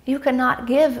 You cannot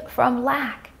give from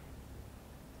lack.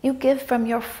 You give from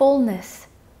your fullness.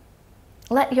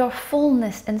 Let your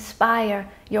fullness inspire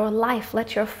your life.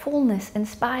 Let your fullness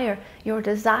inspire your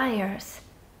desires.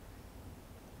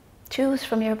 Choose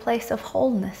from your place of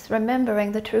wholeness,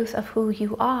 remembering the truth of who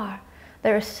you are.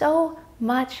 There is so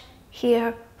much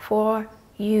here for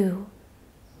you.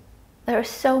 There is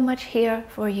so much here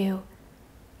for you.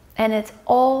 And it's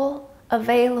all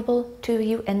available to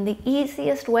you. And the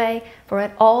easiest way for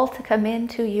it all to come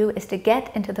into you is to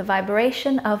get into the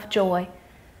vibration of joy.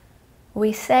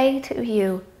 We say to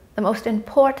you, the most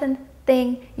important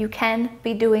thing you can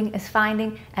be doing is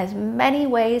finding as many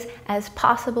ways as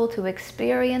possible to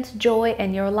experience joy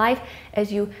in your life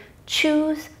as you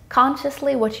choose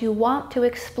consciously what you want to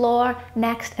explore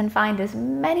next, and find as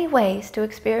many ways to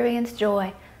experience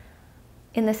joy.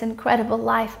 in this incredible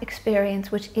life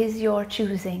experience which is your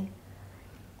choosing.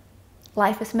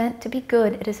 Life is meant to be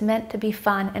good, it is meant to be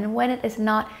fun, and when it is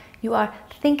not, you are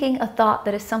thinking a thought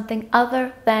that is something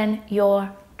other than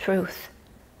your truth.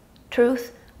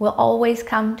 Truth will always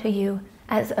come to you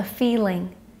as a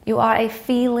feeling. You are a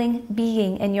feeling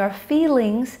being, and your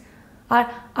feelings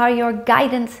are your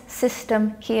guidance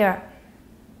system here.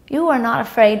 You are not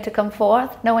afraid to come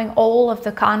forth, knowing all of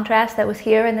the contrast that was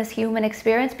here in this human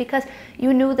experience, because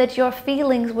you knew that your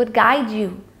feelings would guide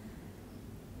you.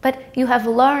 But you have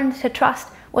learned to trust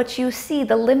what you see,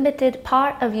 the limited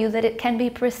part of you, that it can be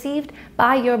perceived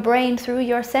by your brain through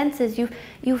your senses.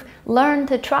 You've learned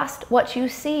to trust what you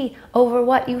see over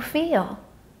what you feel.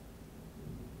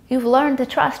 You've learned to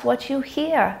trust what you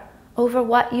hear over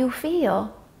what you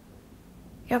feel.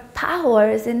 Your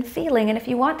power is in feeling, and if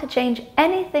you want to change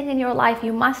anything in your life,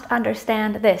 you must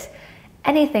understand this.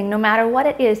 Anything, no matter what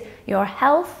it is, your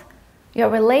health, your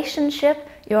relationship,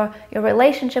 your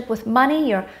relationship with money,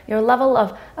 your level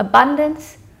of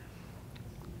abundance,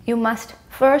 you must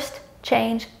first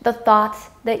change the thoughts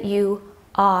that you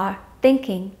are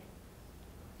thinking.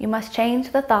 You must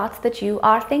change the thoughts that you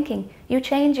are thinking. You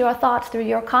change your thoughts through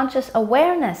your conscious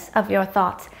awareness of your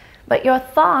thoughts, but your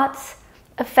thoughts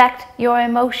affect your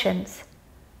emotions.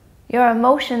 Your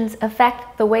emotions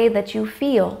affect the way that you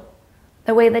feel.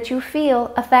 The way that you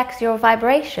feel affects your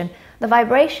vibration. The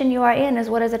vibration you are in is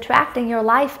what is attracting your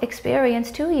life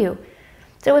experience to you.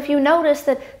 So if you notice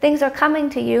that things are coming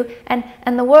to you and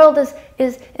the world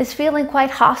is feeling quite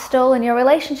hostile and your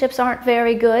relationships aren't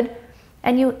very good,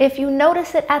 and if you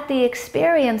notice it at the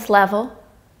experience level,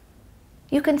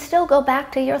 you can still go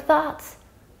back to your thoughts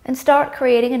and start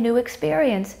creating a new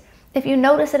experience. If you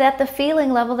notice it at the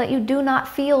feeling level that you do not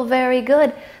feel very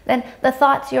good, then the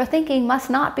thoughts you're thinking must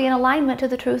not be in alignment to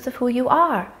the truth of who you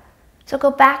are. So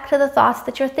go back to the thoughts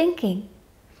that you're thinking.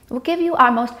 We'll give you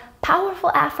our most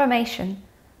powerful affirmation.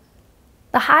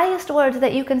 The highest words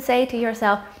that you can say to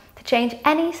yourself to change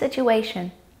any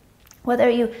situation. Whether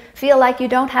you feel like you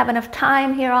don't have enough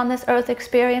time here on this earth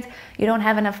experience, you don't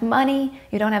have enough money,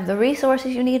 you don't have the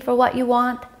resources you need for what you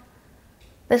want.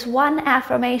 This one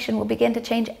affirmation will begin to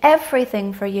change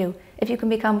everything for you. If you can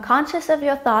become conscious of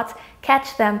your thoughts,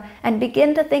 catch them, and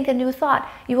begin to think a new thought,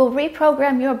 you will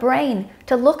reprogram your brain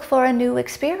to look for a new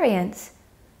experience.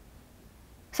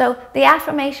 So the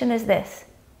affirmation is this: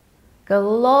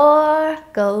 galore,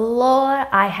 galore,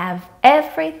 I have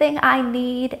everything I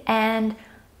need and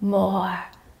more.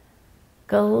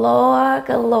 Galore,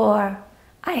 galore,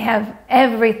 I have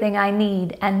everything I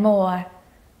need and more.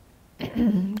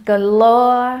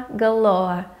 Galore,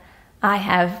 galore, I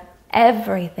have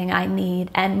everything I need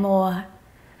and more.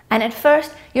 And at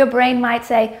first, your brain might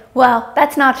say, well,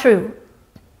 that's not true.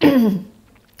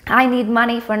 I need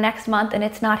money for next month and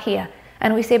it's not here.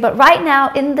 And we say, but right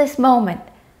now, in this moment,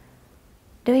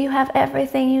 do you have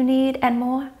everything you need and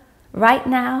more? Right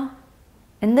now,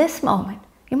 in this moment.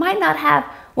 You might not have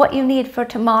what you need for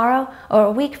tomorrow, or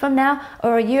a week from now,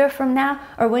 or a year from now,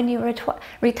 or when you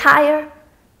retire.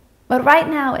 But right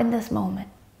now, in this moment,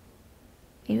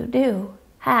 you do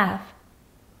have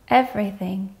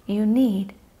everything you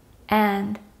need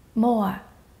and more.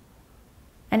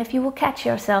 And if you will catch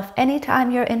yourself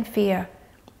anytime you're in fear,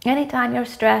 anytime you're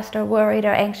stressed or worried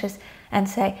or anxious, and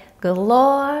say,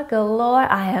 galore, galore,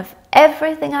 I have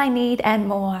everything I need and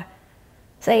more.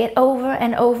 Say it over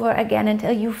and over again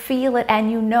until you feel it and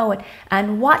you know it,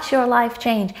 and watch your life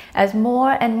change as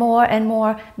more and more and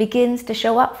more begins to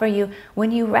show up for you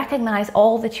when you recognize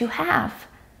all that you have.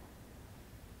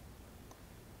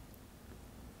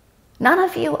 None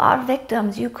of you are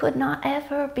victims. You could not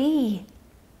ever be.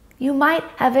 You might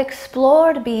have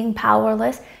explored being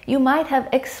powerless. You might have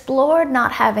explored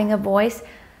not having a voice.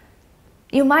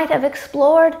 You might have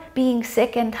explored being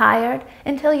sick and tired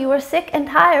until you were sick and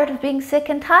tired of being sick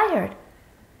and tired.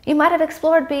 You might have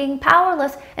explored being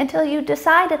powerless until you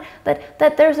decided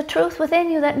that there's a truth within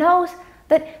you that knows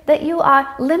that you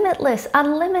are limitless,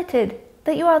 unlimited,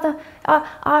 that you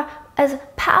are as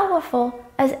powerful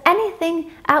as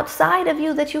anything outside of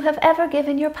you that you have ever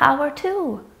given your power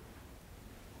to.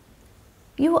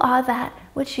 You are that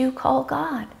which you call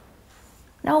God.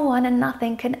 No one and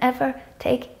nothing can ever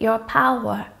take your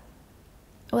power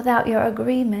without your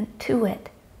agreement to it.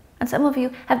 And some of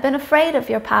you have been afraid of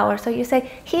your power, so you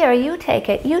say, here, you take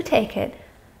it, you take it.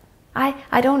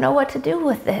 I don't know what to do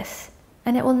with this,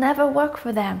 and it will never work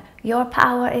for them. Your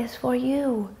power is for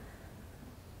you.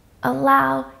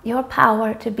 Allow your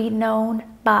power to be known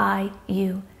by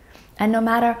you. And no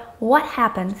matter what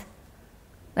happens,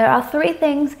 there are 3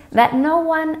 things that no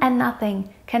one and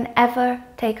nothing can ever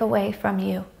take away from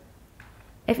you.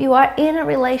 If you are in a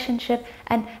relationship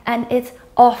and it's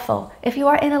awful, if you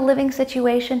are in a living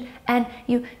situation and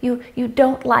you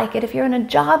don't like it, if you're in a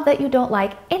job that you don't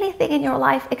like, anything in your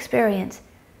life experience,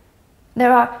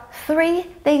 there are 3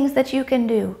 things that you can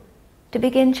do to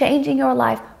begin changing your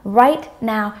life right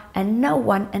now, and no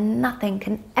one and nothing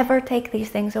can ever take these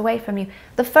things away from you.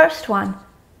 The first one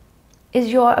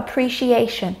is your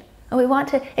appreciation. And we want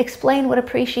to explain what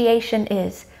appreciation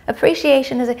is.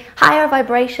 Appreciation is a higher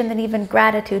vibration than even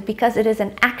gratitude because it is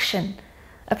an action.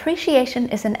 Appreciation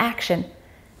is an action.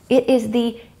 It is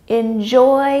the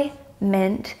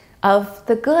enjoyment of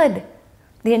the good.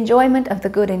 The enjoyment of the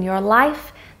good in your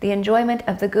life, the enjoyment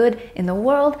of the good in the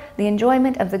world, the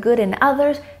enjoyment of the good in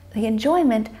others, the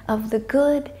enjoyment of the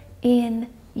good in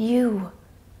you.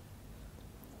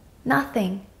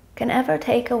 Nothing can ever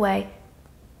take away,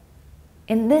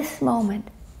 in this moment,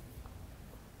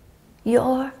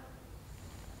 your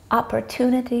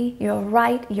opportunity, your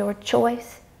right, your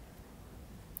choice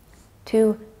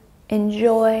to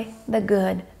enjoy the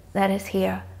good that is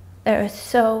here. There is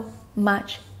so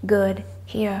much good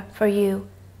here for you.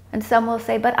 And some will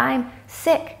say, but I'm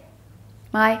sick.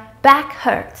 My back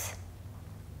hurts.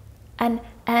 And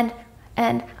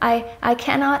I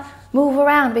cannot move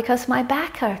around because my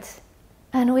back hurts.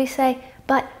 And we say,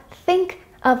 but think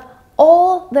of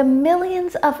all the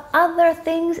millions of other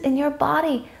things in your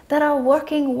body that are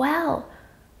working well.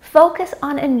 Focus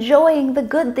on enjoying the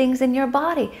good things in your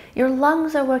body. Your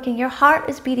lungs are working, your heart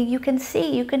is beating, you can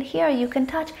see, you can hear, you can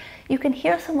touch. You can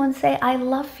hear someone say, I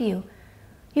love you.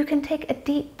 You can take a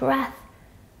deep breath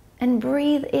and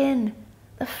breathe in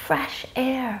the fresh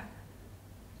air.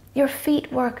 Your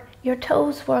feet work, your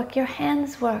toes work, your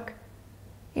hands work.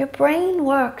 Your brain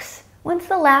works. When's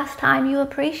the last time you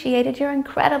appreciated your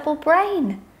incredible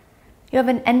brain? You have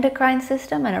an endocrine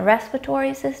system and a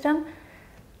respiratory system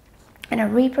and a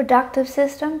reproductive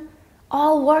system,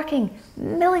 all working.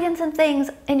 Millions of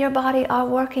things in your body are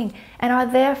working and are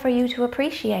there for you to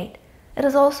appreciate. It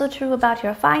is also true about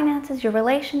your finances, your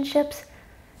relationships.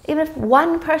 Even if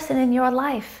one person in your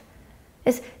life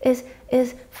is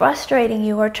frustrating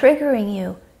you or triggering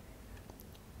you,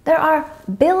 there are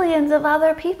billions of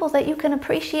other people that you can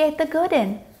appreciate the good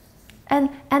in.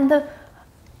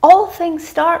 All things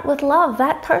start with love.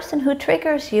 That person who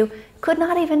triggers you could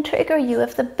not even trigger you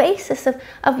if the basis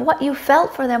of what you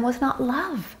felt for them was not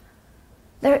love.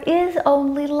 There is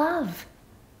only love.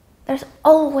 There's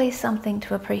always something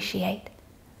to appreciate.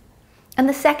 And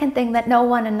the second thing that no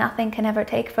one and nothing can ever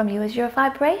take from you is your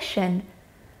vibration.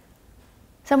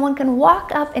 Someone can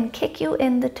walk up and kick you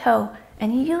in the toe,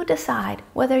 and you decide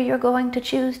whether you're going to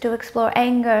choose to explore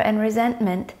anger and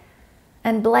resentment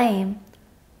and blame,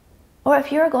 or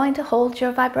if you're going to hold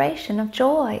your vibration of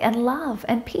joy and love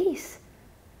and peace.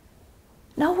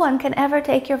 No one can ever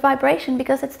take your vibration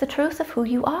because it's the truth of who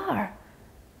you are.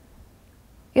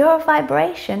 Your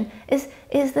vibration is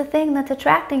the thing that's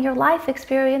attracting your life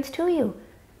experience to you.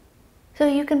 So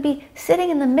you can be sitting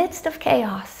in the midst of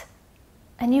chaos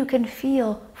and you can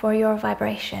feel for your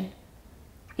vibration.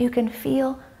 You can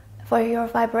feel for your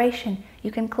vibration.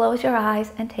 You can close your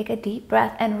eyes and take a deep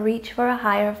breath and reach for a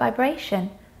higher vibration.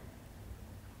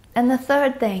 And the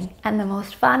third thing, and the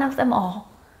most fun of them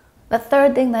all, the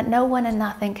third thing that no one and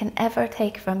nothing can ever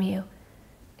take from you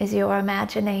is your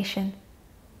imagination.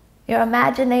 Your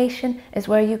imagination is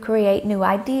where you create new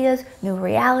ideas, new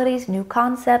realities, new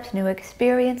concepts, new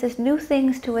experiences, new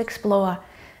things to explore.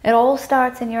 It all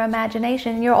starts in your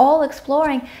imagination. And you're all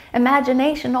exploring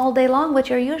imagination all day long, but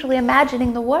you're usually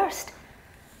imagining the worst.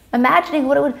 Imagining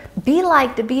what it would be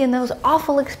like to be in those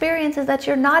awful experiences that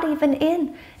you're not even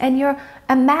in. And your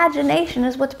imagination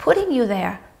is what's putting you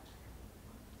there.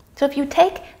 So if you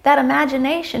take that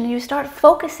imagination and you start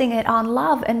focusing it on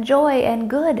love and joy and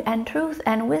good and truth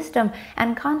and wisdom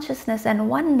and consciousness and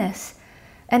oneness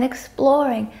and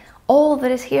exploring all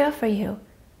that is here for you,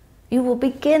 you will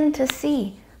begin to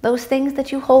see those things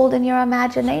that you hold in your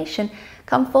imagination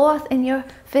come forth in your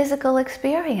physical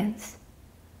experience.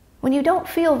 When you don't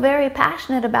feel very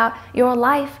passionate about your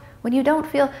life, when you don't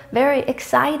feel very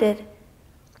excited,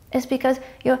 it's because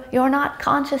you're not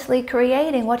consciously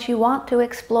creating what you want to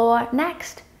explore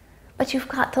next. But you've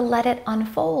got to let it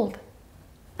unfold.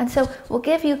 And so we'll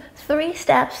give you 3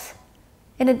 steps,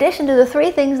 in addition to the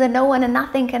 3 things that no one and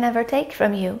nothing can ever take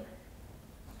from you.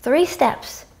 3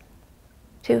 steps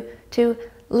to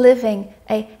living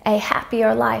a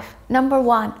happier life. Number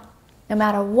 1, no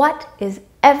matter what is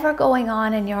ever going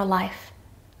on in your life,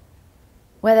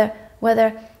 whether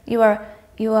you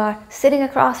are sitting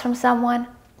across from someone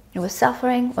who is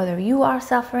suffering, whether you are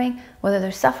suffering, whether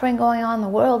there's suffering going on in the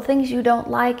world, things you don't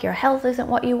like, your health isn't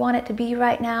what you want it to be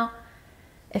right now,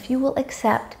 if you will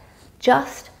accept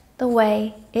just the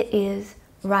way it is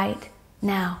right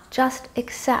now. Just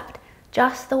accept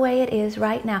just the way it is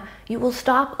right now. You will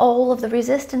stop all of the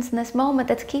resistance in this moment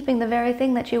that's keeping the very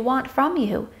thing that you want from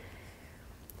you.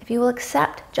 If you will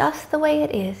accept just the way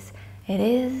it is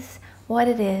what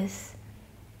it is.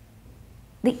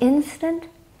 The instant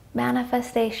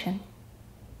manifestation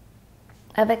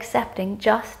of accepting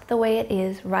just the way it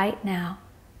is right now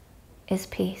is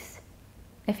peace.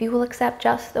 If you will accept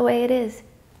just the way it is,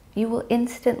 you will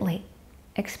instantly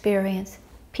experience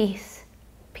peace.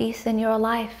 Peace in your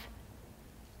life.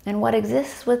 And what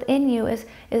exists within you is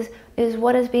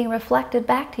what is being reflected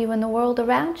back to you in the world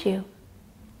around you.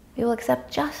 You will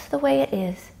accept just the way it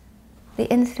is. The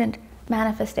instant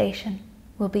manifestation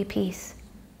will be peace.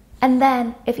 And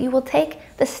then, if you will take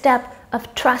the step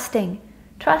of trusting,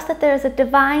 trust that there is a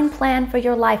divine plan for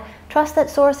your life, trust that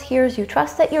Source hears you,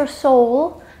 trust that your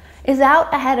soul is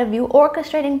out ahead of you,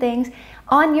 orchestrating things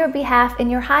on your behalf in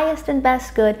your highest and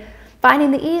best good,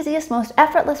 finding the easiest, most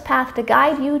effortless path to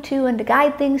guide you to and to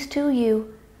guide things to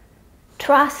you.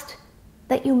 Trust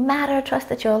that you matter, trust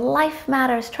that your life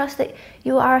matters, trust that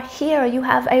you are here, you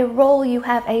have a role, you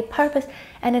have a purpose,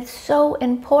 and it's so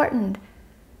important.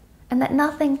 And that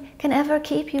nothing can ever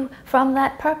keep you from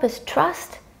that purpose.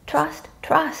 Trust, trust,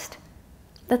 trust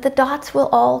that the dots will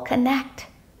all connect.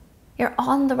 You're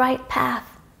on the right path.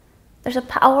 There's a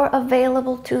power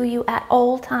available to you at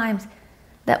all times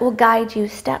that will guide you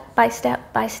step by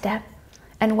step by step.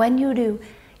 And when you do,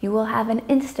 you will have an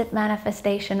instant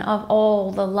manifestation of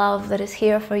all the love that is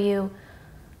here for you.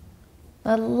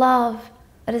 The love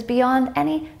that is beyond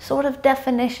any sort of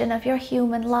definition of your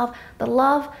human love. The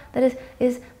love that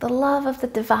is the love of the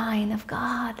divine, of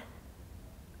God.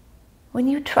 When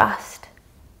you trust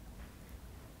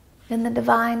in the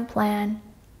divine plan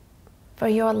for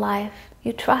your life,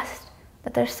 you trust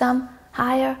that there's some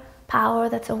higher power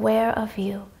that's aware of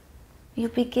you. You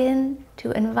begin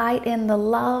to invite in the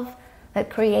love that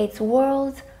creates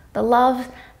worlds, the love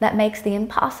that makes the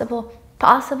impossible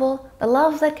possible, the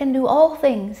love that can do all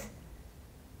things.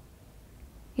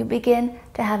 You begin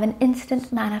to have an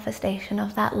instant manifestation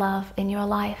of that love in your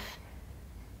life.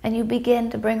 And you begin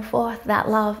to bring forth that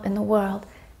love in the world.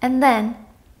 And then,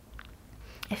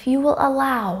 if you will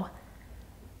allow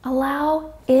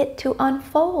it to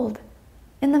unfold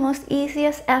in the most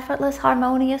easiest, effortless,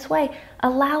 harmonious way.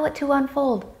 Allow it to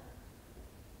unfold.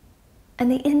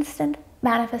 And the instant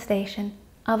manifestation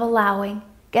of allowing,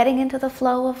 getting into the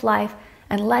flow of life,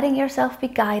 and letting yourself be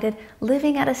guided,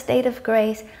 living at a state of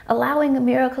grace, allowing the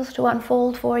miracles to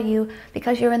unfold for you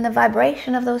because you're in the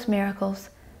vibration of those miracles.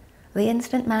 The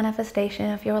instant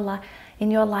manifestation of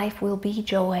in your life will be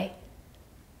joy.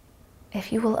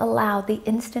 If you will allow, the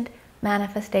instant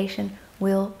manifestation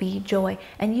will be joy.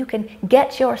 And you can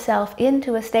get yourself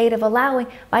into a state of allowing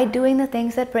by doing the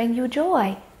things that bring you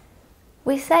joy.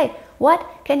 We say, what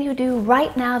can you do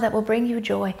right now that will bring you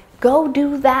joy? Go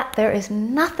do that. There is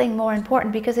nothing more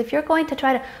important, because if you're going to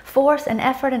try to force an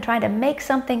effort and try to make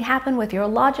something happen with your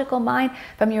logical mind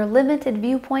from your limited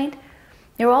viewpoint,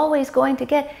 you're always going to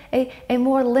get a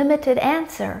more limited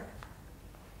answer.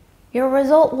 Your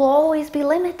result will always be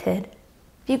limited.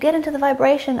 If you get into the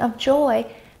vibration of joy,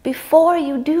 before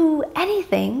you do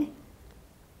anything,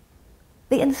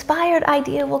 the inspired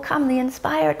idea will come, the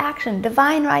inspired action,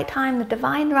 divine right time, the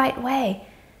divine right way.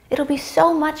 It'll be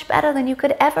so much better than you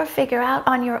could ever figure out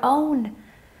on your own.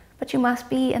 But you must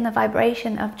be in the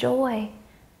vibration of joy.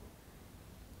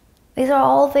 These are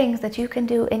all things that you can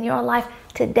do in your life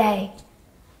today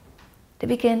to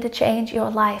begin to change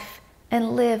your life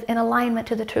and live in alignment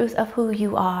to the truth of who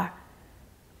you are,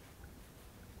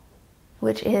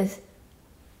 which is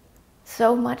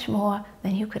so much more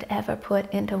than you could ever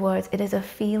put into words. It is a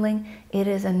feeling, it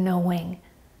is a knowing.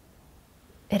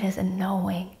 It is a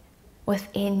knowing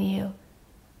within you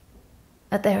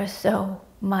that there is so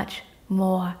much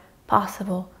more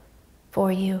possible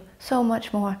for you, so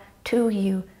much more to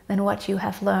you than what you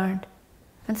have learned.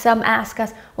 And some ask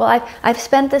us, well, I've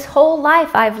spent this whole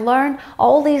life, I've learned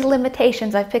all these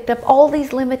limitations, I've picked up all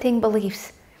these limiting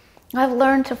beliefs. I've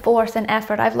learned to force an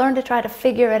effort. I've learned to try to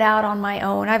figure it out on my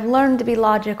own. I've learned to be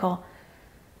logical.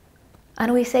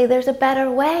 And we say, there's a better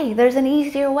way. There's an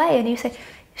easier way. And you say,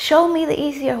 show me the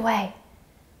easier way.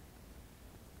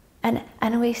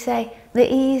 And we say,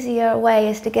 the easier way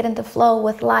is to get into flow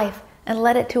with life and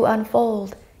let it to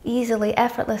unfold easily,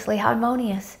 effortlessly,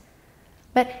 harmonious.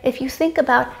 But if you think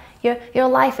about your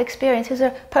life experience, here's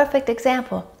a perfect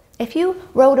example. If you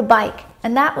rode a bike,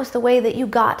 and that was the way that you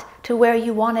got to where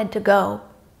you wanted to go,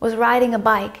 was riding a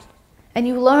bike, and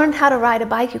you learned how to ride a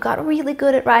bike, you got really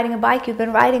good at riding a bike, you've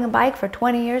been riding a bike for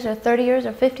 20 years or 30 years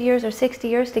or 50 years or 60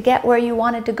 years to get where you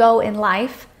wanted to go in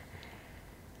life.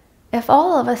 If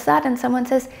all of a sudden someone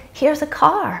says, here's a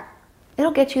car,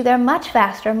 it'll get you there much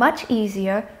faster, much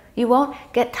easier, you won't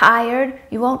get tired,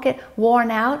 you won't get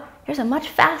worn out, here's a much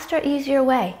faster, easier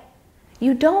way.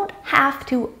 You don't have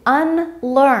to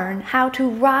unlearn how to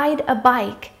ride a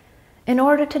bike in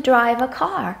order to drive a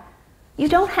car. You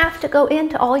don't have to go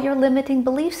into all your limiting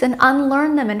beliefs and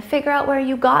unlearn them and figure out where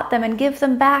you got them and give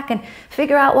them back and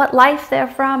figure out what life they're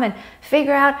from and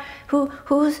figure out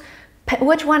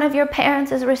which one of your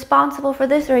parents is responsible for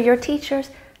this or your teachers.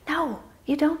 No,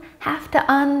 you don't have to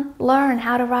unlearn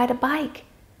how to ride a bike.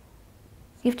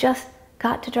 You've just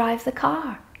got to drive the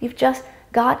car. You've just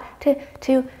got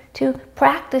to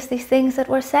practice these things that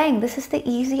we're saying. This is the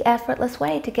easy, effortless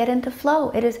way to get into flow.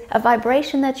 It is a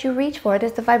vibration that you reach for. It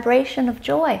is the vibration of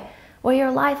joy where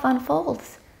your life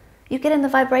unfolds. You get in the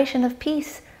vibration of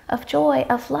peace, of joy,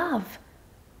 of love.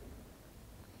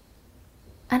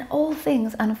 And all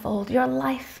things unfold. Your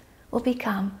life will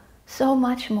become so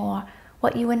much more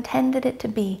what you intended it to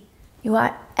be. You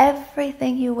are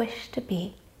everything you wish to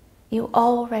be. You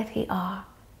already are.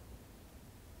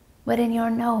 But in your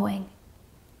knowing,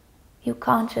 you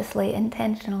consciously,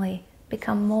 intentionally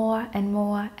become more and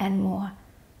more and more.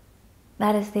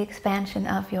 That is the expansion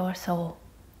of your soul.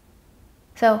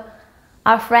 So,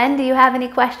 our friend, do you have any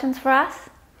questions for us?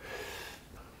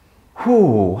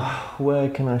 Where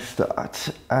can I start?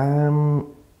 Well,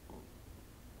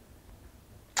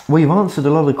 you've answered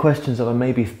a lot of the questions that I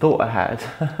maybe thought I had.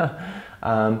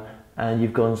 And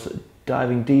you've gone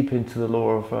diving deep into the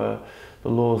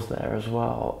laws there as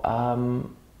well.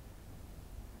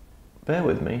 Bear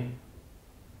with me.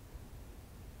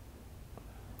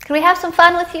 Can we have some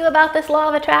fun with you about this law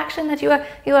of attraction that you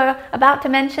are about to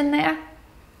mention there?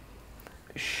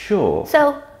 Sure.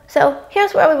 So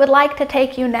here's where we would like to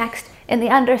take you next in the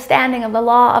understanding of the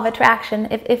law of attraction,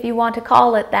 if you want to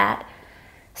call it that.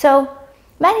 So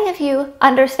many of you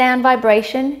understand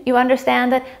vibration. You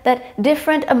understand that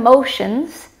different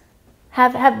emotions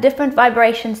have different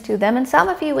vibrations to them. And some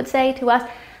of you would say to us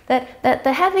that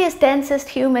the heaviest, densest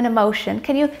human emotion,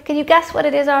 can you guess what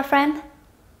it is, our friend?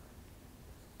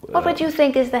 What would you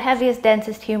think is the heaviest,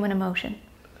 densest human emotion?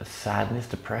 Sadness,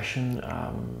 depression,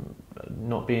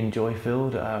 not being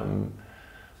joy-filled.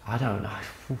 I don't know.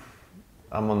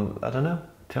 I don't know.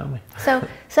 Tell me. So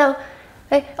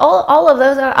all of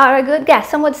those are a good guess.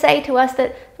 Some would say to us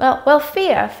that, well,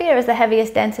 fear is the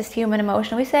heaviest, densest human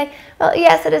emotion. We say, well,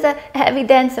 yes, it is a heavy,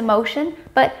 dense emotion,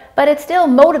 but it still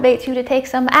motivates you to take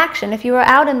some action. If you were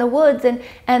out in the woods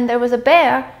and there was a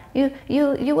bear,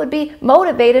 you would be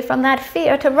motivated from that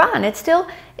fear to run. It still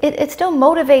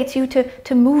motivates you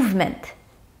to movement.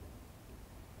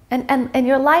 And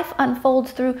your life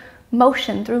unfolds through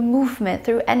motion, through movement,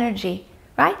 through energy,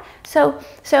 right? So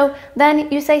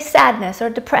then you say sadness or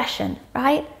depression,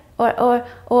 right? Or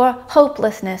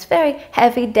hopelessness, very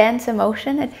heavy, dense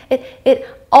emotion. It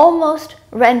almost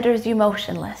renders you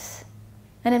motionless.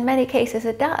 And in many cases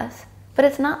it does. But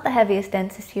it's not the heaviest,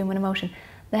 densest human emotion.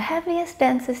 The heaviest,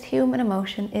 densest human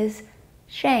emotion is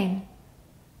shame.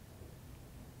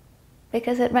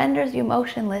 Because it renders you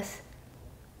motionless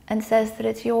and says that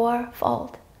it's your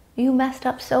fault. You messed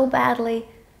up so badly,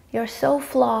 you're so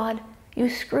flawed, you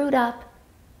screwed up,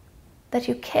 that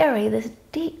you carry this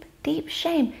deep, deep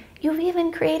shame. You've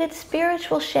even created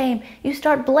spiritual shame. You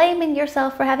start blaming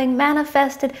yourself for having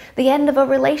manifested the end of a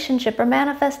relationship, or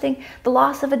manifesting the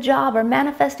loss of a job, or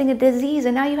manifesting a disease,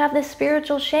 and now you have this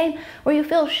spiritual shame where you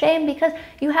feel shame because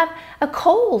you have a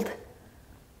cold.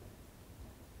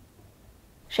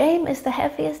 Shame is the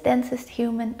heaviest, densest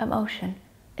human emotion.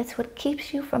 It's what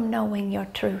keeps you from knowing your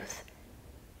truth.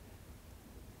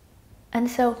 And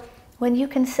so when you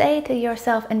can say to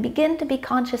yourself and begin to be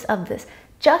conscious of this,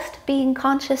 just being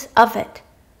conscious of it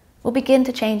will begin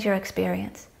to change your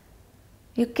experience.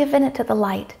 You've given it to the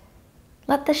light.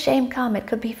 Let the shame come. It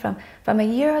could be from a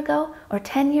year ago, or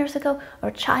 10 years ago, or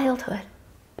childhood.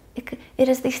 It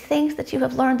is these things that you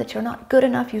have learned that you're not good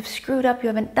enough, you've screwed up, you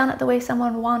haven't done it the way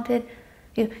someone wanted,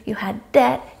 you had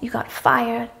debt, you got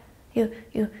fired,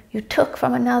 you took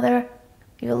from another,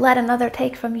 you let another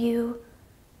take from you,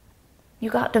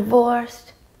 you got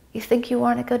divorced, you think you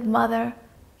weren't a good mother,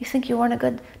 you think you weren't a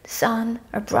good son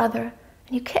or brother,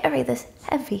 and you carry this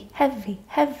heavy, heavy,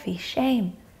 heavy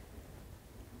shame.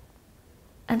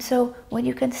 And so when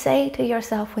you can say to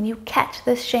yourself, when you catch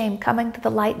this shame coming to the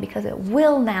light, because it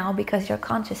will now, because you're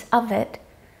conscious of it,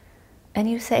 and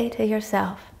you say to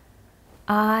yourself,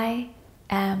 I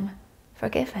am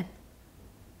forgiven.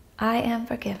 I am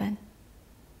forgiven.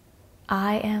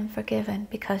 I am forgiven,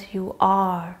 because you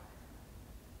are.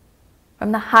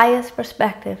 From the highest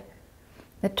perspective,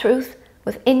 the truth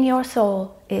within your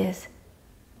soul is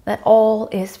that all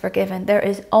is forgiven. There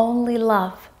is only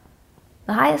love.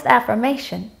 The highest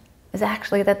affirmation is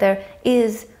actually that there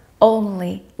is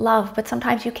only love, but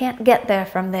sometimes you can't get there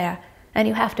from there, and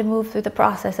you have to move through the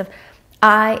process of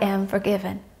I am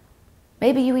forgiven.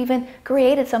 Maybe you even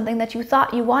created something that you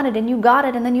thought you wanted and you got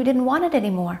it, and then you didn't want it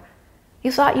anymore.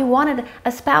 You thought you wanted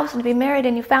a spouse and to be married,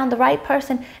 and you found the right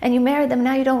person and you married them, and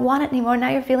now you don't want it anymore. Now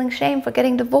you're feeling shame for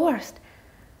getting divorced.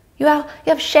 You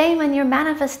have shame in your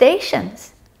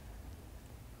manifestations.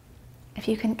 If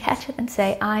you can catch it and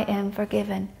say, I am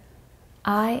forgiven.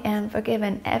 I am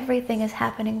forgiven. Everything is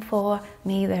happening for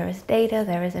me. There is data,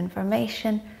 there is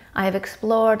information. I have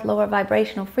explored lower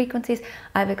vibrational frequencies.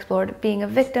 I've explored being a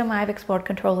victim. I've explored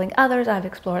controlling others. I've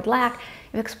explored lack.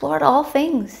 You've explored all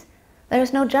things. There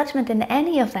is no judgment in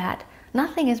any of that.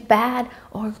 Nothing is bad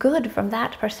or good from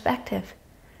that perspective.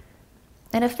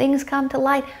 And if things come to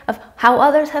light of how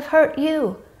others have hurt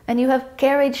you, and you have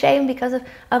carried shame because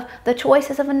of the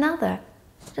choices of another,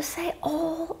 just say,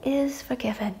 all is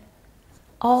forgiven.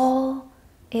 All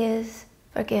is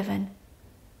forgiven.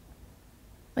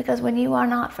 Because when you are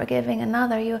not forgiving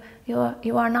another,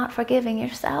 you are not forgiving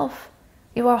yourself.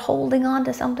 You are holding on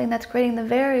to something that's creating the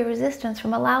very resistance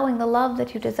from allowing the love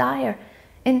that you desire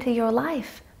into your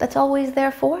life that's always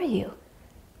there for you.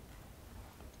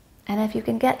 And if you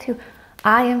can get to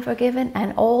I am forgiven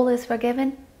and all is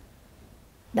forgiven,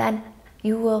 then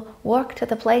you will work to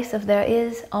the place of there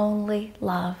is only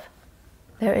love.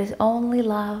 There is only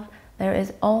love. There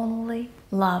is only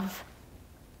love.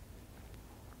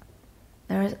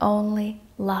 There is only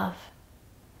love.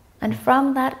 And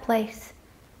from that place,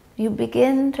 you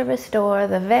begin to restore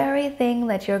the very thing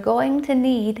that you're going to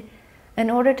need in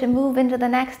order to move into the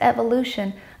next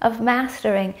evolution of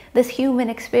mastering this human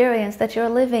experience that you're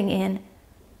living in.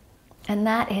 And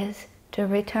that is to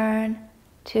return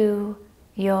to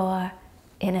your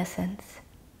innocence.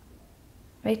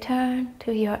 Return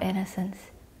to your innocence.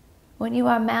 When you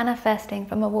are manifesting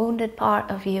from a wounded part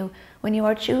of you, when you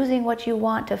are choosing what you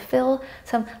want to fill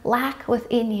some lack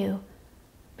within you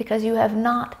because you have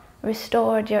not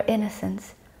restored your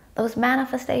innocence, those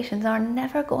manifestations are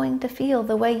never going to feel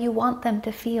the way you want them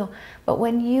to feel. But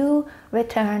when you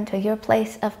return to your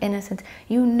place of innocence,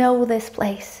 you know this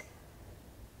place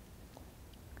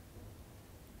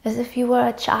as if you were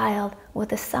a child with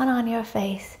the sun on your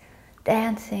face,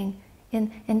 dancing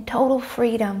in total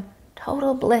freedom,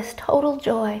 total bliss, total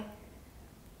joy,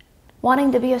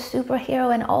 wanting to be a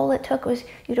superhero, and all it took was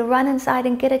you to run inside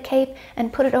and get a cape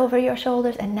and put it over your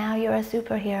shoulders, and now you're a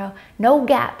superhero. No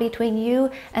gap between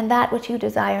you and that which you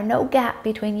desire. No gap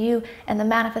between you and the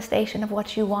manifestation of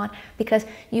what you want, because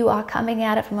you are coming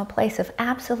at it from a place of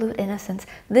absolute innocence.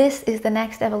 This is the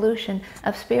next evolution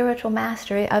of spiritual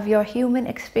mastery of your human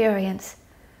experience.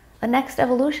 The next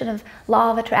evolution of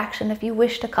law of attraction, if you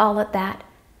wish to call it that,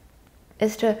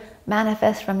 is to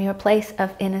manifest from your place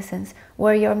of innocence,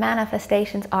 where your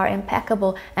manifestations are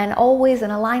impeccable and always in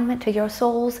alignment to your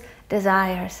soul's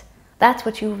desires. That's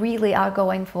what you really are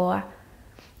going for.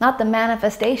 Not the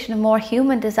manifestation of more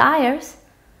human desires,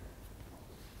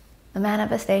 the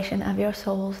manifestation of your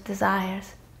soul's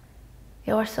desires.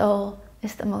 Your soul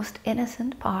is the most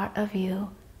innocent part of you.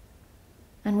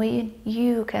 And when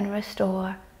you can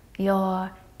restore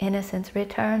your innocence,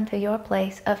 return to your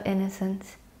place of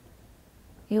innocence,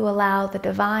 you allow the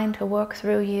divine to work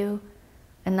through you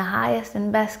in the highest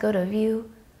and best good of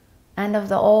you and of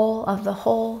the all, of the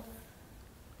whole,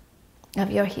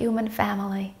 of your human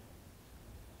family.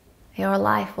 Your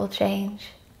life will change.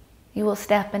 You will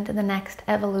step into the next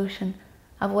evolution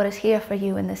of what is here for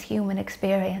you in this human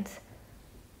experience.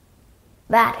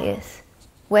 That is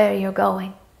where you're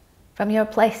going, from your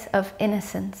place of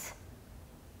innocence.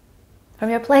 From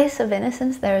your place of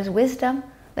innocence, there is wisdom,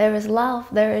 there is love,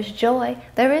 there is joy,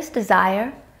 there is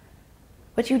desire,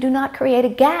 but you do not create a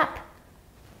gap.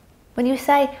 When you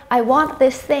say, I want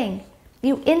this thing,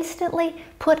 you instantly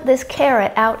put this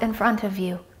carrot out in front of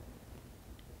you.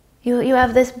 You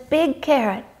have this big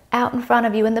carrot out in front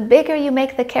of you, and the bigger you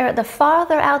make the carrot, the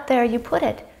farther out there you put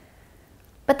it.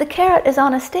 But the carrot is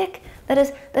on a stick that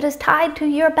is tied to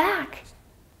your back.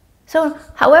 So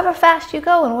however fast you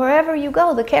go and wherever you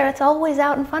go, the carrot's always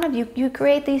out in front of you. You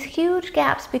create these huge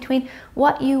gaps between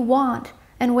what you want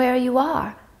and where you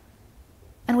are.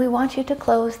 And we want you to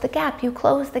close the gap. You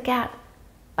close the gap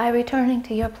by returning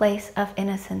to your place of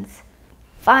innocence.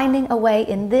 Finding a way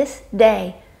in this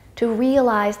day to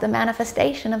realize the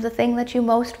manifestation of the thing that you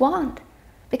most want.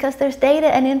 Because there's data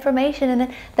and information in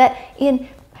it that in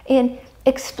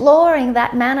exploring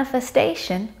that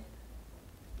manifestation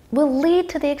will lead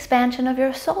to the expansion of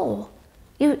your soul.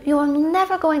 You are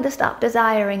never going to stop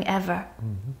desiring ever.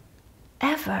 Mm-hmm.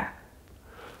 Ever.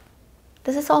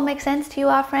 Does this all make sense to you,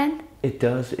 our friend? It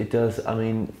does, it does. I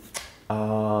mean,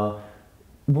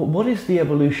 what is the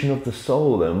evolution of the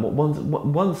soul then?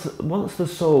 Once the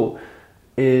soul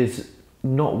is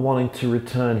not wanting to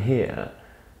return here,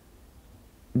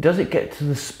 does it get to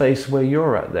the space where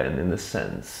you're at then, in the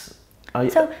sense?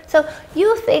 So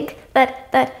you think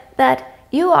that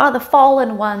you are the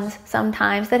fallen ones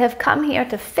sometimes that have come here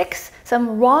to fix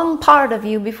some wrong part of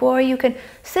you before you can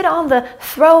sit on the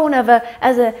throne of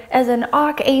as an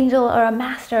archangel or a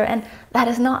master, and that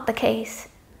is not the case.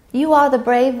 You are the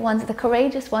brave ones, the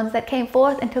courageous ones that came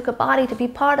forth and took a body to be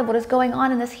part of what is going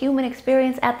on in this human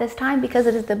experience at this time, because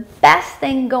it is the best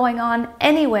thing going on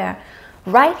anywhere.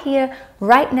 Right here,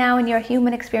 right now in your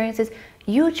human experiences,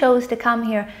 you chose to come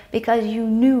here because you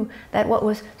knew that what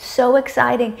was so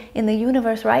exciting in the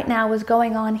universe right now was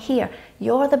going on here.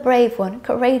 You're the brave one,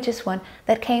 courageous one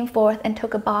that came forth and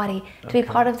took a body to be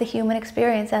part of the human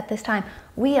experience at this time.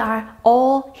 We are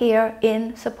all here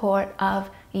in support of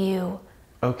you.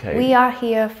 Okay. We are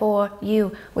here for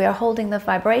you. We are holding the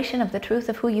vibration of the truth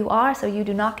of who you are so you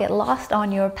do not get lost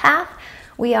on your path.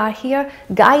 We are here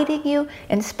guiding you,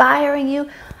 inspiring you,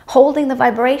 holding the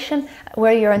vibration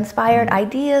where your inspired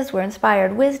ideas, where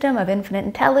inspired wisdom of infinite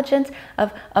intelligence,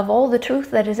 of all the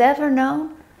truth that is ever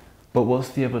known. But what's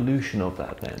the evolution of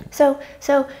that then?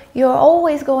 So you're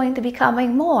always going to be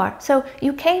becoming more. So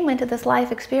you came into this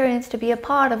life experience to be a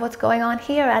part of what's going on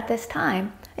here at this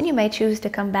time. And you may choose to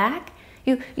come back.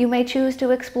 You may choose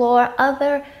to explore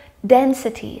other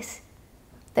densities.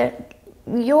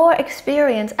 Your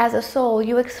experience as a soul,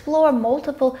 you explore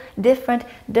multiple different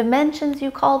dimensions,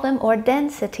 you call them, or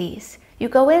densities. You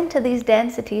go into these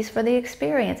densities for the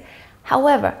experience.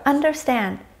 However,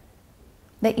 understand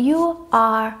that you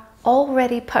are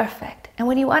already perfect. And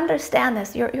when you understand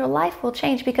this, your life will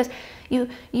change, because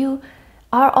you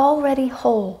are already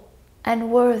whole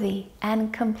and worthy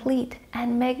and complete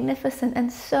and magnificent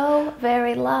and so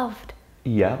very loved.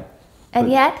 Yeah.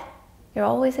 And yet, you're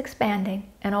always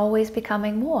expanding and always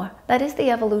becoming more. That is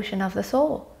the evolution of the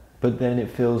soul. But then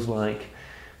it feels like,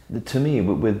 to me,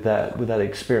 with that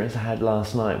experience I had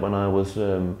last night, when I was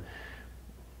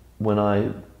when I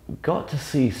got to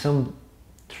see some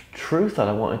truth that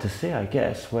I wanted to see, I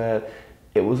guess, where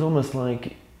it was almost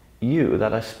like you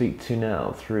that I speak to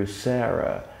now through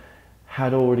Sara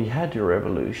had already had your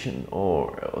evolution,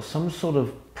 or some sort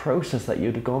of process that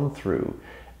you'd gone through,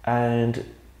 and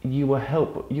you were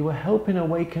helping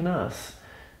awaken us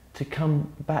to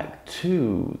come back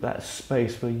to that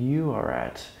space where you are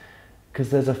at, because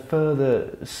there's a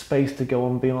further space to go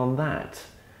on beyond that,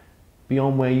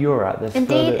 beyond where you're at. There's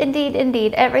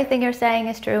Indeed. Everything you're saying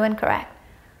is true and correct.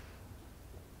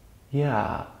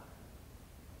 Yeah.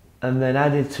 And then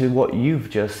added to what you've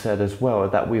just said as well,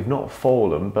 that we've not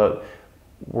fallen, but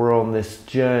we're on this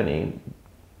journey.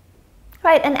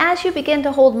 Right, and as you begin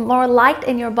to hold more light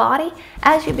in your body,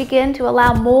 as you begin to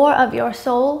allow more of your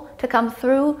soul to come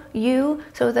through you,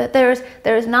 so that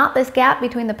there's not this gap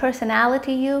between the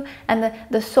personality you and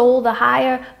the soul, the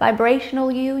higher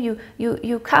vibrational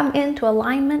you come into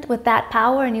alignment with that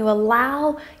power, and you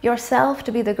allow yourself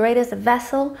to be the greatest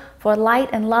vessel for light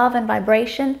and love and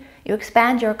vibration. You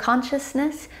expand your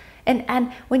consciousness.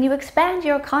 And when you expand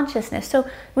your consciousness, so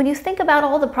when you think about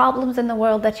all the problems in the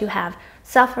world that you have,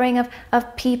 suffering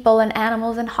of people and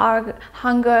animals and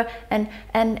hunger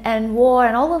and war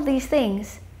and all of these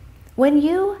things, when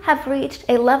you have reached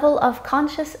a level of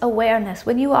conscious awareness,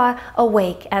 when you are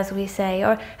awake, as we say,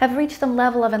 or have reached some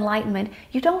level of enlightenment,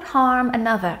 you don't harm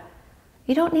another.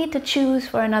 You don't need to choose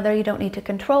for another. You don't need to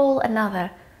control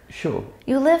another. Sure.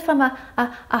 You live from a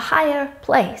higher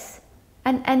place.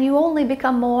 And you only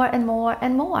become more and more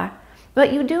and more.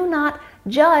 But you do not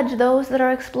judge those that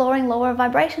are exploring lower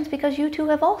vibrations, because you too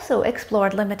have also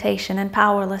explored limitation and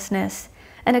powerlessness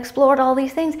and explored all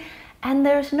these things. And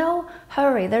there's no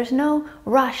hurry, there's no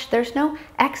rush, there's no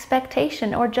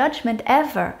expectation or judgment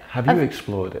ever. Have you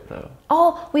explored it though?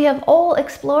 We have all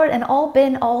explored and all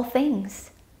been all things.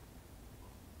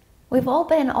 We've all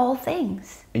been all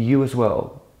things. You as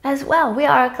well? As well. We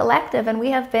are a collective, and we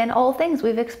have been all things.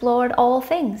 We've explored all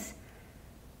things.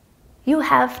 You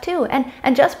have too.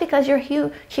 And just because you're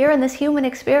here in this human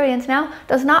experience now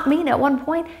does not mean at one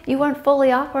point you weren't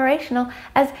fully operational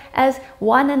as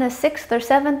one in a sixth or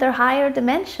seventh or higher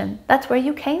dimension. That's where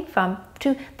you came from,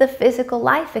 to the physical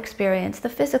life experience, the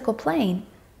physical plane.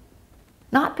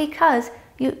 Not because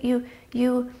you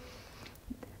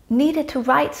needed to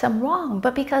right some wrong,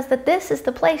 but because that this is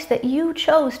the place that you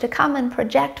chose to come and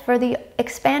project for the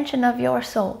expansion of your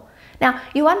soul. Now,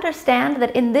 you understand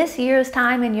that in this year's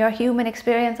time in your human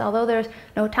experience, although there's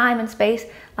no time and space,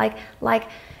 like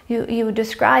you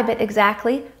describe it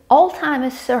exactly, all time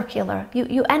is circular.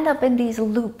 You end up in these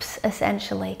loops,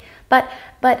 essentially. But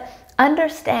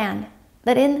understand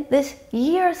that in this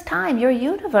year's time, your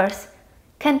universe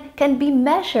can be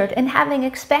measured in having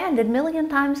expanded millions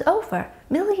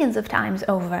of times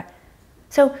over.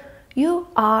 So you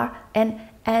are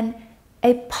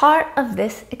a part of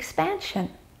this expansion.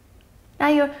 Now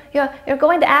you're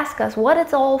going to ask us what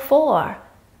it's all for,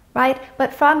 right?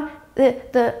 But from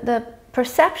the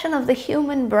perception of the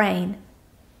human brain,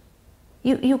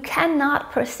 you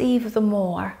cannot perceive the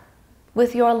more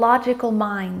with your logical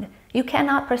mind. You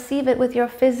cannot perceive it with your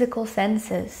physical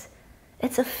senses.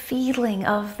 It's a feeling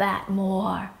of that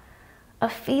more, a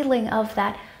feeling of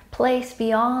that place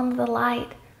beyond the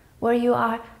light where you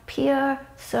are pure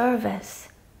service.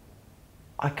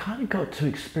 I kind of got to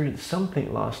experience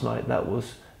something last night that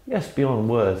was, yes, beyond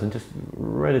words, and just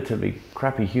relatively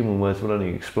crappy human words will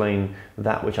only explain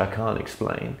that which I can't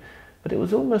explain. But it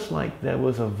was almost like there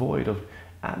was a void of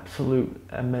absolute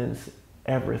immense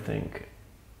everything,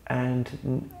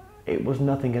 and it was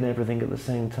nothing and everything at the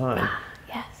same time.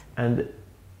 Yes. And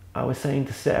I was saying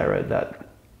to Sarah that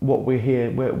what we're here,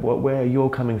 where you're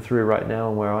coming through right now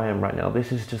and where I am right now,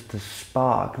 this is just a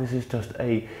spark, this is just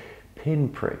a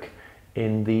pinprick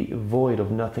in the void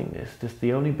of nothingness. Just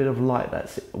the only bit of light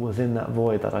that was in that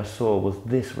void that I saw was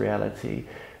this reality,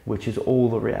 which is all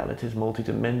the realities,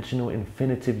 multidimensional,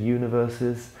 infinitive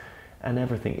universes, and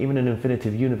everything. Even an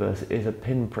infinitive universe is a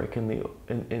pinprick in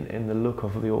the look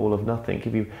of the all of nothing.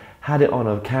 If you had it on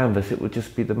a canvas, it would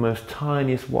just be the most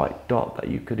tiniest white dot that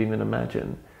you could even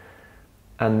imagine.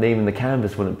 And even the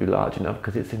canvas wouldn't be large enough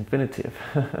because it's infinitive.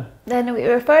 Then we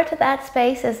refer to that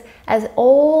space as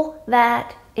all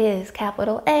that is,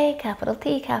 capital A, capital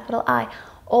T, capital I.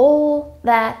 All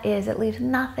that is. It leaves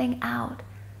nothing out.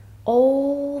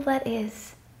 All that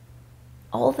is.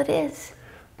 All that is.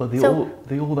 But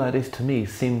the all that is to me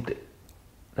seemed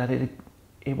that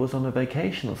it was on a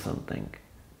vacation or something.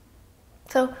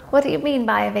 So what do you mean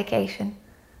by a vacation?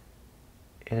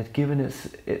 It had given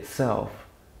itself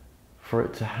for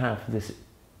it to have this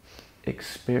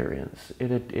experience. It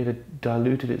had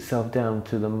diluted itself down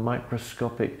to the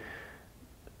microscopic.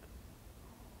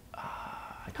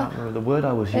 I can't remember the word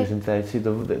I was using today. See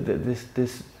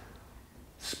this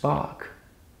spark.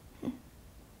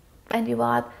 And you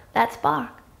are that spark.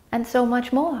 And so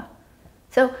much more.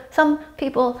 So some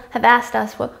people have asked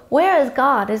us, well, where is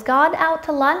God? Is God out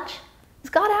to lunch? Is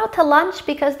God out to lunch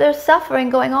because there's suffering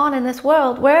going on in this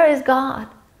world? Where is God?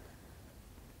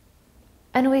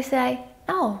 And we say,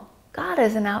 no, God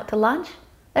isn't out to lunch.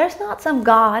 There's not some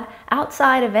God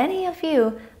outside of any of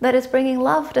you that is bringing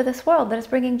love to this world, that is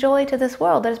bringing joy to this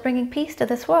world, that is bringing peace to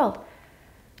this world.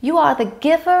 You are the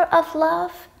giver of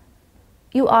love.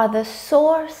 You are the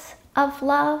source of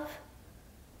love.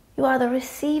 You are the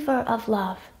receiver of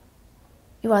love.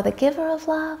 You are the giver of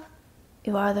love.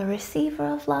 You are the receiver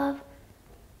of love.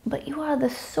 But you are the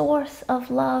source of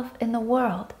love in the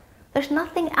world. There's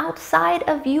nothing outside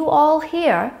of you all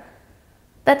here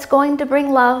that's going to bring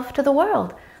love to the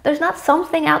world. There's not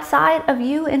something outside of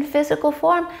you in physical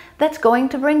form that's going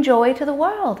to bring joy to the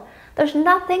world. There's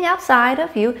nothing outside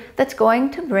of you that's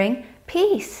going to bring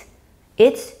peace.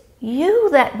 It's you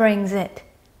that brings it.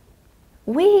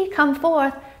 We come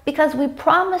forth because we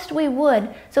promised we would,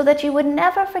 so that you would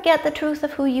never forget the truth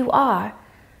of who you are,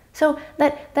 so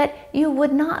that you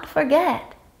would not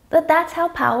forget that that's how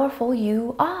powerful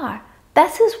you are.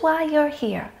 This is why you're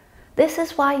here. This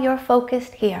is why you're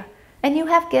focused here. And you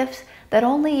have gifts that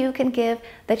only you can give,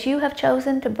 that you have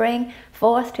chosen to bring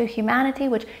forth to humanity,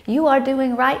 which you are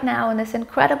doing right now in this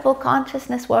incredible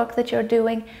consciousness work that you're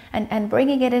doing and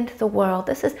bringing it into the world.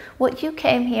 This is what you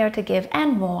came here to give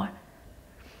and more.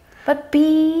 But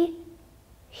be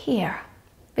here,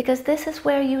 because this is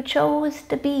where you chose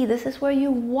to be. This is where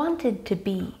you wanted to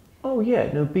be. Oh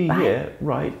yeah, no, be right? Here,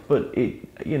 right? But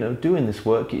doing this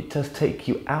work, it does take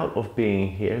you out of being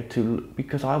here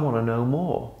because I want to know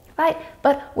more. Right,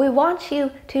 but we want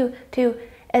you to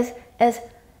as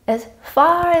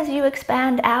far as you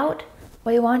expand out,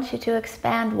 we want you to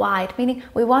expand wide, meaning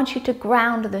we want you to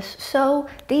ground this so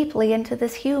deeply into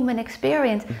this human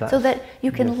experience so that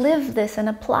you can live this and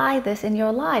apply this in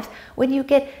your lives. When you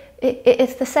get,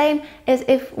 it's the same as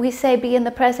if we say be in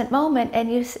the present moment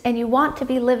and you want to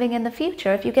be living in the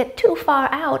future. If you get too far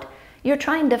out, you're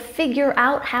trying to figure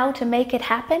out how to make it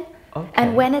happen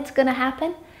and when it's going to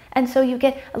happen. And so you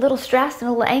get a little stressed and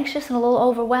a little anxious and a little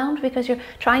overwhelmed because you're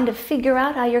trying to figure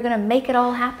out how you're going to make it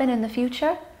all happen in the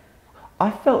future.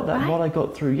 I felt that what I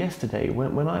got through yesterday,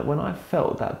 when I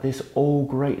felt that this all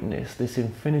greatness, this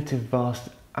infinitive, vast,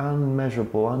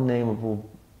 unmeasurable, unnameable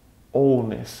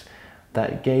allness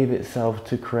that gave itself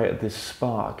to create this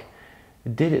spark,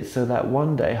 did it so that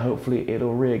one day, hopefully,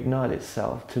 it'll reignite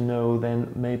itself to know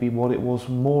then maybe what it was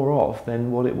more of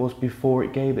than what it was before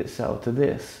it gave itself to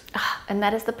this. And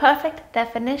that is the perfect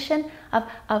definition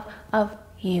of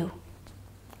you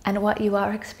and what you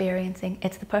are experiencing.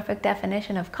 It's the perfect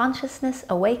definition of consciousness,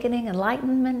 awakening,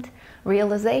 enlightenment,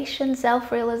 realization,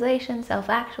 self-realization,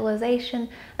 self-actualization,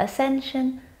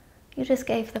 ascension. You just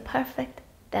gave the perfect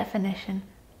definition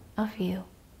of you.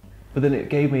 But then it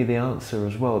gave me the answer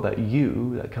as well, that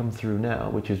you that come through now,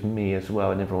 which is me as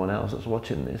well and everyone else that's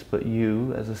watching this, but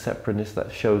you as a separateness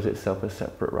that shows itself as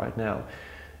separate right now,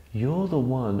 you're the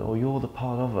one, or you're the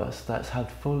part of us that's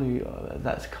had fully,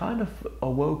 that's kind of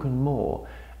awoken more,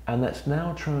 and that's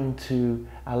now trying to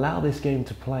allow this game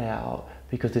to play out,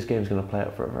 because this game's going to play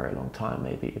out for a very long time,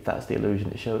 maybe, if that's the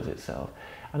illusion it shows itself.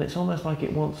 And it's almost like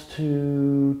it wants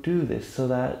to do this so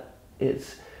that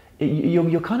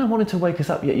you're kind of wanting to wake us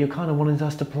up, yet you're kind of wanting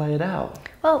us to play it out.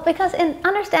 Well, because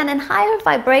understand, in higher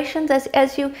vibrations,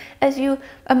 as you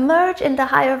emerge into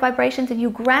higher vibrations and you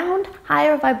ground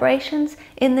higher vibrations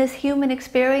in this human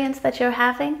experience that you're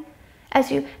having, as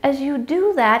you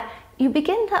do that, you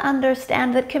begin to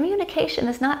understand that communication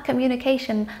is not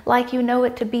communication like you know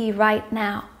it to be right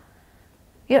now.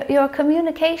 Your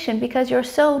communication, because you're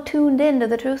so tuned into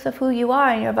the truth of who you are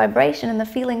and your vibration and the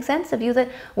feeling sense of you, that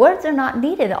words are not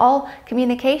needed. All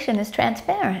communication is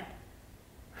transparent.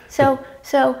 So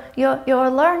you're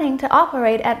learning to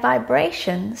operate at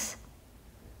vibrations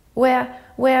where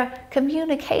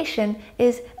communication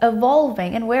is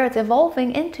evolving, and where it's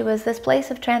evolving into is this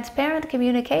place of transparent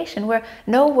communication where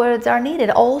no words are needed.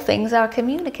 All things are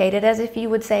communicated, as if you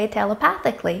would say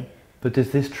telepathically. But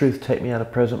does this truth take me out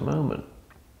of present moment?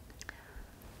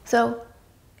 So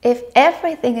if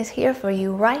everything is here for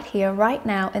you right here, right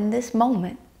now, in this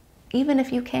moment, even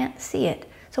if you can't see it.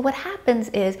 So what happens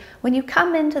is, when you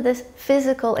come into this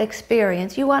physical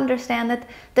experience, you understand that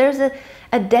there's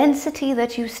a density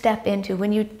that you step into.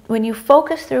 When you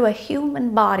focus through a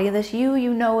human body, this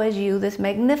you know as you, this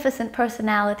magnificent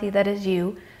personality that is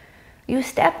you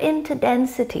step into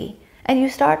density, and you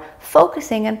start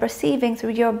focusing and perceiving through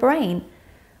your brain,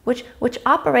 which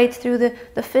operates through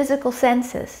the physical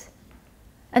senses.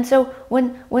 And so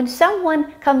when a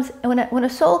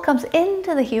soul comes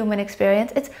into the human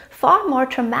experience, it's far more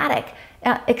traumatic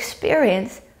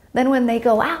experience than when they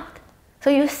go out. So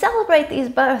you celebrate these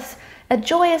births, a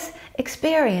joyous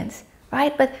experience,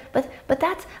 right? But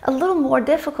that's a little more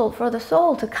difficult for the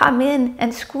soul to come in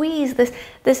and squeeze this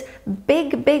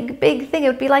big thing. It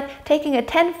would be like taking a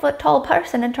 10-foot tall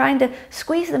person and trying to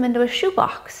squeeze them into a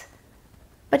shoebox.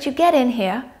 But you get in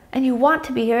here, and you want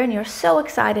to be here, and you're so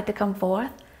excited to come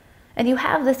forth, and you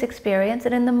have this experience,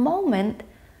 and in the moment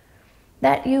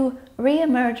that you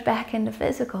re-emerge back into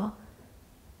physical,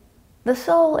 the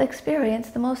soul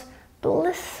experienced the most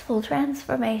blissful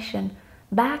transformation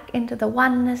back into the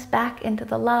oneness, back into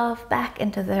the love, back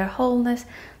into their wholeness,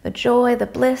 the joy, the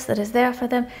bliss that is there for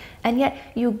them, and yet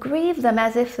you grieve them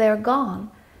as if they're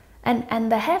gone.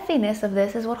 And the heaviness of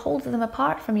this is what holds them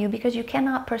apart from you, because you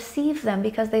cannot perceive them,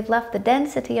 because they've left the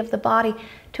density of the body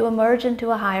to emerge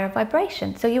into a higher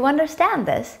vibration. So you understand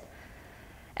this,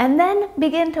 and then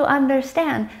begin to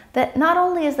understand that not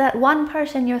only is that one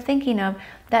person you're thinking of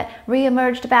that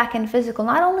re-emerged back in physical,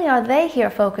 not only are they here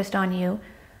focused on you,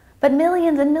 but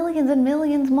millions and millions and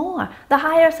millions more. The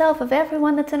higher self of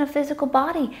everyone that's in a physical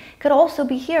body could also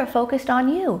be here focused on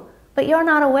you, but you're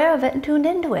not aware of it and tuned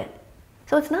into it.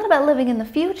 So it's not about living in the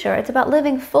future, it's about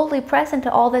living fully present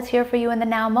to all that's here for you in the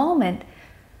now moment,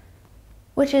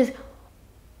 which is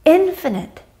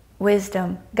infinite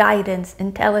wisdom, guidance,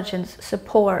 intelligence,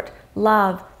 support,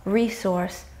 love,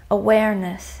 resource,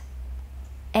 awareness,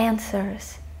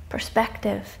 answers,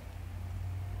 perspective.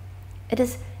 It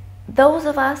is those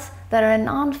of us that are in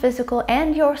non-physical,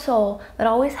 and your soul, that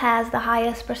always has the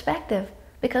highest perspective,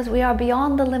 because we are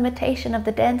beyond the limitation of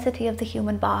the density of the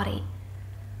human body.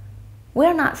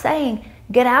 We're not saying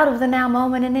get out of the now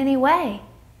moment in any way.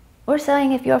 We're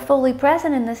saying if you're fully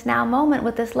present in this now moment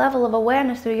with this level of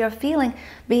awareness through your feeling,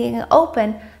 being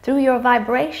open through your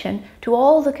vibration to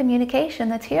all the communication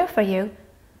that's here for you,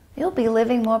 you'll be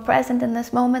living more present in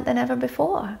this moment than ever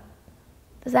before.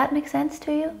 Does that make sense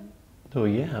to you? Oh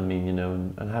yeah, I mean,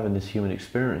 and having this human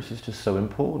experience is just so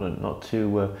important, not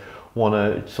to want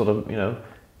to sort of,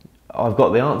 I've got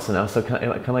the answer now, so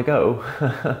can I go?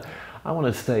 I want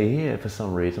to stay here for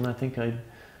some reason. I think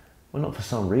well, not for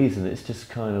some reason, it's just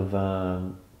kind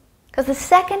of... Because the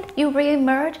second you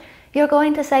re-emerge, you're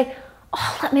going to say,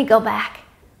 oh, let me go back.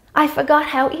 I forgot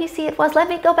how easy it was. Let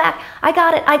me go back. I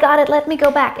got it. Let me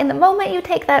go back. And the moment you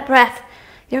take that breath,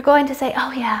 you're going to say,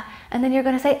 oh yeah. And then you're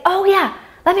going to say, oh yeah,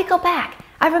 let me go back.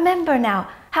 I remember now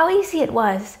how easy it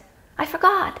was. I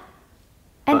forgot.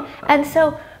 And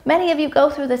so many of you go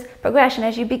through this progression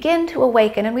as you begin to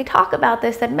awaken. And we talk about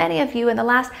this, that many of you in the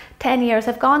last 10 years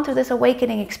have gone through this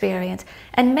awakening experience.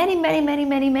 And many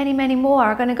more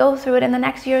are going to go through it in the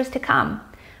next years to come.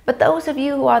 But those of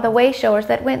you who are the way showers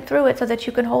that went through it so that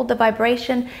you can hold the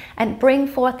vibration and bring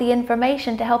forth the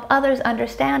information to help others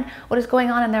understand what is going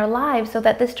on in their lives so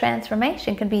that this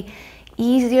transformation can be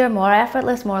easier, more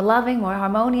effortless, more loving, more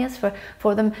harmonious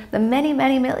for the many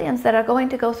millions that are going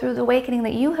to go through the awakening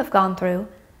that you have gone through.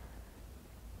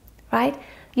 Right?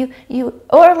 You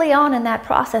early on in that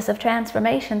process of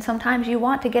transformation, sometimes you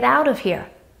want to get out of here.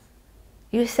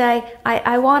 You say,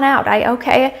 I want out.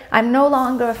 Okay, I'm no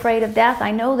longer afraid of death.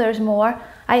 I know there's more.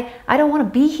 I don't want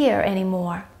to be here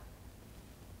anymore.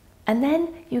 And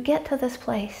then you get to this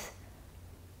place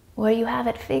where you have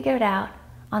it figured out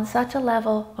on such a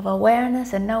level of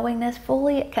awareness and knowingness,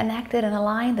 fully connected and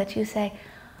aligned, that you say,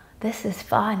 this is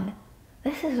fun.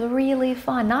 This is really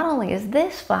fun. Not only is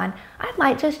this fun, I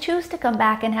might just choose to come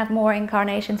back and have more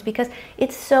incarnations because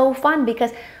it's so fun.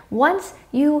 Because once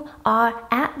you are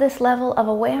at this level of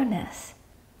awareness,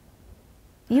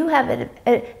 you have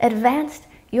advanced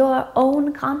your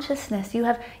own consciousness. You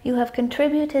have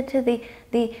contributed to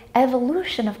the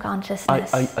evolution of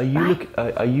consciousness.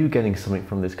 Are you getting something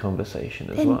from this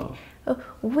conversation as well?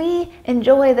 We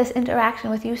enjoy this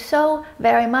interaction with you so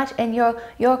very much, and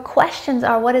your questions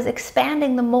are what is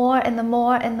expanding the more and the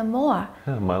more and the more.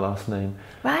 Oh, my last name.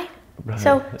 Right?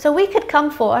 So we could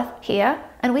come forth here,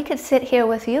 and we could sit here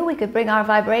with you. We could bring our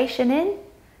vibration in,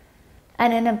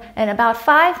 and in about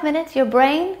 5 minutes, your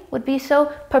brain would be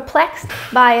so perplexed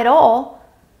by it all.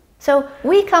 So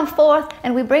we come forth,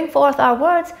 and we bring forth our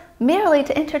words merely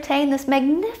to entertain this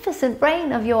magnificent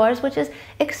brain of yours, which is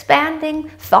expanding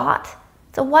thought.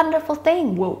 It's a wonderful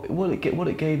thing. Well, what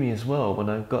it gave me as well when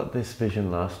I got this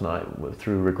vision last night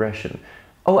through regression.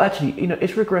 Oh, actually,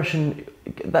 it's regression.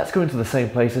 That's going to the same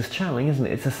place as channeling, isn't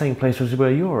it? It's the same place as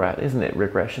where you're at, isn't it?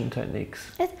 Regression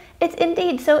techniques. It's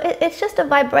indeed. So it's just a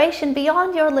vibration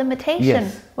beyond your limitation,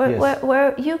 yes,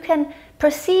 where you can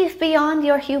perceive beyond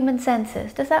your human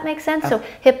senses. Does that make sense? So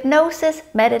hypnosis,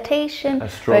 meditation,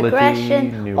 astrology,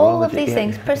 regression, neurology, all of these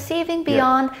things, perceiving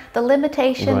beyond the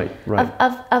limitation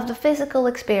of the physical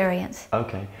experience.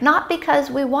 Okay. Not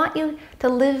because we want you to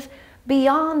live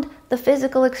beyond the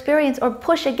physical experience or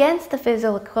push against the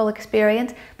physical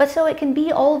experience, but so it can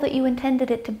be all that you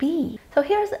intended it to be. So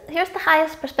here's the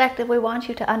highest perspective we want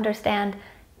you to understand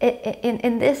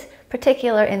in this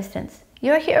particular instance.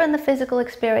 You're here in the physical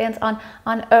experience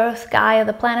on Earth, Gaia,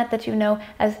 the planet that you know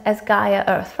as Gaia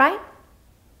Earth, right?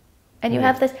 And you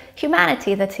have this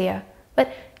humanity that's here.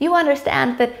 But you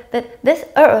understand that this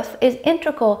Earth is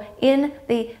integral in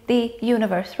the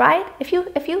universe, right? If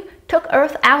you took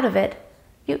Earth out of it,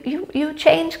 you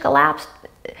change, collapse,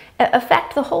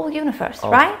 affect the whole universe,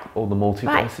 right? All the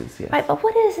multiverses, yes. Right, but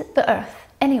what is the Earth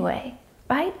anyway,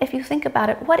 right? If you think about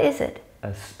it, what is it?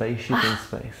 A spaceship in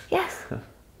space. Yes.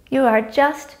 You are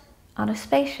just on a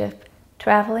spaceship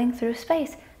traveling through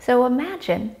space. So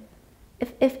imagine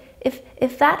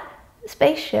if that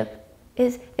spaceship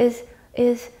is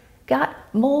got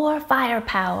more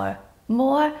firepower,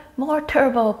 more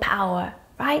turbo power,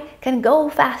 right? Can go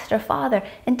faster, farther,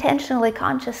 intentionally,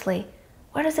 consciously.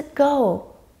 Where does it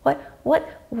go?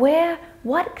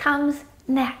 What comes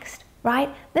next,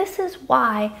 right? This is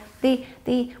why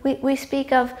we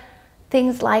speak of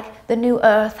things like the new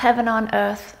Earth, heaven on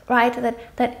Earth, right?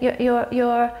 That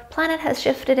your planet has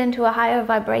shifted into a higher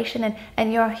vibration,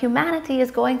 and your humanity is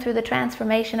going through the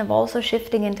transformation of also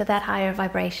shifting into that higher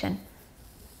vibration.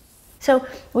 So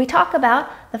we talk about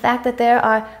the fact that there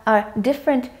are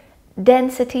different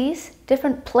densities,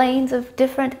 different planes of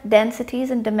different densities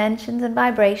and dimensions and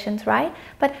vibrations, right?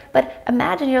 But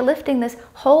imagine you're lifting this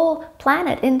whole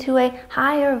planet into a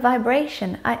higher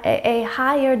vibration, a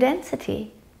higher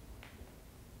density.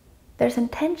 There's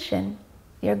intention.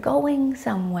 You're going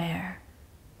somewhere.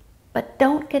 But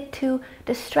don't get too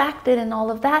distracted in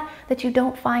all of that you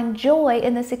don't find joy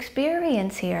in this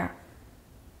experience here.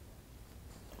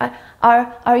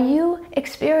 Are you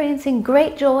experiencing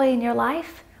great joy in your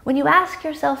life? When you ask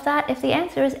yourself that, if the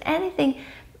answer is anything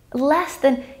less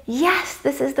than, yes,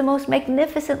 this is the most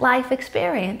magnificent life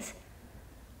experience,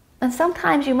 And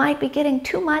sometimes you might be getting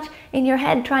too much in your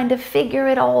head trying to figure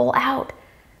it all out,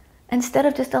 instead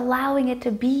of just allowing it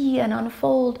to be and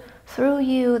unfold through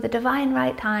you, the divine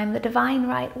right time, the divine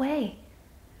right way.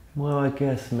 Well, I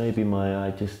guess maybe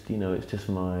it's just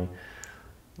my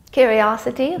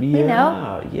Curiosity, you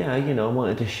know. Yeah, I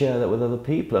wanted to share that with other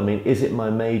people. I mean, is it my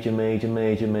major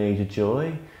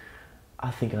joy? I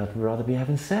think I'd rather be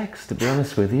having sex, to be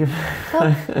honest with you.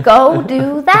 Well, go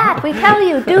do that. We tell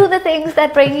you, do the things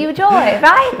that bring you joy,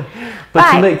 right?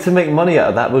 But to make money out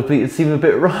of that would seem a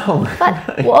bit wrong.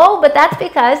 But that's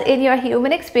because in your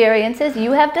human experiences,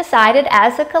 you have decided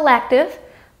as a collective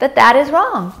that is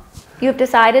wrong. You've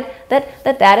decided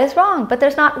that is wrong. But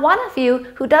there's not one of you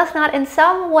who does not in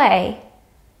some way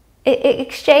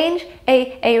exchange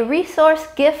a resource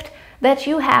gift that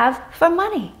you have for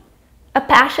money. A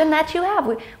passion that you have.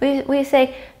 We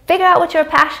say, figure out what you're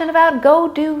passionate about, go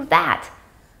do that.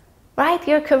 Right?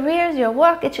 Your careers, your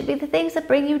work, it should be the things that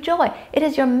bring you joy. It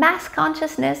is your mass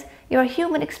consciousness, your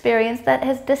human experience that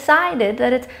has decided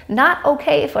that it's not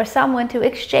okay for someone to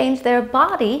exchange their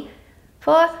body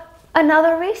for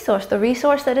another resource. The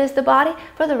resource that is the body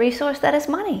for the resource that is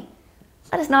money.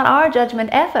 That is not our judgment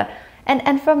ever.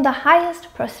 And from the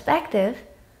highest perspective,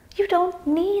 you don't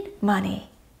need money.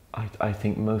 I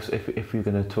think if we're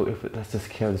going to talk, let's just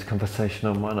carry this conversation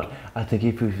on, why not? I think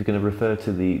if you're going to refer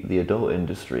to the adult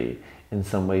industry in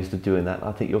some ways to doing that,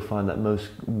 I think you'll find that most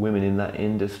women in that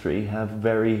industry have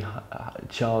very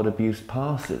child abuse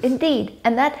pasts. Indeed,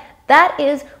 and that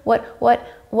is what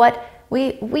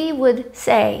we would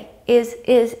say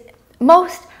is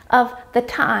most of the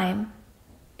time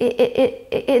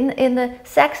in the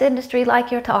sex industry,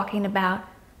 like you're talking about.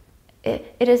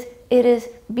 It is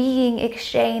being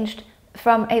exchanged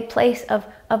from a place of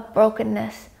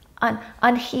brokenness,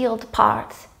 unhealed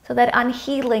parts. So that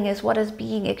unhealing is what is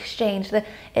being exchanged.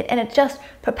 And it just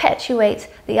perpetuates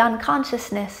the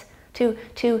unconsciousness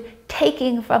to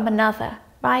taking from another,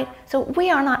 right? So we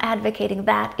are not advocating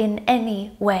that in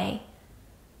any way.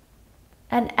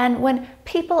 And when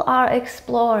people are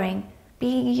exploring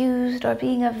being used or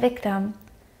being a victim,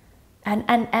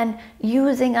 and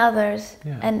using others,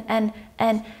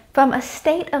 and from a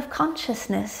state of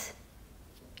consciousness,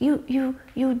 you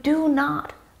do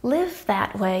not live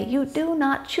that way. You do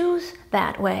not choose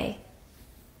that way.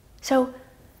 So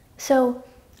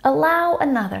allow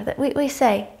another. That we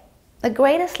say the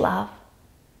greatest love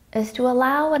is to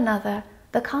allow another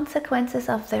the consequences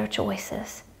of their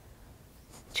choices.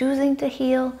 Choosing to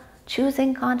heal,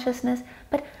 choosing consciousness,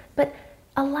 but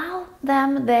allow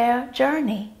them their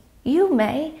journey. You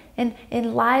may,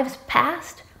 in lives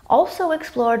past, also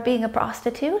explored being a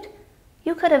prostitute.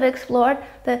 You could have explored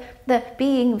the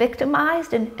being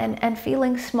victimized and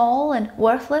feeling small and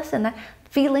worthless, and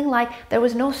feeling like there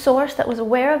was no source that was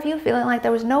aware of you, feeling like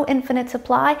there was no infinite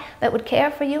supply that would care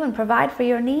for you and provide for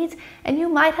your needs. And you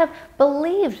might have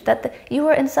believed that you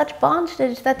were in such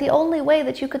bondage that the only way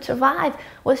that you could survive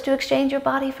was to exchange your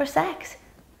body for sex.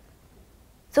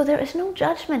 So there is no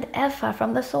judgment ever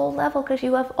from the soul level, because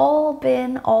you have all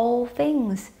been all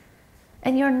things.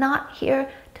 And you're not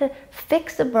here to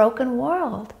fix a broken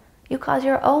world. You cause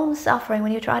your own suffering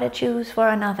when you try to choose for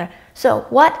another. So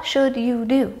what should you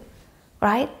do?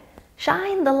 Right?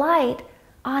 Shine the light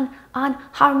on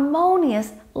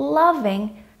harmonious,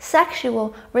 loving,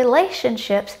 sexual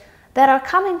relationships that are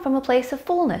coming from a place of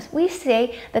fullness. We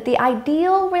say that the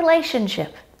ideal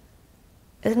relationship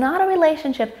is not a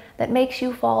relationship that makes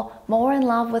you fall more in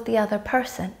love with the other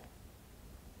person.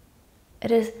 It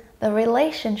is the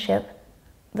relationship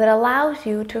that allows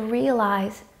you to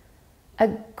realize a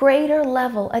greater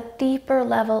level, a deeper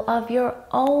level of your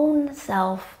own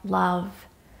self-love.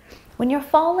 When you're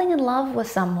falling in love with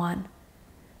someone,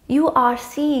 you are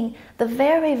seeing the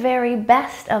very, very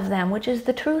best of them, which is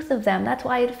the truth of them. That's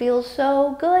why it feels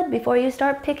so good before you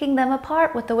start picking them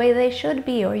apart with the way they should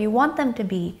be or you want them to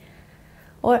be.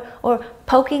 Or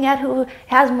poking at who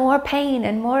has more pain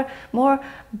and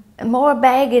more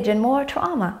baggage and more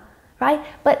trauma, right?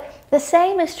 But the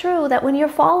same is true that when you're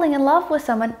falling in love with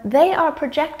someone, they are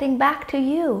projecting back to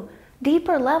you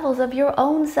deeper levels of your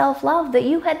own self-love that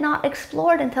you had not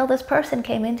explored until this person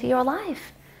came into your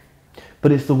life.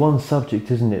 But it's the one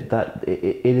subject, isn't it, that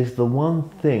it is the one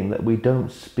thing that we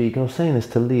don't speak. I was saying this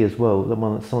to Lee as well,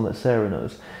 someone that Sarah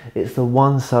knows. It's the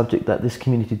one subject that this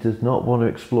community does not want to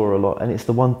explore a lot, and it's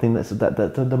the one thing that's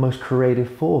the most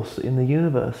creative force in the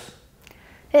universe.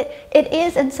 It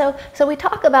is, and so we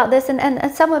talk about this,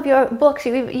 and some of your books,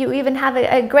 you even have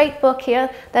a great book here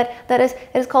that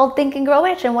is called Think and Grow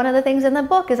Rich, and one of the things in the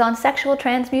book is on sexual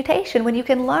transmutation, when you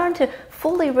can learn to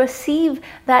fully receive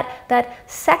that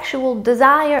sexual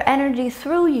desire energy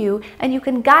through you, and you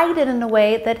can guide it in a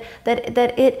way that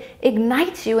it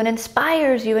ignites you and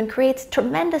inspires you and creates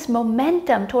tremendous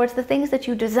momentum towards the things that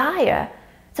you desire.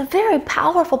 It's a very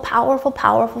powerful, powerful,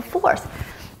 powerful force.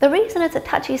 The reason it's a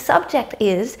touchy subject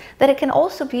is that it can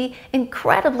also be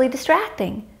incredibly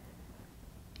distracting.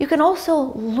 You can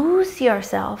also lose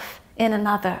yourself in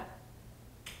another,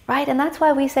 right? And that's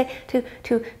why we say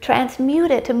to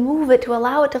transmute it, to move it, to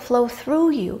allow it to flow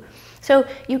through you. So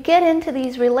you get into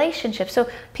these relationships. So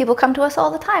people come to us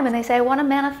all the time and they say, I want to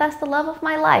manifest the love of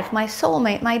my life, my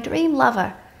soulmate, my dream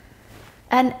lover.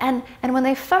 And when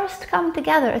they first come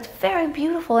together, it's very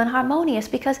beautiful and harmonious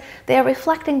because they are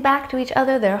reflecting back to each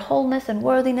other their wholeness and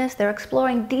worthiness. They're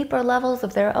exploring deeper levels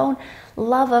of their own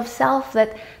love of self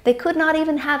that they could not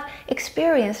even have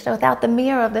experienced without the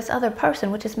mirror of this other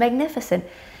person, which is magnificent.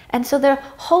 And so they're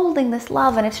holding this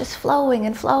love, and it's just flowing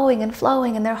and flowing and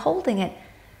flowing, and they're holding it.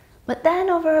 But then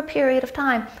over a period of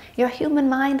time, your human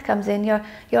mind comes in,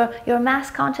 your mass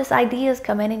conscious ideas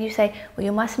come in, and you say, well,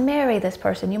 you must marry this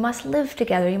person, you must live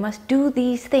together, you must do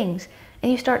these things.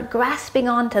 And you start grasping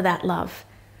onto that love.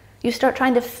 You start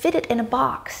trying to fit it in a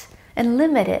box and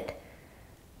limit it.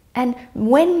 And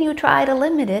when you try to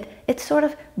limit it, it sort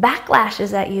of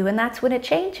backlashes at you, and that's when it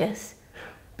changes.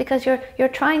 Because you're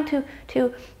trying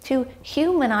to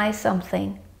humanize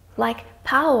something like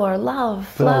power, love,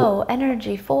 flow,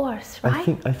 energy, force,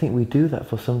 right? I think we do that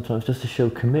for sometimes just to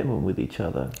show commitment with each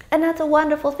other. And that's a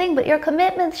wonderful thing, but your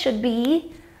commitments should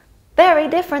be very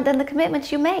different than the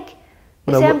commitments you make.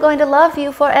 You say, I'm going to love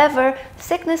you forever,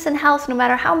 sickness and health, no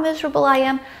matter how miserable I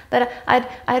am, that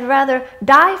I'd rather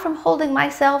die from holding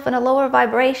myself in a lower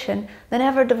vibration than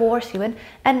ever divorce you.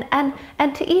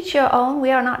 And to each your own, we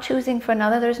are not choosing for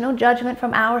another. There's no judgment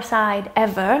from our side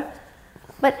ever.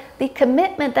 But the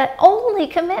commitment, that only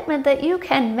commitment that you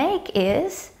can make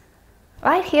is,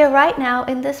 right here, right now,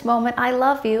 in this moment, I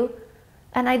love you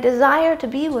and I desire to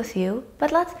be with you,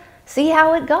 but let's see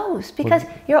how it goes, because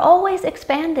you're always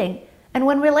expanding. And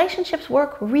when relationships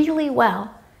work really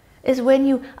well is when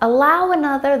you allow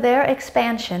another their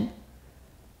expansion,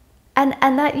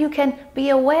 and that you can be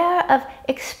aware of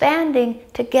expanding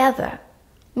together.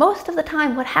 Most of the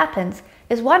time what happens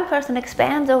is one person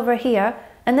expands over here,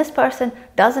 and this person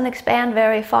doesn't expand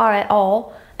very far at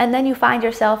all, and then you find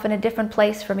yourself in a different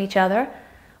place from each other.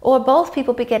 Or both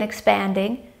people begin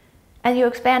expanding, and you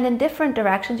expand in different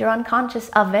directions, you're unconscious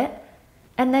of it,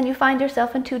 and then you find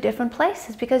yourself in two different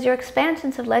places because your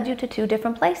expansions have led you to two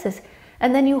different places.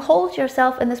 And then you hold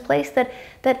yourself in this place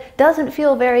that doesn't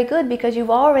feel very good because you've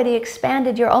already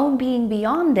expanded your own being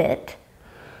beyond it.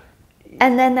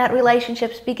 And then that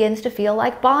relationship begins to feel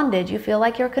like bondage. You feel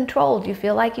like you're controlled. You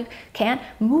feel like you can't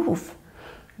move,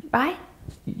 right?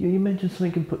 You mentioned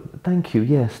something. Thank you.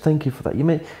 Yes, thank you for that.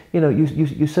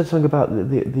 You said something about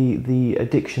the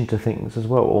addiction to things as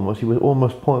well. Almost, you were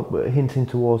almost hinting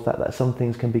towards that some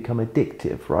things can become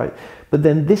addictive, right? But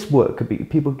then this work could be,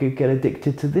 people could get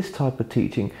addicted to this type of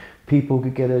teaching. People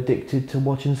could get addicted to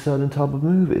watching certain type of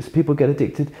movies. People get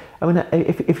addicted. I mean,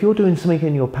 if you're doing something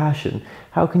in your passion,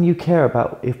 how can you care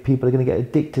about if people are going to get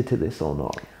addicted to this or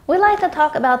not? We like to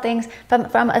talk about things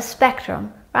from a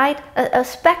spectrum, right? A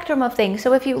spectrum of things.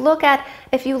 So if you look at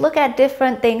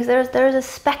different things, there's a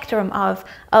spectrum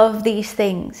of these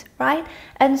things, right?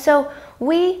 And so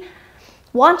we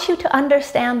want you to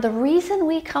understand the reason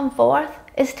we come forth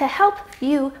is to help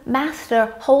you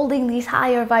master holding these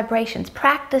higher vibrations,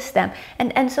 practice them,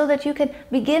 and so that you can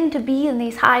begin to be in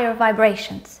these higher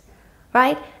vibrations,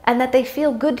 right? And that they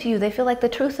feel good to you, they feel like the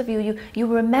truth of you, you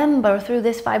remember through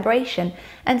this vibration.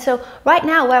 And so right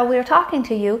now, while we're talking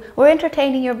to you, we're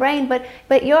entertaining your brain,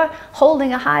 but you're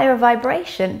holding a higher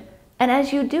vibration. And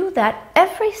as you do that,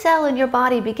 every cell in your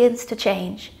body begins to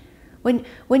change.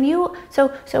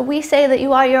 So we say that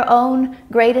you are your own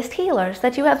greatest healers,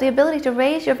 that you have the ability to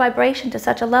raise your vibration to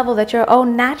such a level that your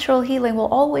own natural healing will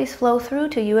always flow through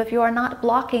to you if you are not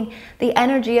blocking the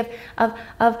energy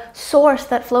of source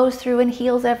that flows through and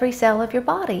heals every cell of your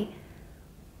body,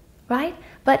 right?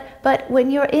 But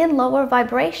when you're in lower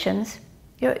vibrations,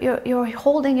 you're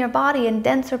holding your body in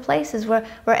denser places where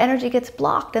energy gets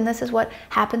blocked, and this is what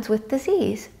happens with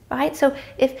disease, right? So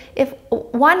if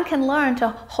one can learn to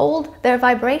hold their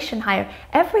vibration higher,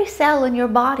 every cell in your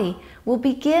body will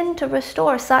begin to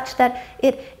restore such that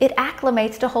it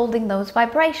acclimates to holding those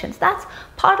vibrations. That's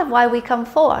part of why we come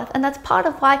forth, and that's part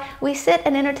of why we sit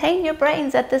and entertain your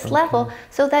brains at this level,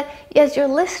 so that as you're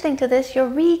listening to this, you're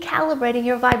recalibrating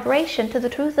your vibration to the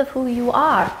truth of who you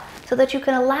are, so that you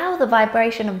can allow the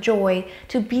vibration of joy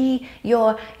to be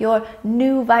your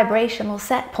new vibrational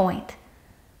set point.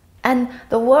 And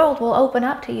the world will open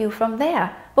up to you from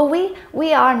there. But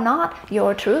we are not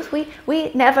your truth.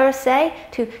 We never say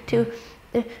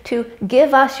to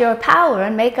give us your power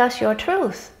and make us your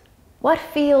truth. What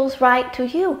feels right to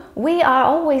you? We are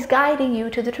always guiding you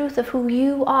to the truth of who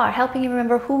you are, helping you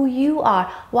remember who you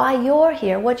are, why you're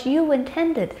here, what you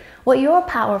intended, what your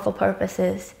powerful purpose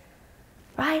is.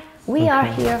 Right? We are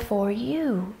here for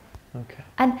you. Okay.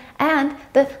 And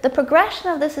the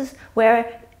progression of this is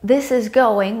where this is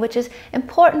going, which is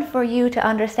important for you to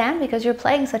understand because you're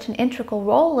playing such an integral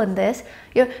role in this.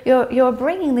 You're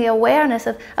bringing the awareness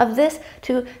of this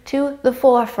to the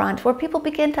forefront, where people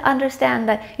begin to understand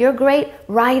that you're great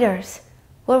writers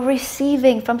who are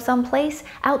receiving from some place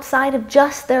outside of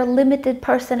just their limited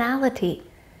personality,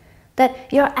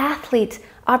 that your athletes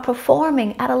are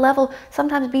performing at a level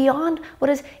sometimes beyond what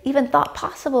is even thought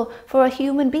possible for a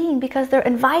human being, because they're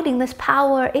inviting this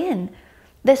power in.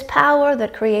 This power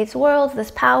that creates worlds,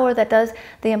 this power that does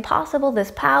the impossible,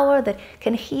 this power that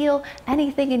can heal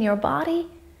anything in your body.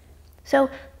 So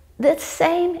the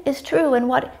same is true in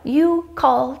what you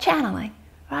call channeling,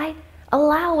 right?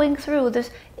 Allowing through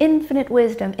this infinite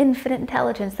wisdom, infinite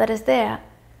intelligence that is there.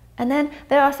 And then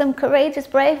there are some courageous,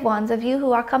 brave ones of you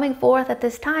who are coming forth at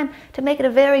this time to make it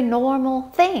a very normal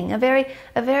thing, a very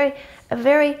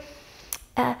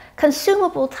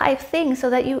consumable type thing, so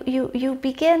that you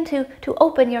begin to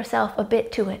open yourself a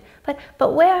bit to it.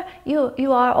 But where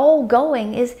you are all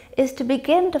going is to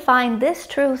begin to find this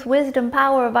truth, wisdom,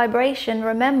 power, vibration,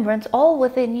 remembrance, all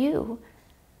within you.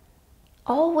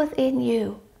 All within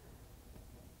you.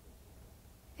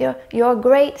 Your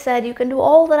great said, you can do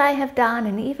all that I have done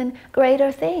and even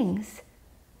greater things.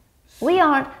 We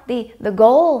aren't the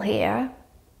goal here.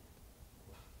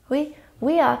 We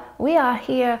are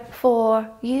here for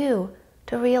you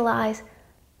to realize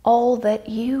all that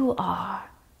you are.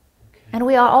 Okay. And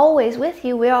we are always with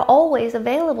you. We are always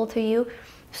available to you.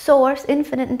 Source,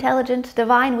 infinite intelligence,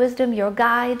 divine wisdom, your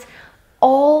guides,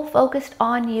 all focused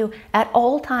on you at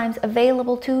all times,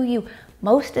 available to you.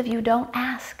 Most of you don't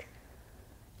ask.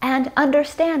 And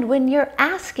understand, when you're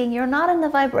asking, you're not in the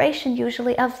vibration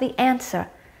usually of the answer.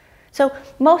 So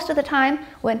most of the time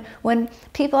when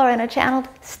people are in a channeled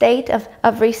state of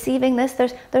receiving this,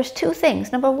 there's two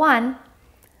things. Number one,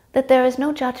 that there is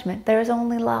no judgment, there is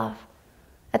only love.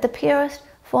 At the purest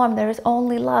form, there is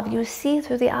only love. You see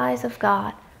through the eyes of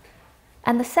God.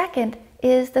 And the second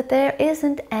is that there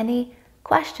isn't any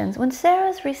questions. When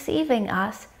Sara's receiving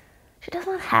us, she does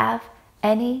not have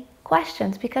any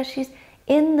questions, because she's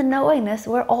in the knowingness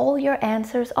where all your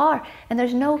answers are. And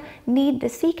there's no need to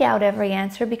seek out every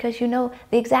answer, because you know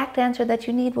the exact answer that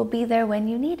you need will be there when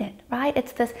you need it, right?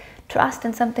 It's this trust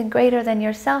in something greater than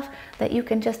yourself that you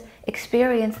can just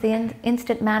experience the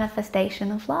instant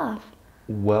manifestation of love.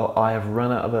 Well, I have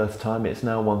run out of Earth time. It's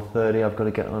now 1:30. I've got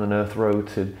to get on an Earth road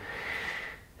to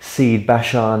see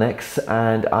Bashar next,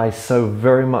 and I so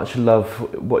very much love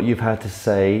what you've had to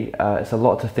say. It's a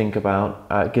lot to think about.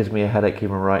 It gives me a headache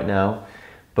even right now.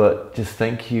 But just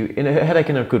thank you, in a headache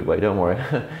in a good way, don't worry.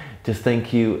 Just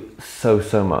thank you so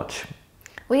much.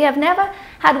 We have never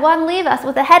had one leave us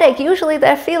with a headache. Usually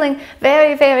they're feeling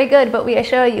very, very good, but we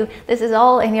assure you this is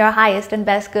all in your highest and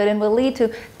best good, and will lead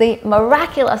to the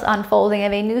miraculous unfolding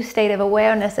of a new state of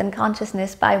awareness and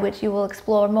consciousness by which you will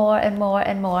explore more and more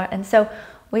and more. And so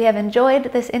we have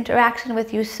enjoyed this interaction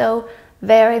with you so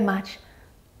very much.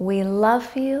 We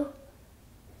love you.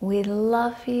 We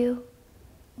love you.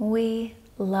 We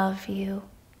love you.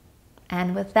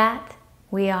 And with that,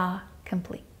 we are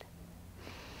complete.